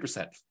more than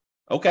 3%.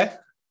 Okay.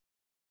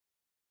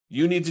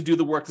 You need to do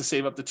the work to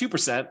save up the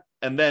 2%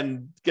 and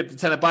then get the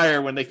tenant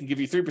buyer when they can give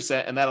you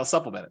 3%, and that'll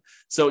supplement it.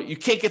 So you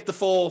can't get the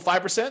full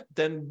 5%,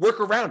 then work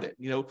around it.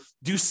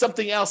 Do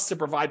something else to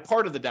provide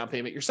part of the down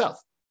payment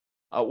yourself.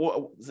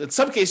 In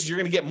some cases, you're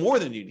going to get more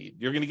than you need.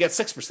 You're going to get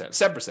 6%,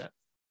 7%.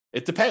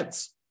 It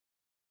depends.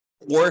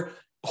 Or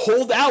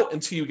hold out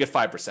until you get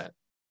 5%.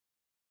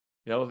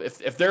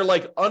 If they're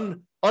like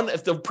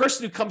if the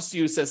person who comes to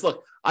you says,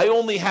 look, I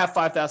only have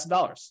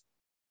 $5,000.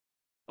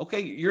 Okay,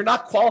 you're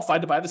not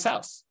qualified to buy this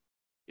house.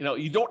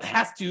 You don't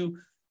have to.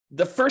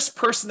 The first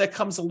person that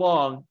comes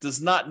along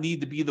does not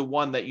need to be the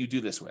one that you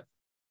do this with.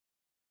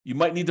 You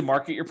might need to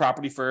market your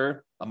property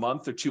for a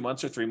month or 2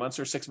 months or 3 months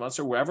or 6 months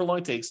or wherever long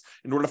it takes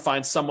in order to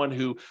find someone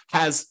who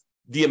has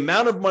the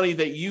amount of money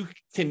that you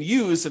can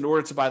use in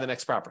order to buy the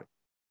next property.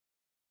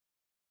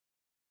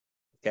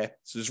 Okay,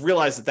 so just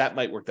realize that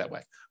might work that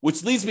way,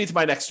 which leads me to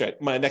my next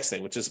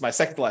thing, which is my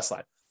second to last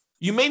slide.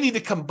 You may need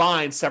to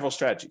combine several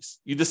strategies.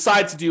 You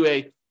decide to do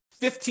a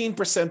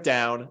 15%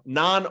 down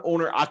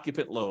non-owner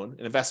occupant loan,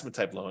 an investment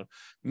type loan.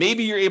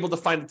 Maybe you're able to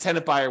find a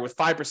tenant buyer with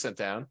 5%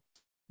 down.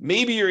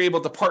 Maybe you're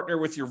able to partner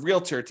with your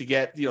realtor to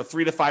get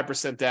 3 to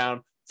 5%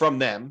 down from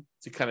them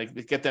to kind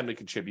of get them to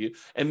contribute.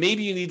 And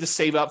maybe you need to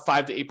save up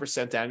 5 to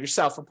 8% down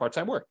yourself from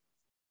part-time work.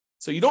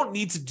 So you don't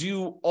need to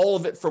do all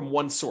of it from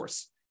one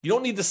source. You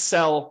don't need to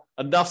sell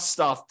enough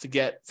stuff to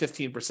get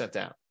 15%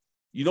 down.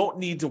 You don't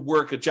need to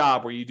work a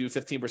job where you do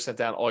 15%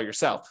 down all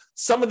yourself.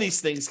 Some of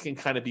these things can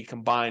kind of be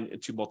combined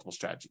into multiple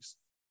strategies.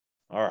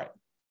 All right.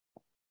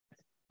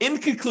 In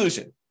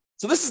conclusion,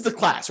 so this is the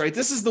class, right?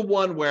 This is the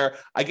one where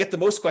I get the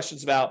most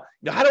questions about,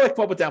 how do I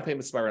come up with down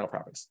payments to my rental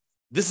properties?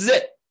 This is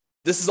it.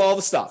 This is all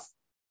the stuff.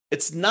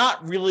 It's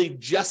not really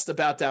just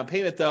about down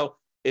payment, though.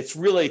 It's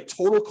really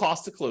total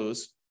cost to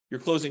close, your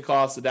closing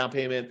costs, the down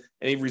payment,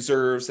 any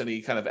reserves,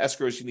 any kind of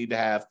escrows you need to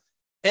have,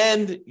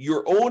 and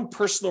your own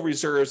personal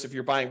reserves if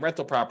you're buying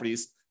rental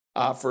properties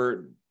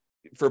for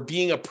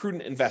being a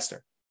prudent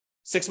investor.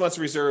 6 months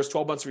of reserves,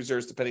 12 months of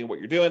reserves, depending on what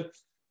you're doing.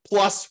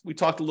 Plus, we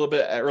talked a little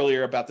bit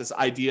earlier about this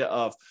idea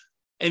of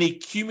any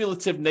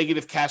cumulative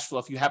negative cash flow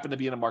if you happen to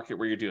be in a market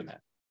where you're doing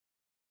that.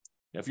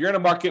 If you're in a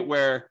market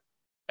where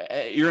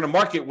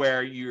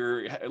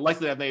you're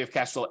likely to have negative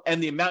cash flow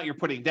and the amount you're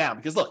putting down,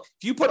 because look,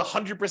 if you put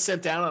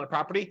 100% down on a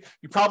property,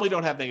 you probably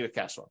don't have negative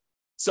cash flow.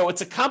 So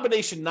it's a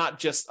combination not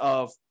just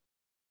of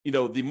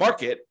the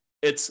market,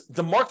 it's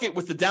the market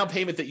with the down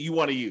payment that you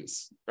want to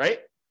use, right?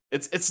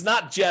 It's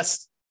not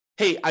just,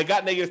 hey, I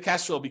got negative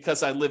cash flow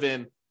because I live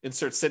in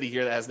insert city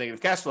here that has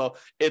negative cash flow.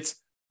 It's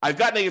I've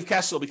got negative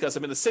cash flow because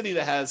I'm in a city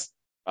that has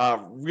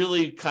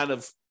really kind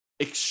of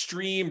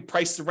extreme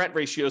price to rent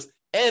ratios,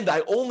 and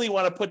I only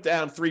want to put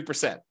down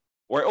 3%,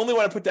 or I only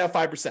want to put down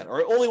 5%,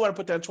 or I only want to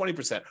put down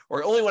 20%,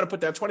 or I only want to put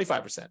down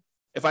 25%.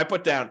 If I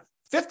put down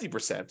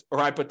 50%, or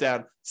I put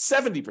down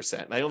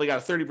 70%, and I only got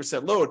a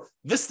 30% load,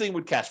 this thing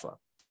would cash flow.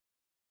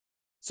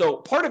 So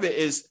part of it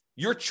is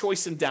your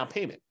choice in down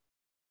payment.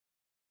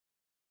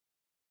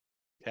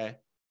 Okay.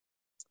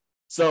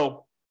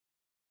 So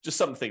just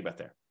something to think about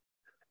there.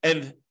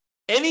 And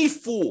any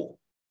fool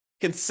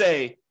can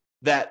say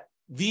that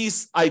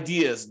these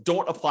ideas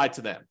don't apply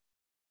to them.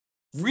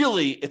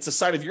 Really, it's a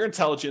sign of your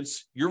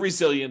intelligence, your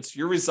resilience,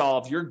 your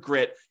resolve, your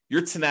grit,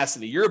 your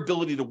tenacity, your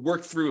ability to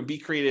work through and be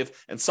creative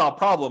and solve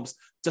problems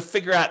to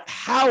figure out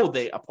how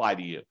they apply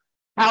to you,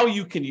 how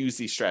you can use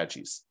these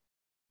strategies.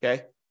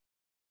 Okay.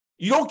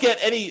 You don't get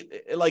any,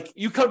 like,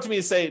 you come to me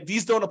and say,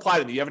 these don't apply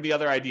to me. You have any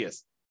other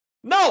ideas?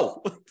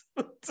 No.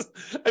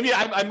 I mean,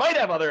 I might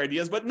have other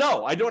ideas, but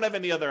no, I don't have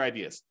any other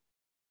ideas.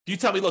 You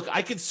tell me, look,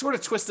 I can sort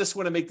of twist this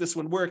one and make this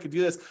one work and do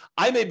this.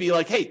 I may be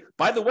like, hey,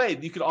 by the way,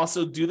 you could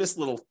also do this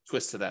little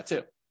twist to that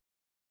too.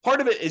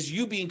 Part of it is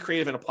you being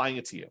creative and applying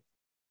it to you.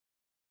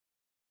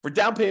 For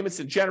down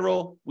payments in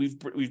general, we've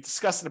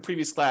discussed in a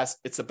previous class,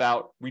 it's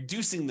about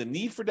reducing the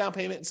need for down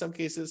payment in some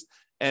cases.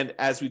 And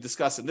as we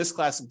discussed in this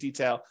class in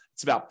detail,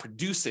 it's about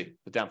producing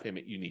the down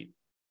payment you need.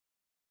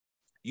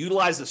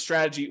 Utilize a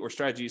strategy or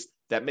strategies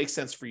that make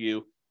sense for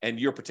you and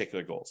your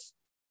particular goals.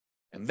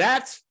 And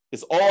that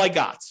is all I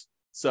got.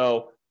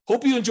 So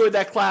hope you enjoyed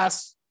that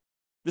class.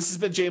 This has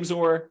been James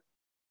Orr.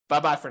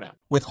 Bye-bye for now.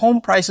 With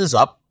home prices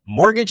up,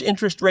 mortgage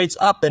interest rates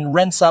up, and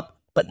rents up,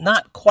 but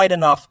not quite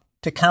enough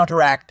to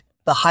counteract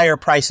the higher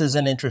prices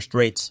and interest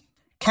rates,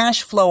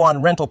 cash flow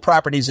on rental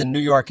properties in New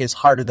York is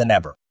harder than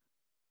ever.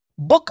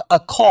 Book a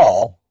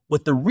call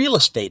with the Real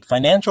Estate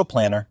Financial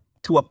Planner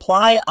to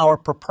apply our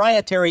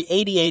proprietary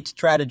 88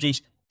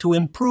 strategies to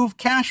improve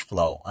cash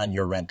flow on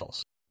your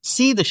rentals.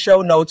 See the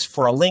show notes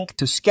for a link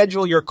to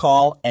schedule your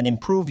call and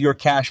improve your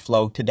cash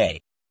flow today.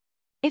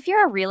 If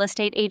you're a real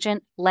estate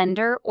agent,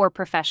 lender, or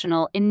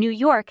professional in New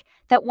York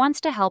that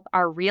wants to help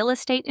our real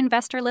estate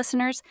investor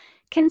listeners,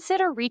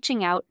 consider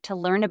reaching out to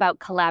learn about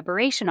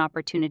collaboration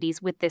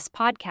opportunities with this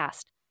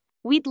podcast.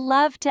 We'd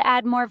love to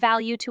add more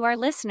value to our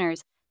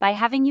listeners by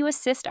having you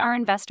assist our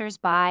investors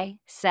buy,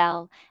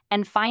 sell,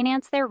 and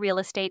finance their real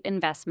estate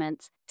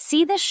investments.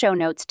 See the show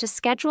notes to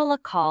schedule a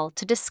call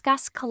to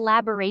discuss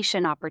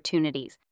collaboration opportunities.